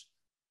this.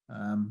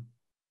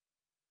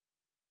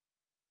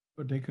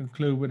 But they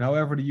conclude with,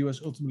 however, the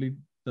US ultimately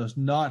does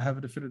not have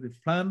a definitive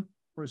plan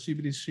for a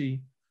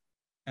CBDC,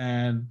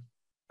 and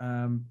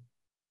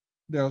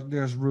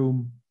there's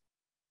room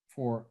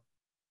for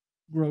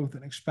growth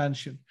and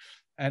expansion.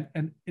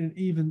 And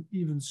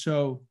even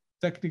so,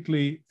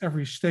 technically,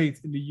 every state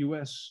in the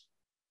US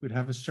would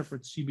have a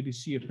separate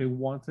CBDC if they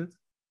wanted.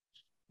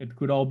 It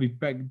could all be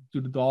pegged to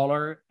the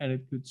dollar, and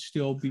it could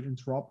still be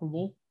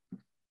interoperable.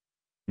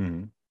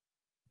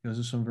 Because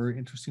of some very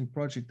interesting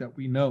project that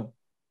we know.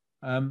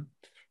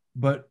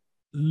 But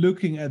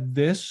looking at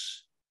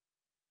this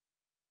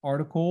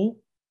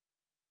article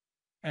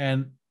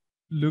and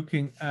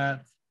looking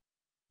at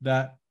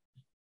that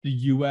the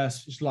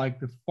US is like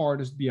the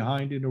farthest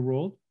behind in the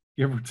world,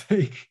 give or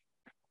take,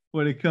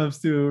 when it comes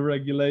to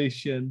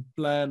regulation,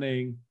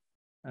 planning,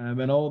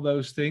 and all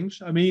those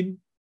things. I mean,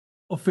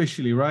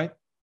 officially, right?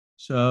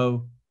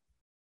 So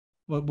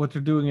what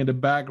they're doing in the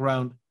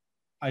background,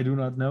 I do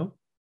not know.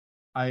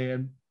 I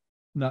am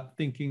not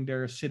thinking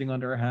they're sitting on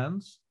their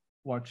hands,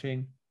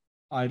 watching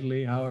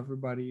idly how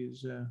everybody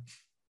is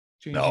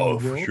changing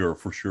the world.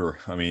 For sure.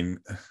 I mean,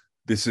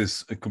 this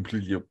is a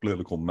completely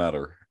political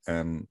matter,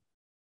 and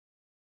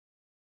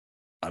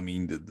I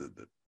mean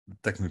the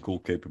technical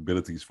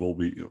capabilities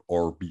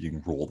are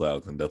being rolled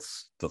out, and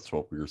that's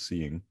what we're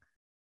seeing.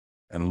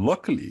 And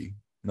luckily,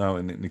 now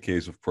in the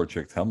case of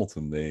Project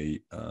Hamilton,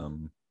 they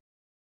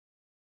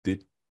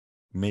did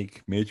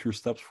make major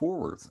steps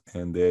forward,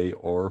 and they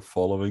are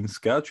following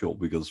schedule,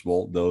 because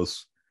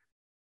those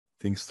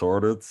things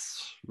started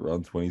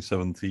around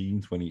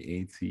 2017,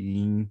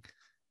 2018,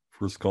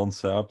 first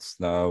concepts.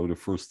 Now the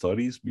first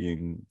studies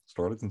being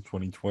started in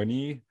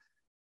 2020,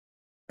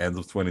 end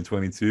of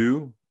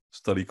 2022,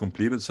 study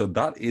completed. So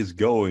that is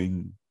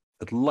going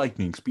at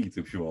lightning speed,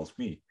 if you ask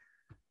me.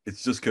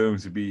 It's just going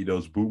to be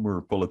those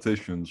boomer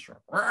politicians who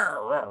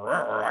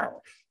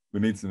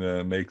need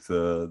to make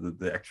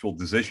the actual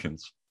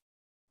decisions.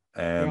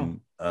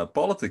 And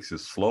politics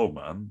is slow,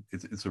 man.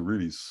 It's a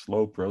really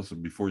slow process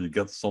before you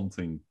get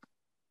something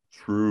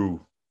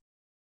through.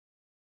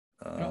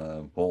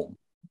 Well,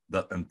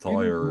 that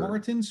entire. Didn't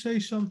Martin say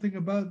something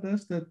about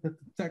this? That the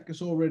tech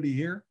is already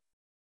here.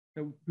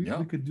 That we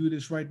could do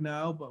this right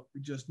now, but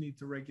we just need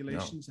the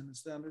regulations and the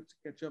standards to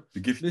catch up.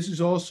 This is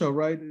also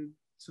right.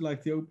 It's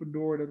like the open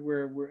door that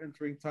we're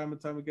entering time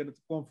and time again at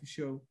the Confi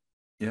show.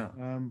 Yeah.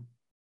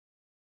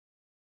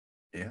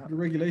 The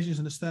regulations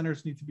and the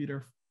standards need to be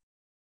there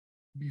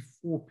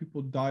before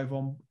people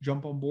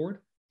jump on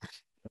board.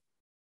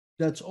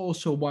 That's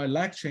also why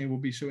LagChain will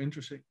be so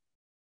interesting.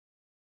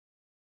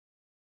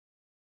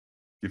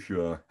 Give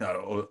you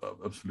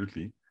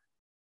absolutely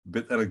a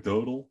bit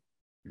anecdotal,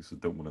 because I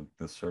don't want to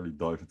necessarily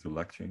dive into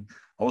LagChain.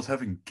 I was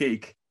having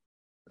cake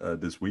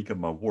this week at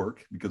my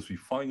work because we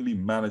finally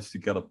managed to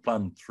get a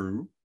plan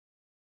through,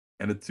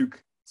 and it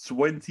took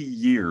 20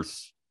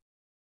 years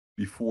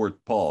before it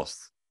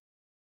passed.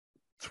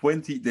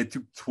 They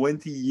took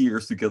 20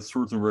 years to get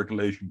certain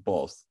regulation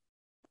passed.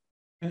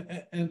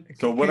 And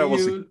so when I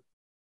was in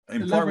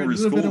primary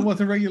school, a little bit on what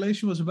the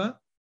regulation was about.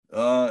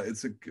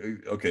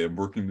 I'm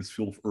working in this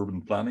field of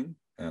urban planning,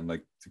 and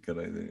like to get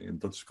in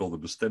Dutch it's called a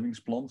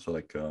bestemmingsplan. So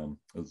like a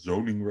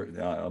zoning.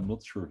 I'm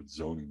not sure if it's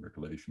zoning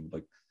regulation,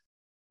 like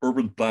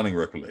urban planning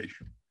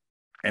regulation.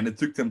 And it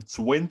took them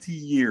 20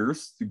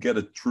 years to get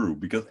it through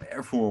because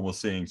everyone was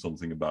saying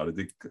something about it.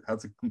 They had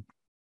to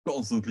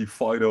constantly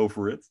fight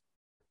over it.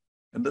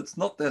 And that's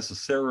not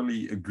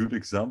necessarily a good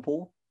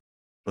example,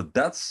 but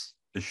that's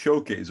a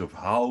showcase of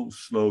how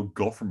slow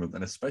government,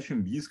 and especially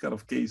in these kind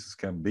of cases,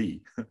 can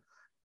be.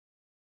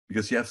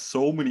 Because you have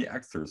so many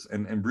actors,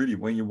 and really,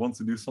 when you want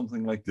to do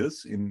something like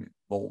this, you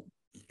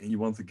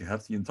want to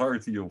have the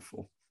entirety of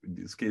in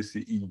this case,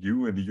 the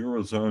EU and the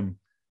Eurozone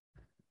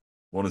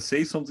want to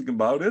say something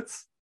about it,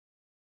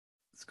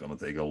 it's going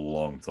to take a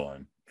long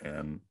time.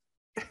 And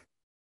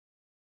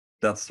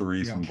that's the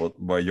reason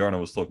why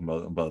Jarno was talking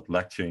about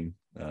LagChain.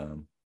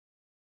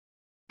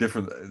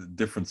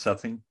 Different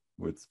setting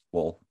with,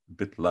 a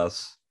bit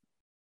less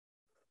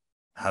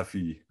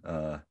heavy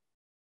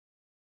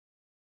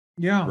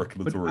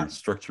regulatory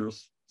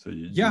structures. So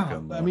you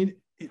can, I mean,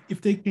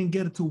 if they can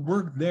get it to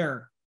work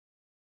there,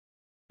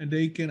 and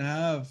they can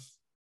have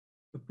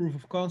the proof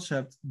of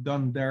concept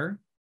done there,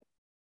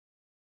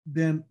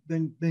 then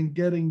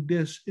getting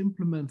this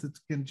implemented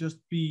can just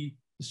be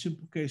a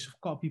simple case of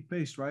copy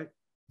paste, right?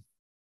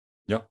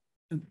 Yeah.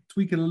 and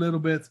tweak it a little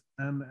bit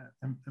and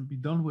be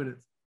done with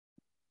it.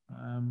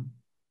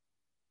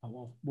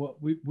 Well,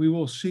 we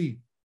will see.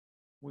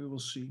 We will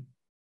see.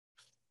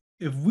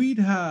 If we'd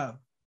have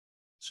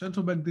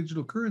central bank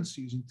digital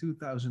currencies in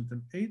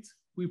 2008,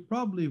 we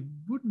probably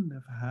wouldn't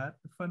have had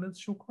the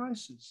financial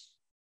crisis,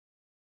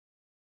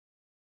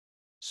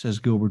 says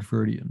Gilbert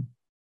Verdian.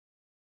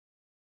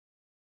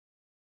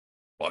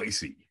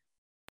 Spicy.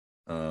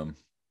 I'm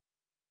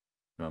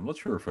not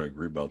sure if I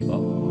agree about that.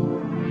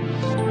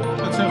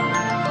 Let's hope.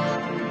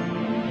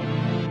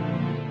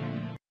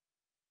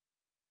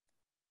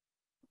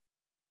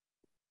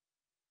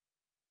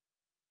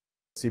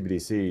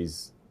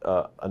 CBDCs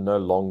are no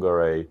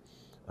longer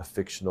a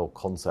fictional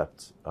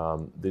concept.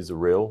 These are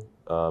real.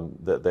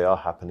 That they are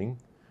happening.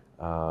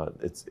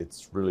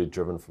 It's really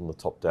driven from the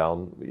top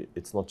down.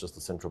 It's not just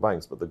the central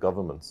banks, but the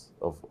governments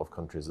of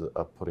countries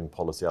are putting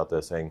policy out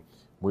there saying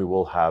we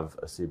will have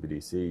a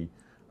CBDC.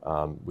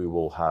 We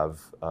will have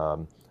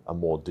a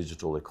more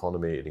digital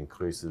economy. It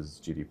increases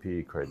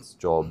GDP, creates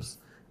jobs,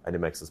 and it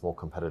makes us more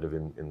competitive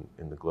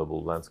in the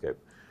global landscape.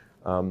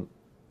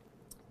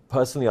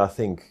 Personally, I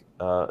think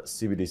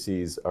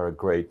CBDCs are a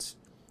great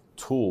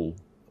tool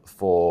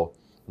for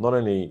not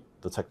only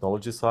the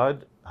technology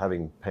side,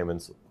 having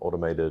payments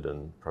automated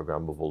and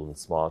programmable and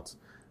smart,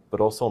 but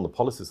also on the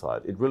policy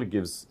side. It really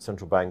gives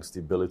central banks the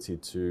ability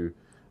to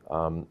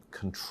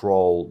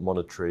control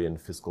monetary and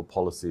fiscal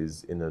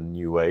policies in a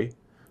new way.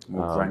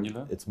 More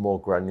granular? It's more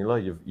granular.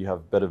 You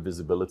have better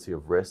visibility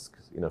of risk,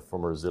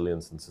 from a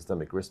resilience and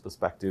systemic risk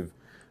perspective.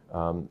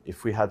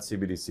 If we had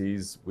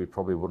CBDCs, we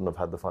probably wouldn't have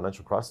had the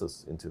financial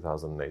crisis in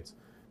 2008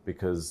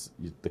 because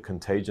the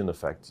contagion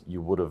effect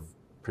you would have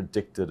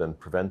predicted and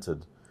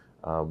prevented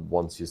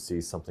once you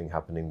see something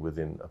happening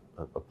within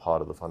a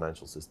part of the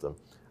financial system.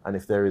 And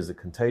if there is a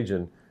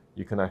contagion,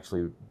 you can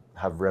actually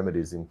have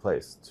remedies in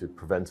place to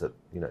prevent it,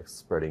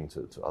 spreading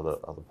to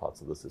other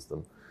parts of the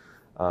system.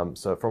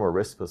 So from a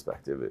risk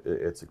perspective,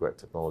 it's a great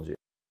technology.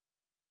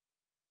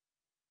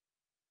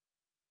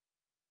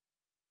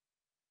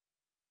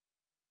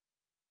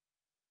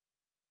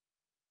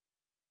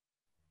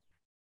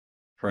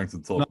 Trying to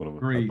talk, but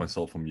I have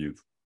myself on mute.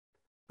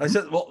 I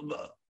said,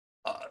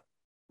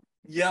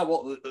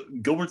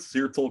 Gilbert's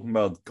here talking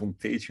about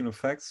contagion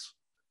effects.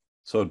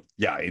 So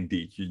yeah,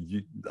 indeed,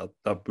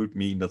 that would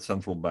mean that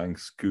central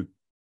banks could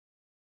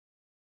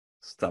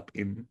step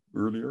in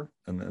earlier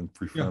and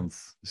prevent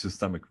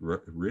systemic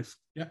risk.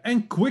 Yeah,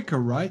 and quicker,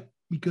 right?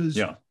 Because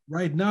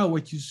right now,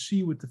 what you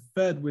see with the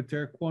Fed with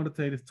their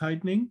quantitative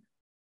tightening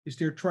is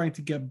they're trying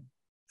to get.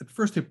 At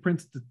first, they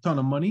printed a ton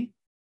of money,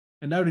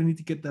 and now they need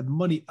to get that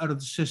money out of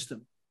the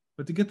system.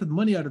 But to get that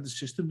money out of the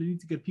system, they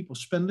need to get people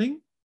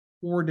spending,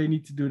 or they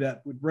need to do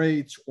that with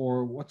rates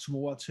or what's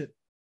it.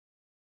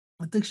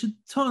 It takes a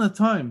ton of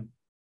time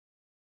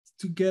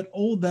to get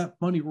all that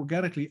money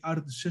organically out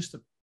of the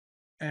system.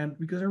 And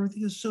because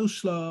everything is so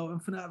slow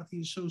and finality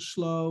is so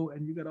slow,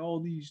 and you got all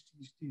these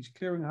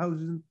clearing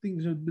houses and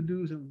things that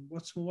produce and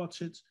what's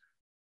it,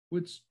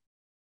 which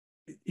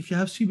if you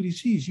have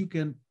CBDCs, you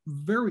can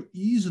very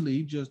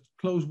easily just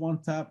close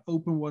one tab,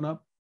 open one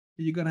up,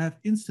 and you're going to have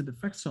instant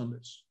effects on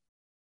this.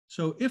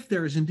 So if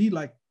there is indeed,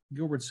 like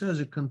Gilbert says,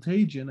 a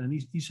contagion, and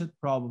he said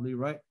probably,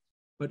 right?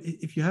 But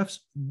if you have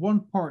one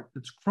part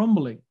that's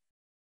crumbling,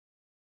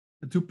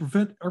 and to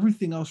prevent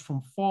everything else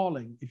from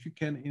falling, if you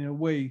can, in a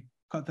way,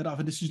 cut that off,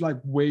 and this is like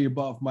way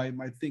above my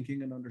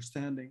thinking and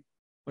understanding,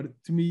 but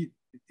to me,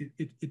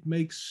 it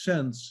makes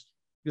sense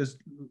because,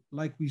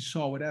 like we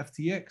saw with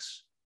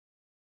FTX,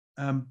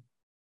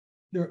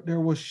 there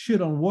was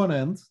shit on one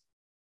end,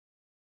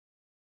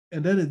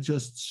 and then it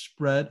just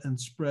spread and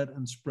spread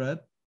and spread.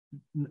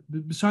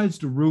 Besides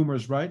the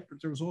rumors, right? But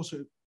there was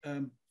also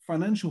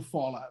financial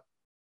fallout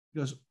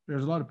because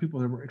there's a lot of people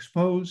that were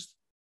exposed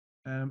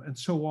and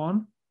so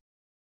on.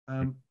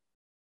 It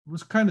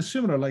was kind of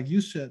similar, like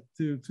you said,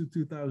 to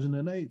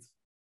 2008.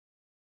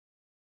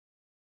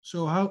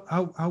 So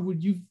how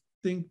would you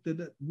think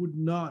that would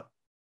not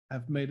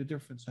have made a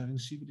difference having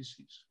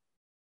CBDCs?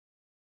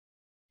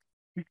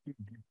 It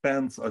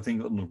depends, I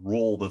think, on the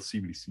role that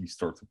CBDCs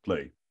start to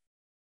play.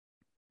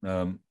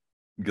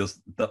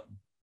 Because that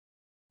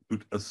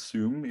would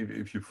assume,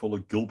 if you follow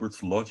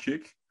Gilbert's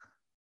logic,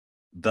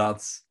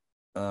 that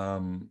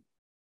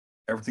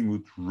everything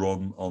would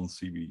run on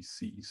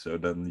CBDC. So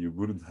then you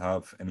wouldn't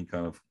have any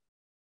kind of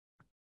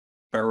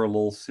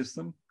parallel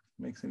system.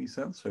 Makes any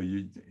sense? So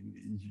you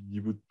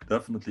would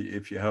definitely,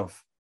 if you have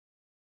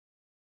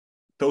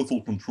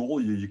total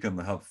control, you can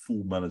have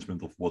full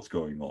management of what's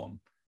going on.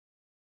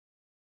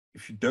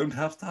 If you don't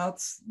have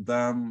that,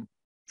 then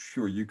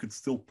sure, you could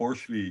still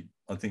partially,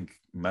 I think,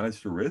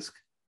 manage the risk.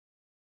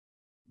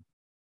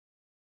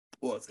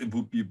 But it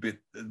would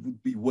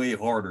be way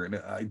harder. And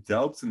I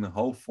doubt in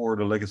how far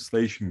the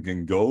legislation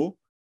can go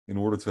in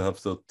order to have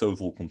the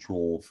total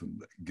control of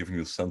giving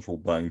the central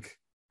bank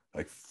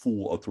like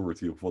full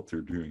authority of what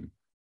they're doing.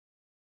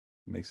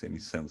 It makes any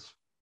sense.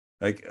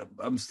 Like,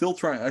 I'm still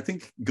trying. I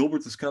think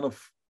Gilbert is kind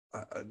of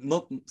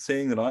not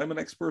saying that I'm an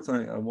expert.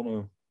 I want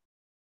to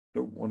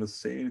don't want to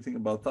say anything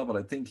about that, but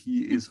I think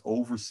he is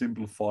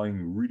oversimplifying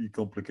really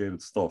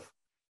complicated stuff.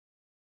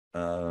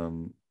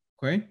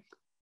 Okay.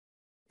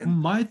 And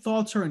my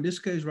thoughts are in this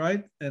case,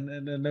 right?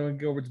 And then we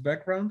go over to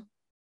background.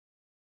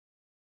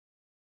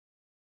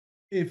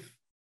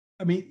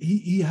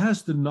 He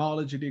has the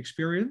knowledge and the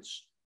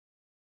experience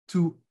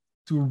to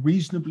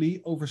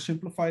reasonably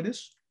oversimplify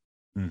this,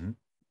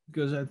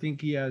 because I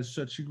think he has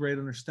such a great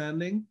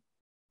understanding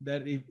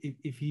that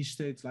if he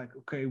states like,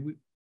 okay, we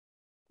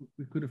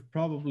could have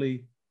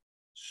probably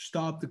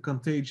stopped the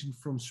contagion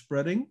from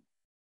spreading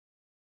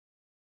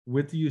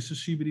with the use of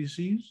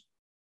CBDCs,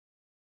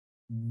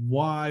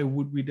 why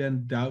would we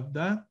then doubt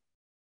that?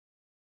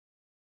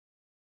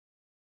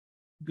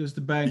 Because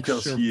the banks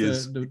because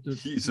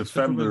he's a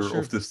vendor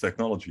of this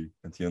technology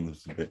at the end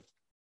of the day.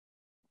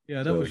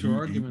 Yeah, that was your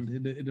argument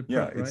in the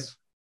prep, right?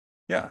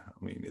 I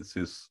mean,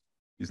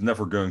 he's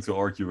never going to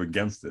argue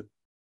against it.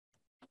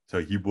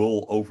 So he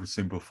will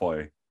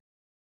oversimplify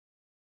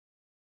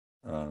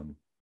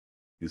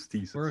his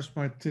thesis. Where's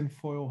my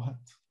tinfoil hat?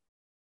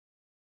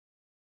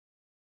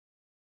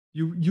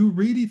 You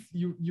really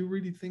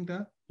think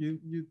that?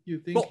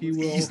 You think he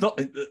will? He's not.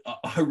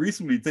 I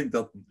reasonably think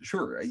that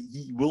sure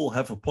he will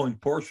have a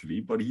point partially,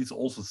 but he's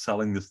also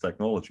selling this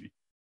technology,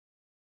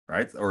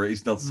 right? Or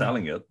he's not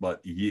selling it, but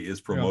he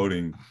is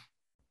promoting. Yeah.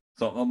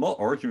 So I'm not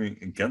arguing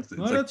against it.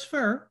 No, that's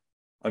fair.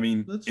 I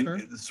mean,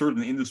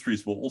 certain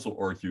industries will also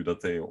argue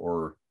that they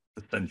are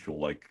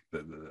essential, like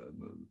the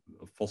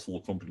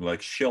fossil company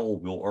like Shell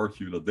will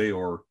argue that they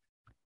are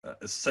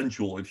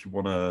essential if you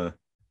want to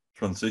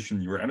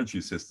transition your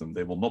energy system.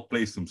 They will not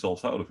place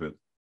themselves out of it.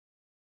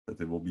 That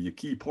they will be a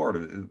key part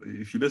of it.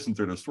 If you listen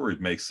to the story,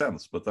 it makes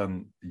sense, but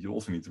then you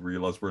also need to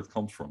realize where it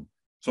comes from.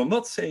 So I'm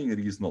not saying that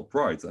he's not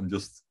right. I'm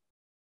just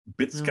a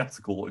bit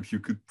skeptical if you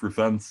could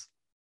prevent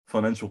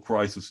financial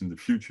crisis in the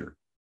future.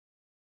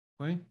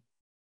 Why?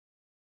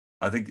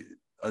 I think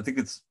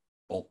it's,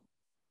 well,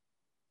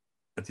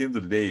 at the end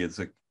of the day, it's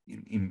like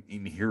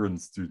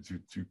inherent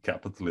to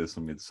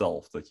capitalism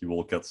itself that you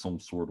will get some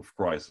sort of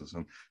crisis.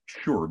 And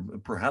sure,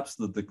 perhaps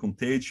the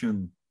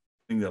contagion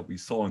thing that we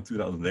saw in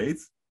 2008,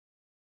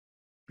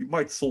 we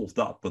might solve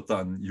that, but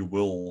then you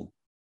will,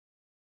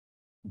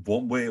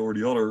 one way or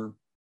the other,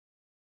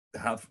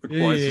 have a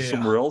crisis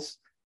somewhere else.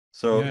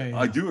 So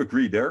I do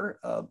agree there,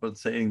 but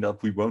saying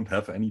that we won't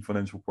have any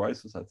financial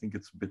crisis, I think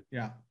it's a bit...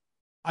 Yeah,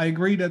 I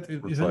agree that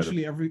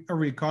eventually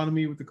every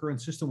economy with the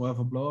current system will have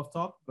a blow-off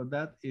top, but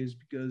that is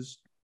because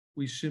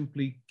we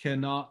simply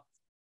cannot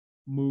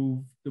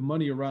move the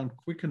money around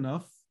quick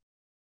enough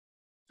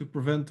to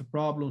prevent the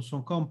problems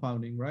from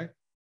compounding, right?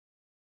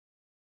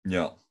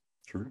 Yeah,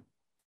 true.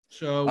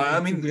 So I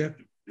mean,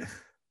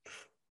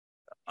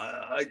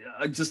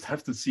 I just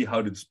have to see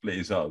how this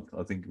plays out.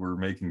 I think we're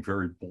making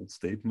very bold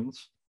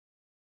statements.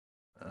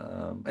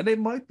 And they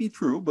might be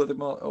true, but it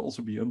might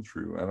also be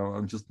untrue. And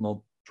I'm just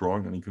not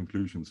drawing any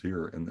conclusions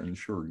here. And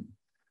sure,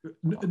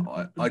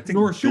 I think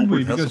nor should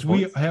we, because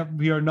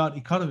we are not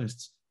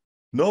economists.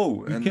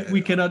 No,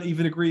 we cannot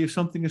even agree if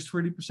something is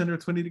 20% or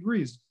 20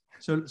 degrees.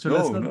 So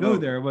let's not go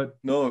there. But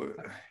no,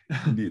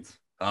 indeed,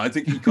 I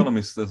think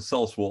economists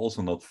themselves will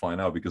also not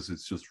find out because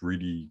it's just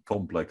really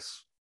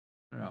complex.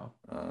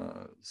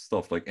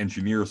 Stuff. Like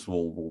engineers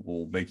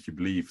will make you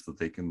believe that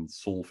they can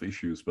solve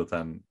issues, but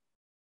then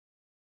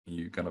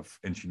you kind of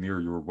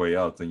engineer your way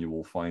out and you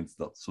will find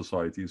that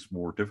society is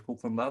more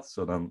difficult than that.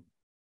 So then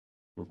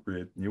we'll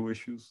create new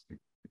issues. In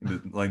the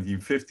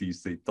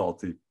 1950s, they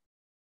thought they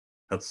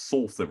had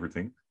solved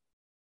everything,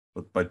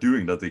 but by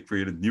doing that, they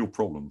created new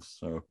problems.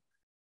 So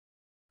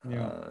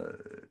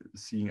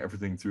seeing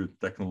everything through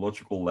a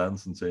technological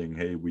lens and saying,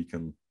 hey, we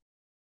can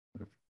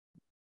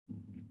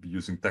be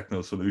using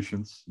techno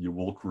solutions, you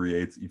will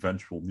create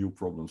eventual new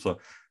problems. So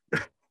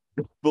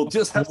we'll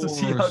just have to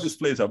see how this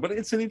plays out. But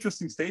it's an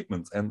interesting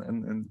statement,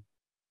 and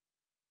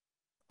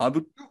I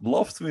would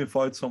love to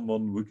invite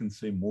someone who can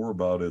say more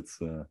about it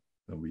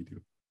than we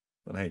do.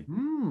 But hey,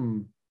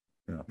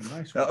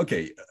 nice.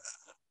 Okay.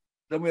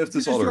 Then we have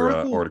this other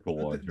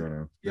article.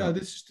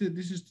 This is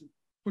the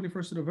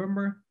 21st of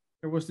November.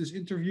 There was this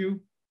interview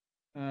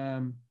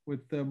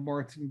with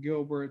Martin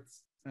Gilbert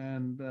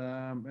and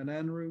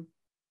Andrew.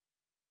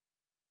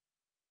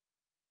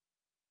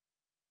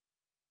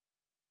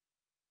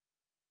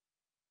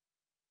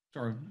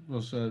 Sorry,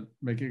 was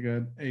making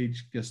an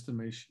age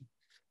guesstimation.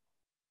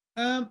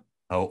 How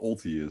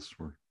old he is?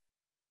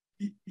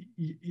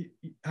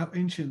 How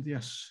ancient?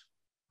 Yes.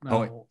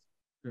 No.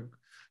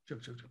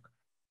 Joke.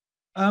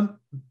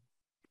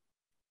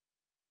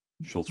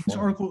 This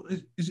article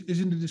is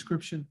in the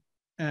description,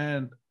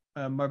 and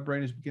my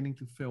brain is beginning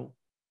to fill.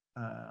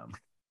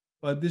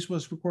 But this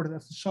was recorded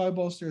after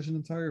Cybos. There's an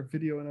entire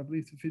video, and I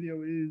believe the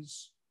video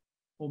is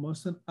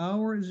almost an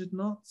hour, is it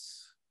not?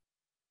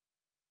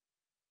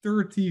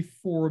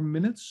 34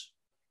 minutes.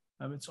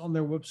 It's on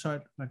their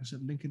website. Like I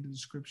said, link in the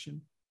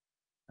description.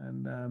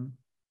 And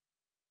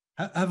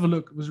have a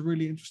look. It was a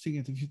really interesting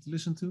interview to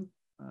listen to.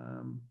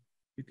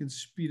 You can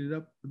speed it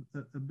up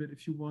a bit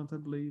if you want, I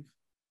believe.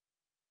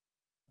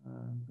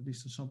 At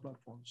least on some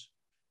platforms.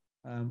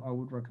 I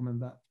would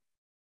recommend that.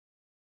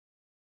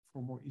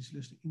 For more easy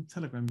listening in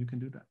Telegram, you can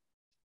do that.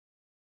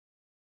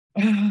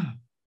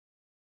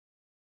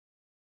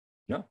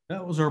 Yeah.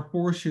 That was our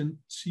portion,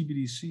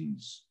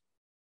 CBDCs.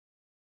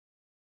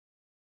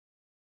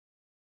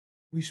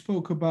 We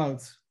spoke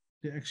about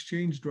the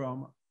exchange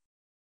drama.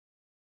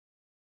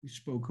 We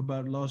spoke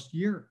about last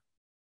year.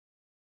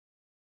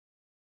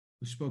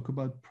 We spoke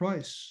about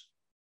price.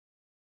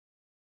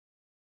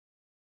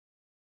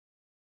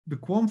 The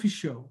Quantmas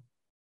show,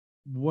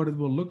 what it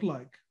will look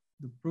like,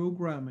 the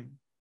programming,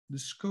 the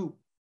scope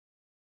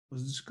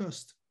was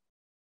discussed.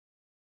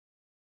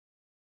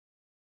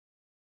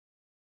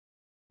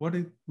 What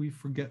did we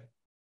forget?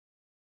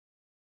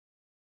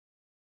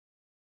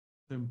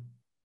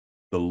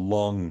 The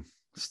long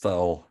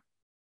style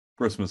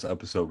Christmas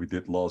episode we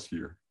did last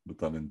year, but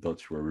then in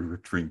Dutch, where we were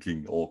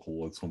drinking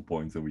alcohol at some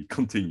point and we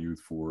continued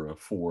for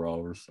 4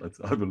 hours,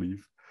 I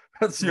believe.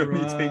 That's the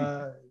only thing.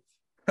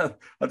 I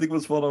think it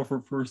was one of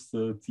our first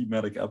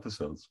thematic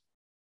episodes.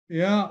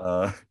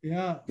 Yeah.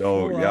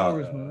 4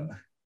 hours, man.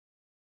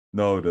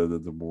 No,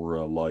 the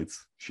more light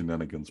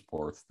shenanigans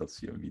part. That's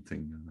the only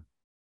thing.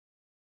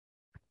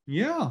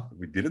 Yeah.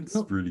 We didn't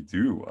really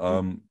do.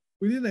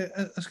 We didn't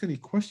ask any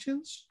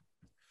questions.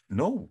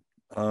 No.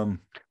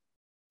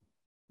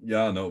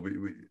 Yeah, no. We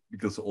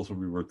because also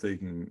we were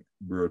taking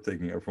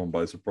everyone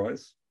by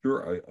surprise.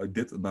 Sure, I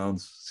did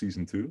announce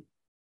season 2,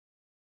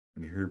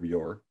 and here we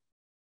are.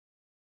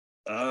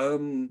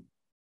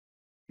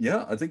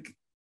 Yeah, I think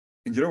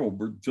in general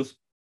we're just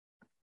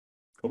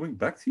coming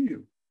back to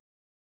you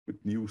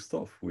with new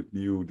stuff, with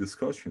new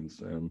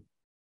discussions, and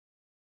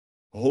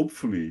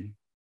hopefully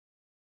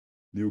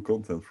new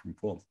content from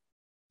Quant.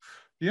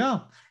 Yeah.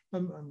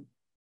 In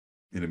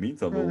the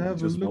meantime, we'll be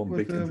just one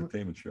big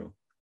entertainment show.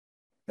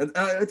 And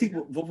I think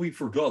what we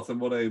forgot and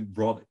what I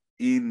brought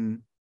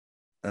in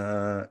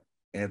at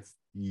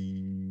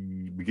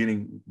the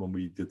beginning when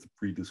we did the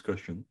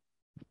pre-discussion,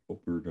 what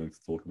we were going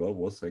to talk about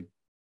was like,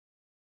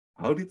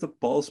 how did the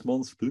past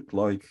months look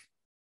like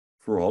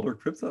for other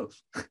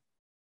cryptos?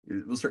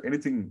 Was there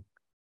anything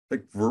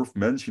like worth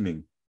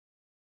mentioning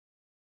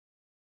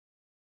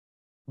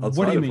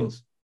outside of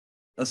us?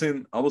 As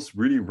in, I was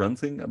really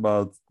ranting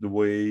about the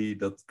way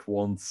that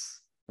Quant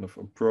kind of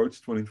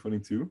approached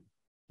 2022.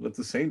 But at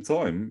the same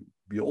time,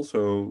 we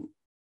also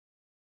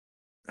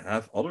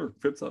have other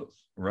cryptos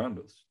around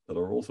us that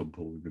are also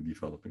building and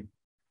developing.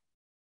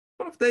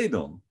 What have they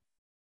done?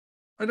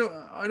 I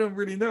don't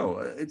really know.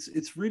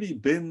 It's really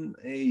been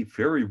a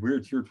very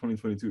weird year,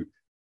 2022.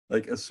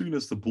 Like as soon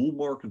as the bull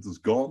market is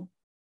gone,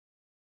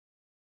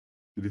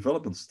 the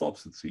development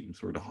stops, it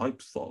seems, or the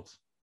hype stops.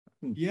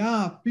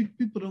 Yeah,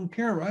 people don't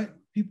care, right?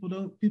 People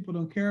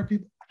don't care.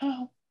 People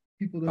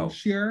don't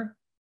share.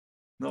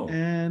 No.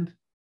 And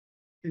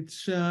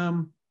it's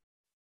on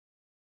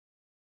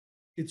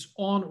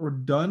or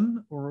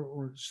done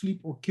or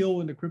sleep or kill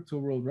in the crypto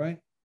world, right?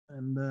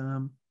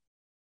 And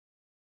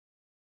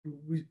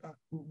we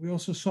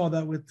also saw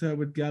that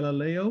with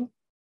Galileo,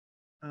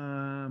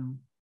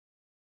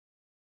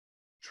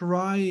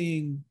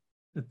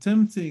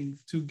 attempting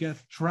to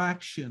get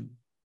traction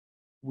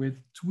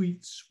with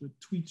tweets, with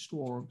tweet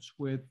storms,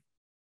 with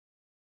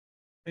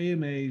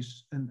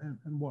AMAs and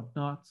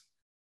whatnot.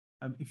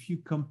 If you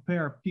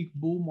compare peak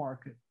bull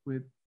market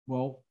with,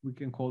 well, we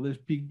can call this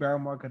peak bear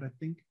market, I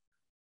think.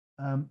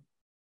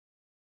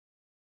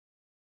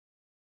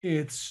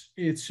 It's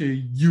a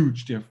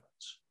huge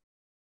difference.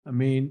 I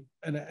mean,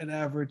 an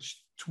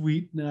average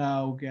tweet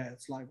now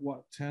gets like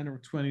what, 10 or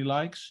 20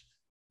 likes,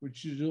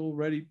 which is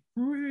already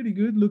pretty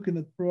good. Looking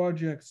at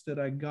projects that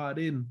I got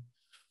in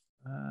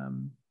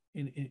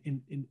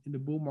the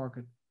bull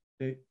market,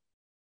 they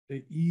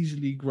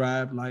easily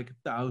grab like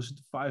 1,000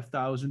 to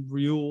 5,000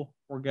 real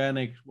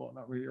organic, well,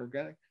 not really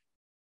organic,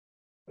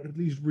 but at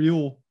least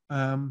real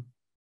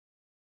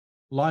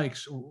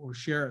likes or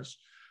shares.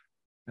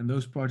 And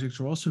those projects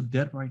are also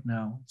dead right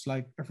now. It's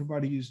like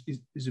everybody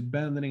is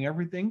abandoning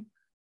everything.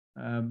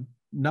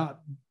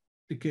 Not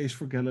the case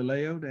for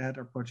Galileo. They had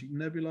their project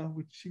Nebula,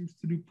 which seems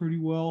to do pretty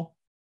well.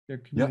 Their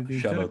community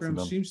in Telegram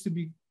seems to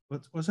be,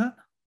 what was that?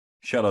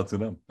 Shout out to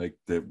them. Like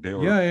they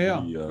are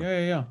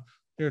yeah.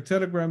 Their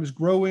Telegram is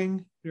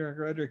growing.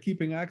 They're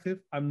keeping active.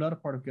 I'm not a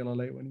part of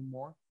Galileo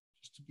anymore,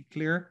 just to be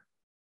clear.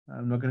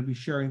 I'm not going to be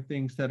sharing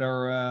things that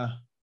are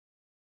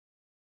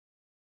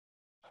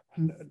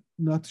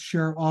not to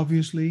share,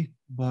 obviously.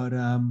 But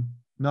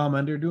no,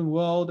 man, they're doing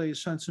well. They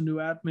assigned some new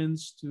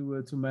admins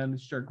to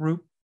manage their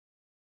group,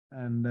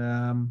 and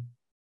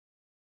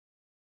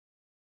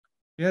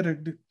yeah,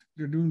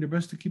 they're doing their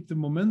best to keep the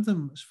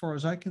momentum, as far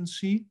as I can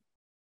see.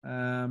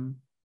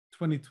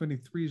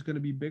 2023 is going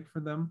to be big for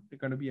them. They're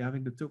going to be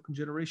having the token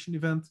generation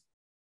event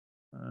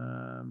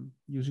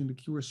using the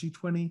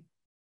QRC20.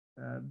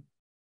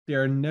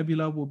 Their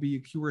Nebula will be a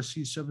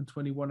QRC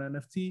 721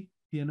 NFT,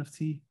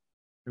 PNFT.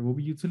 There will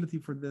be utility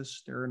for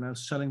this. They're now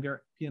selling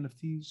their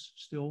PNFTs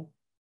still.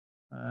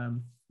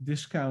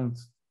 Discount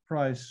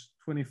price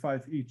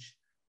 25 each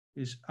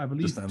is, I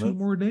believe, 2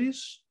 more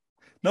days.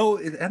 No,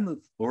 it ended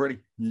already.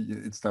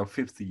 It's now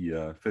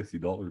 $50.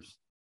 $50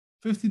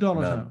 And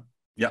then, now.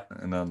 yeah,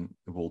 and then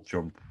it will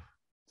jump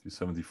to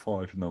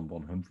 75 and then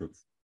 100.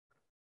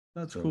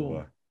 That's So,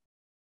 cool.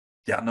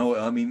 yeah, no,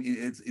 I mean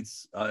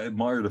it's I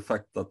admire the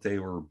fact that they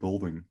are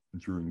building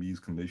during these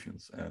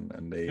conditions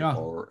and they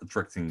are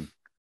attracting,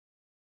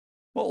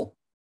 well,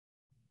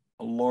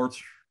 a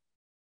large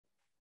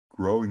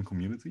growing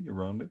community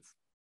around it.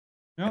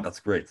 Yeah. And that's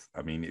great.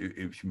 I mean,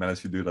 if you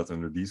manage to do that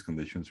under these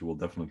conditions, you will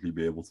definitely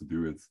be able to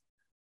do it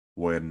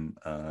when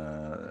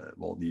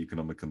well, the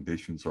economic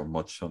conditions are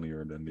much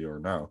sunnier than they are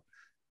now.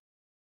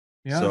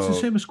 Yeah, So, it's the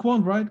same as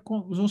Quant, right?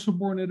 Quant was also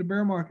born in the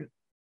bear market.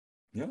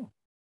 Yeah.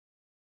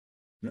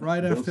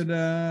 Right after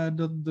the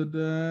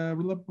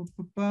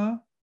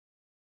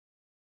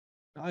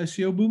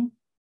ICO boom,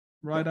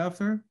 right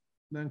after.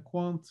 Then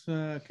Quant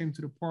came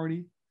to the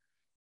party.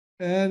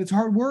 And it's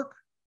hard work.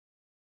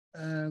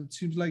 It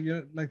seems like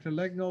they're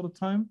lagging all the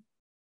time.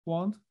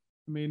 Quant.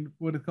 I mean,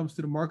 when it comes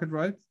to the market,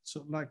 right?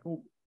 So like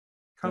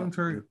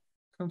counter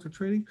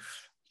trading.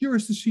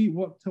 Curious to see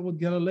what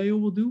Galileo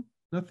will do.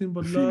 Nothing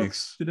but love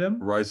to them.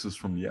 Rises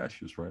from the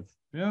ashes, right?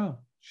 Yeah.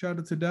 Shout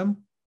out to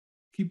them.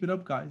 Keep it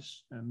up,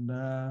 guys. And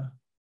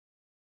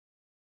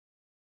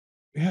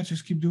yeah,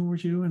 just keep doing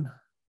what you're doing,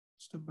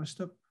 step by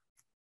step.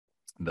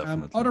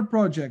 Definitely. Other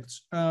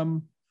projects. I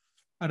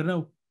don't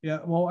know. Yeah,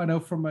 well, I know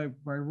from my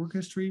work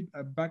history,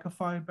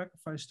 Backify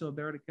is still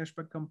there, the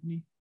cashback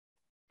company.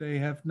 They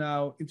have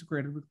now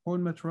integrated with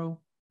Coinmetro,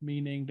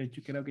 meaning that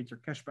you can now get your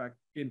cashback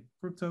in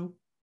crypto,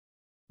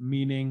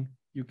 meaning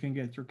you can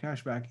get your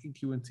cashback in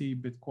QNT,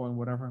 Bitcoin,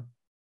 whatever.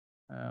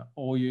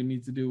 All you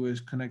need to do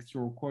is connect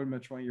your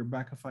Coinmetro and your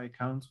Backify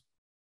account,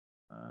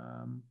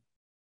 and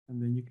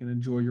then you can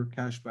enjoy your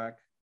cashback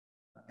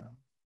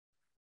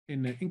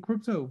in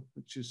crypto,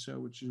 which is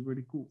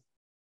really cool.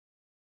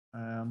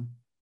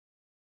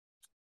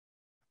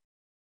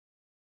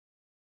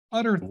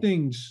 Other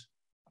things,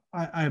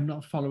 I am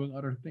not following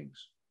other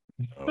things.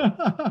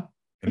 Oh.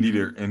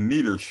 and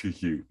neither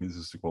should you. This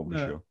is the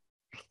Quantmas show.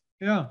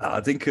 Yeah.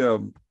 I think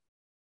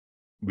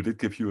we did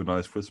give you a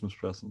nice Christmas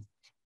present.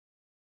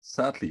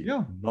 Sadly,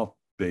 not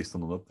based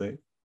on an update.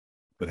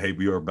 But hey,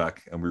 we are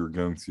back and we're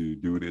going to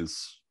do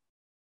this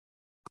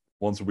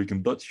once a week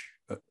in Dutch.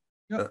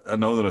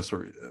 No,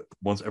 sorry.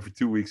 Once every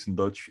 2 weeks in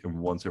Dutch and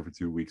once every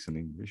 2 weeks in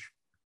English.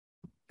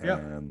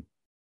 And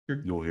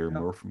you'll hear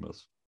more from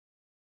us.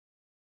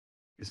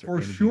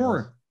 For sure.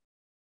 Else?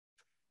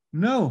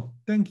 No,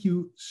 thank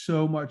you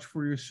so much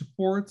for your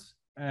support.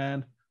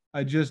 And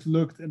I just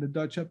looked, and the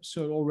Dutch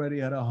episode already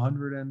had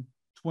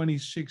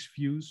 126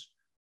 views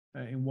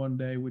in one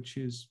day, which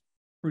is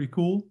pretty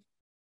cool.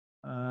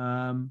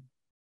 Love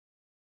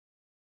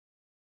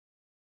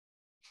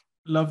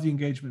the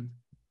engagement.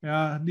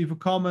 Yeah, leave a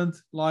comment,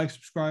 like,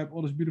 subscribe,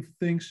 all those beautiful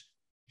things.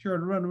 Share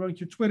it around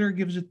your Twitter,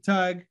 give us a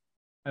tag.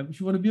 If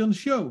you want to be on the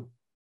show,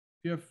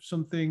 if you have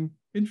something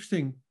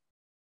interesting,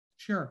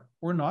 share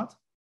or not.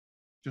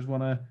 Just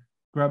want to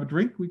grab a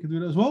drink, we can do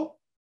that as well.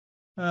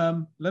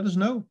 Let us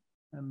know.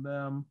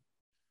 And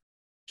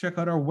check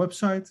out our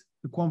website,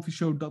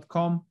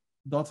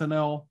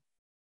 thequamfyshow.com.nl,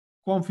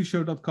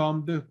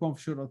 quamfyshow.com,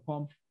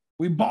 thequamfyshow.com.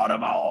 We bought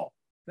them all.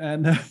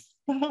 And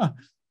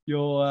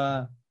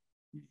you'll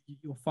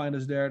find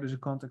us there. There's a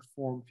contact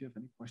form if you have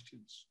any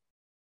questions.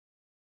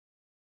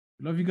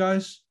 We love you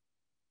guys.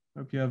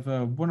 Hope you have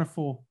a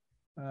wonderful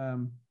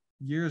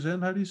year's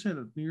end. How do you say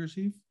that? New Year's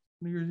Eve?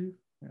 New Year's Eve?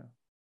 Yeah.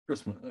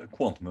 Christmas,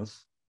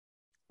 Quantmas.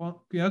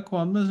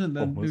 Quantmas and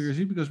then New Year's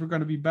Eve, because we're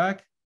going to be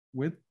back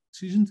with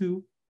season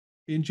 2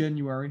 in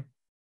January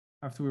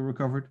after we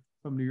recovered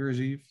from New Year's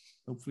Eve.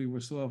 Hopefully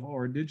we'll still have all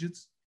our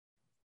digits.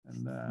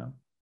 And we'll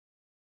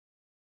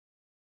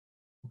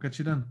catch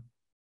you then.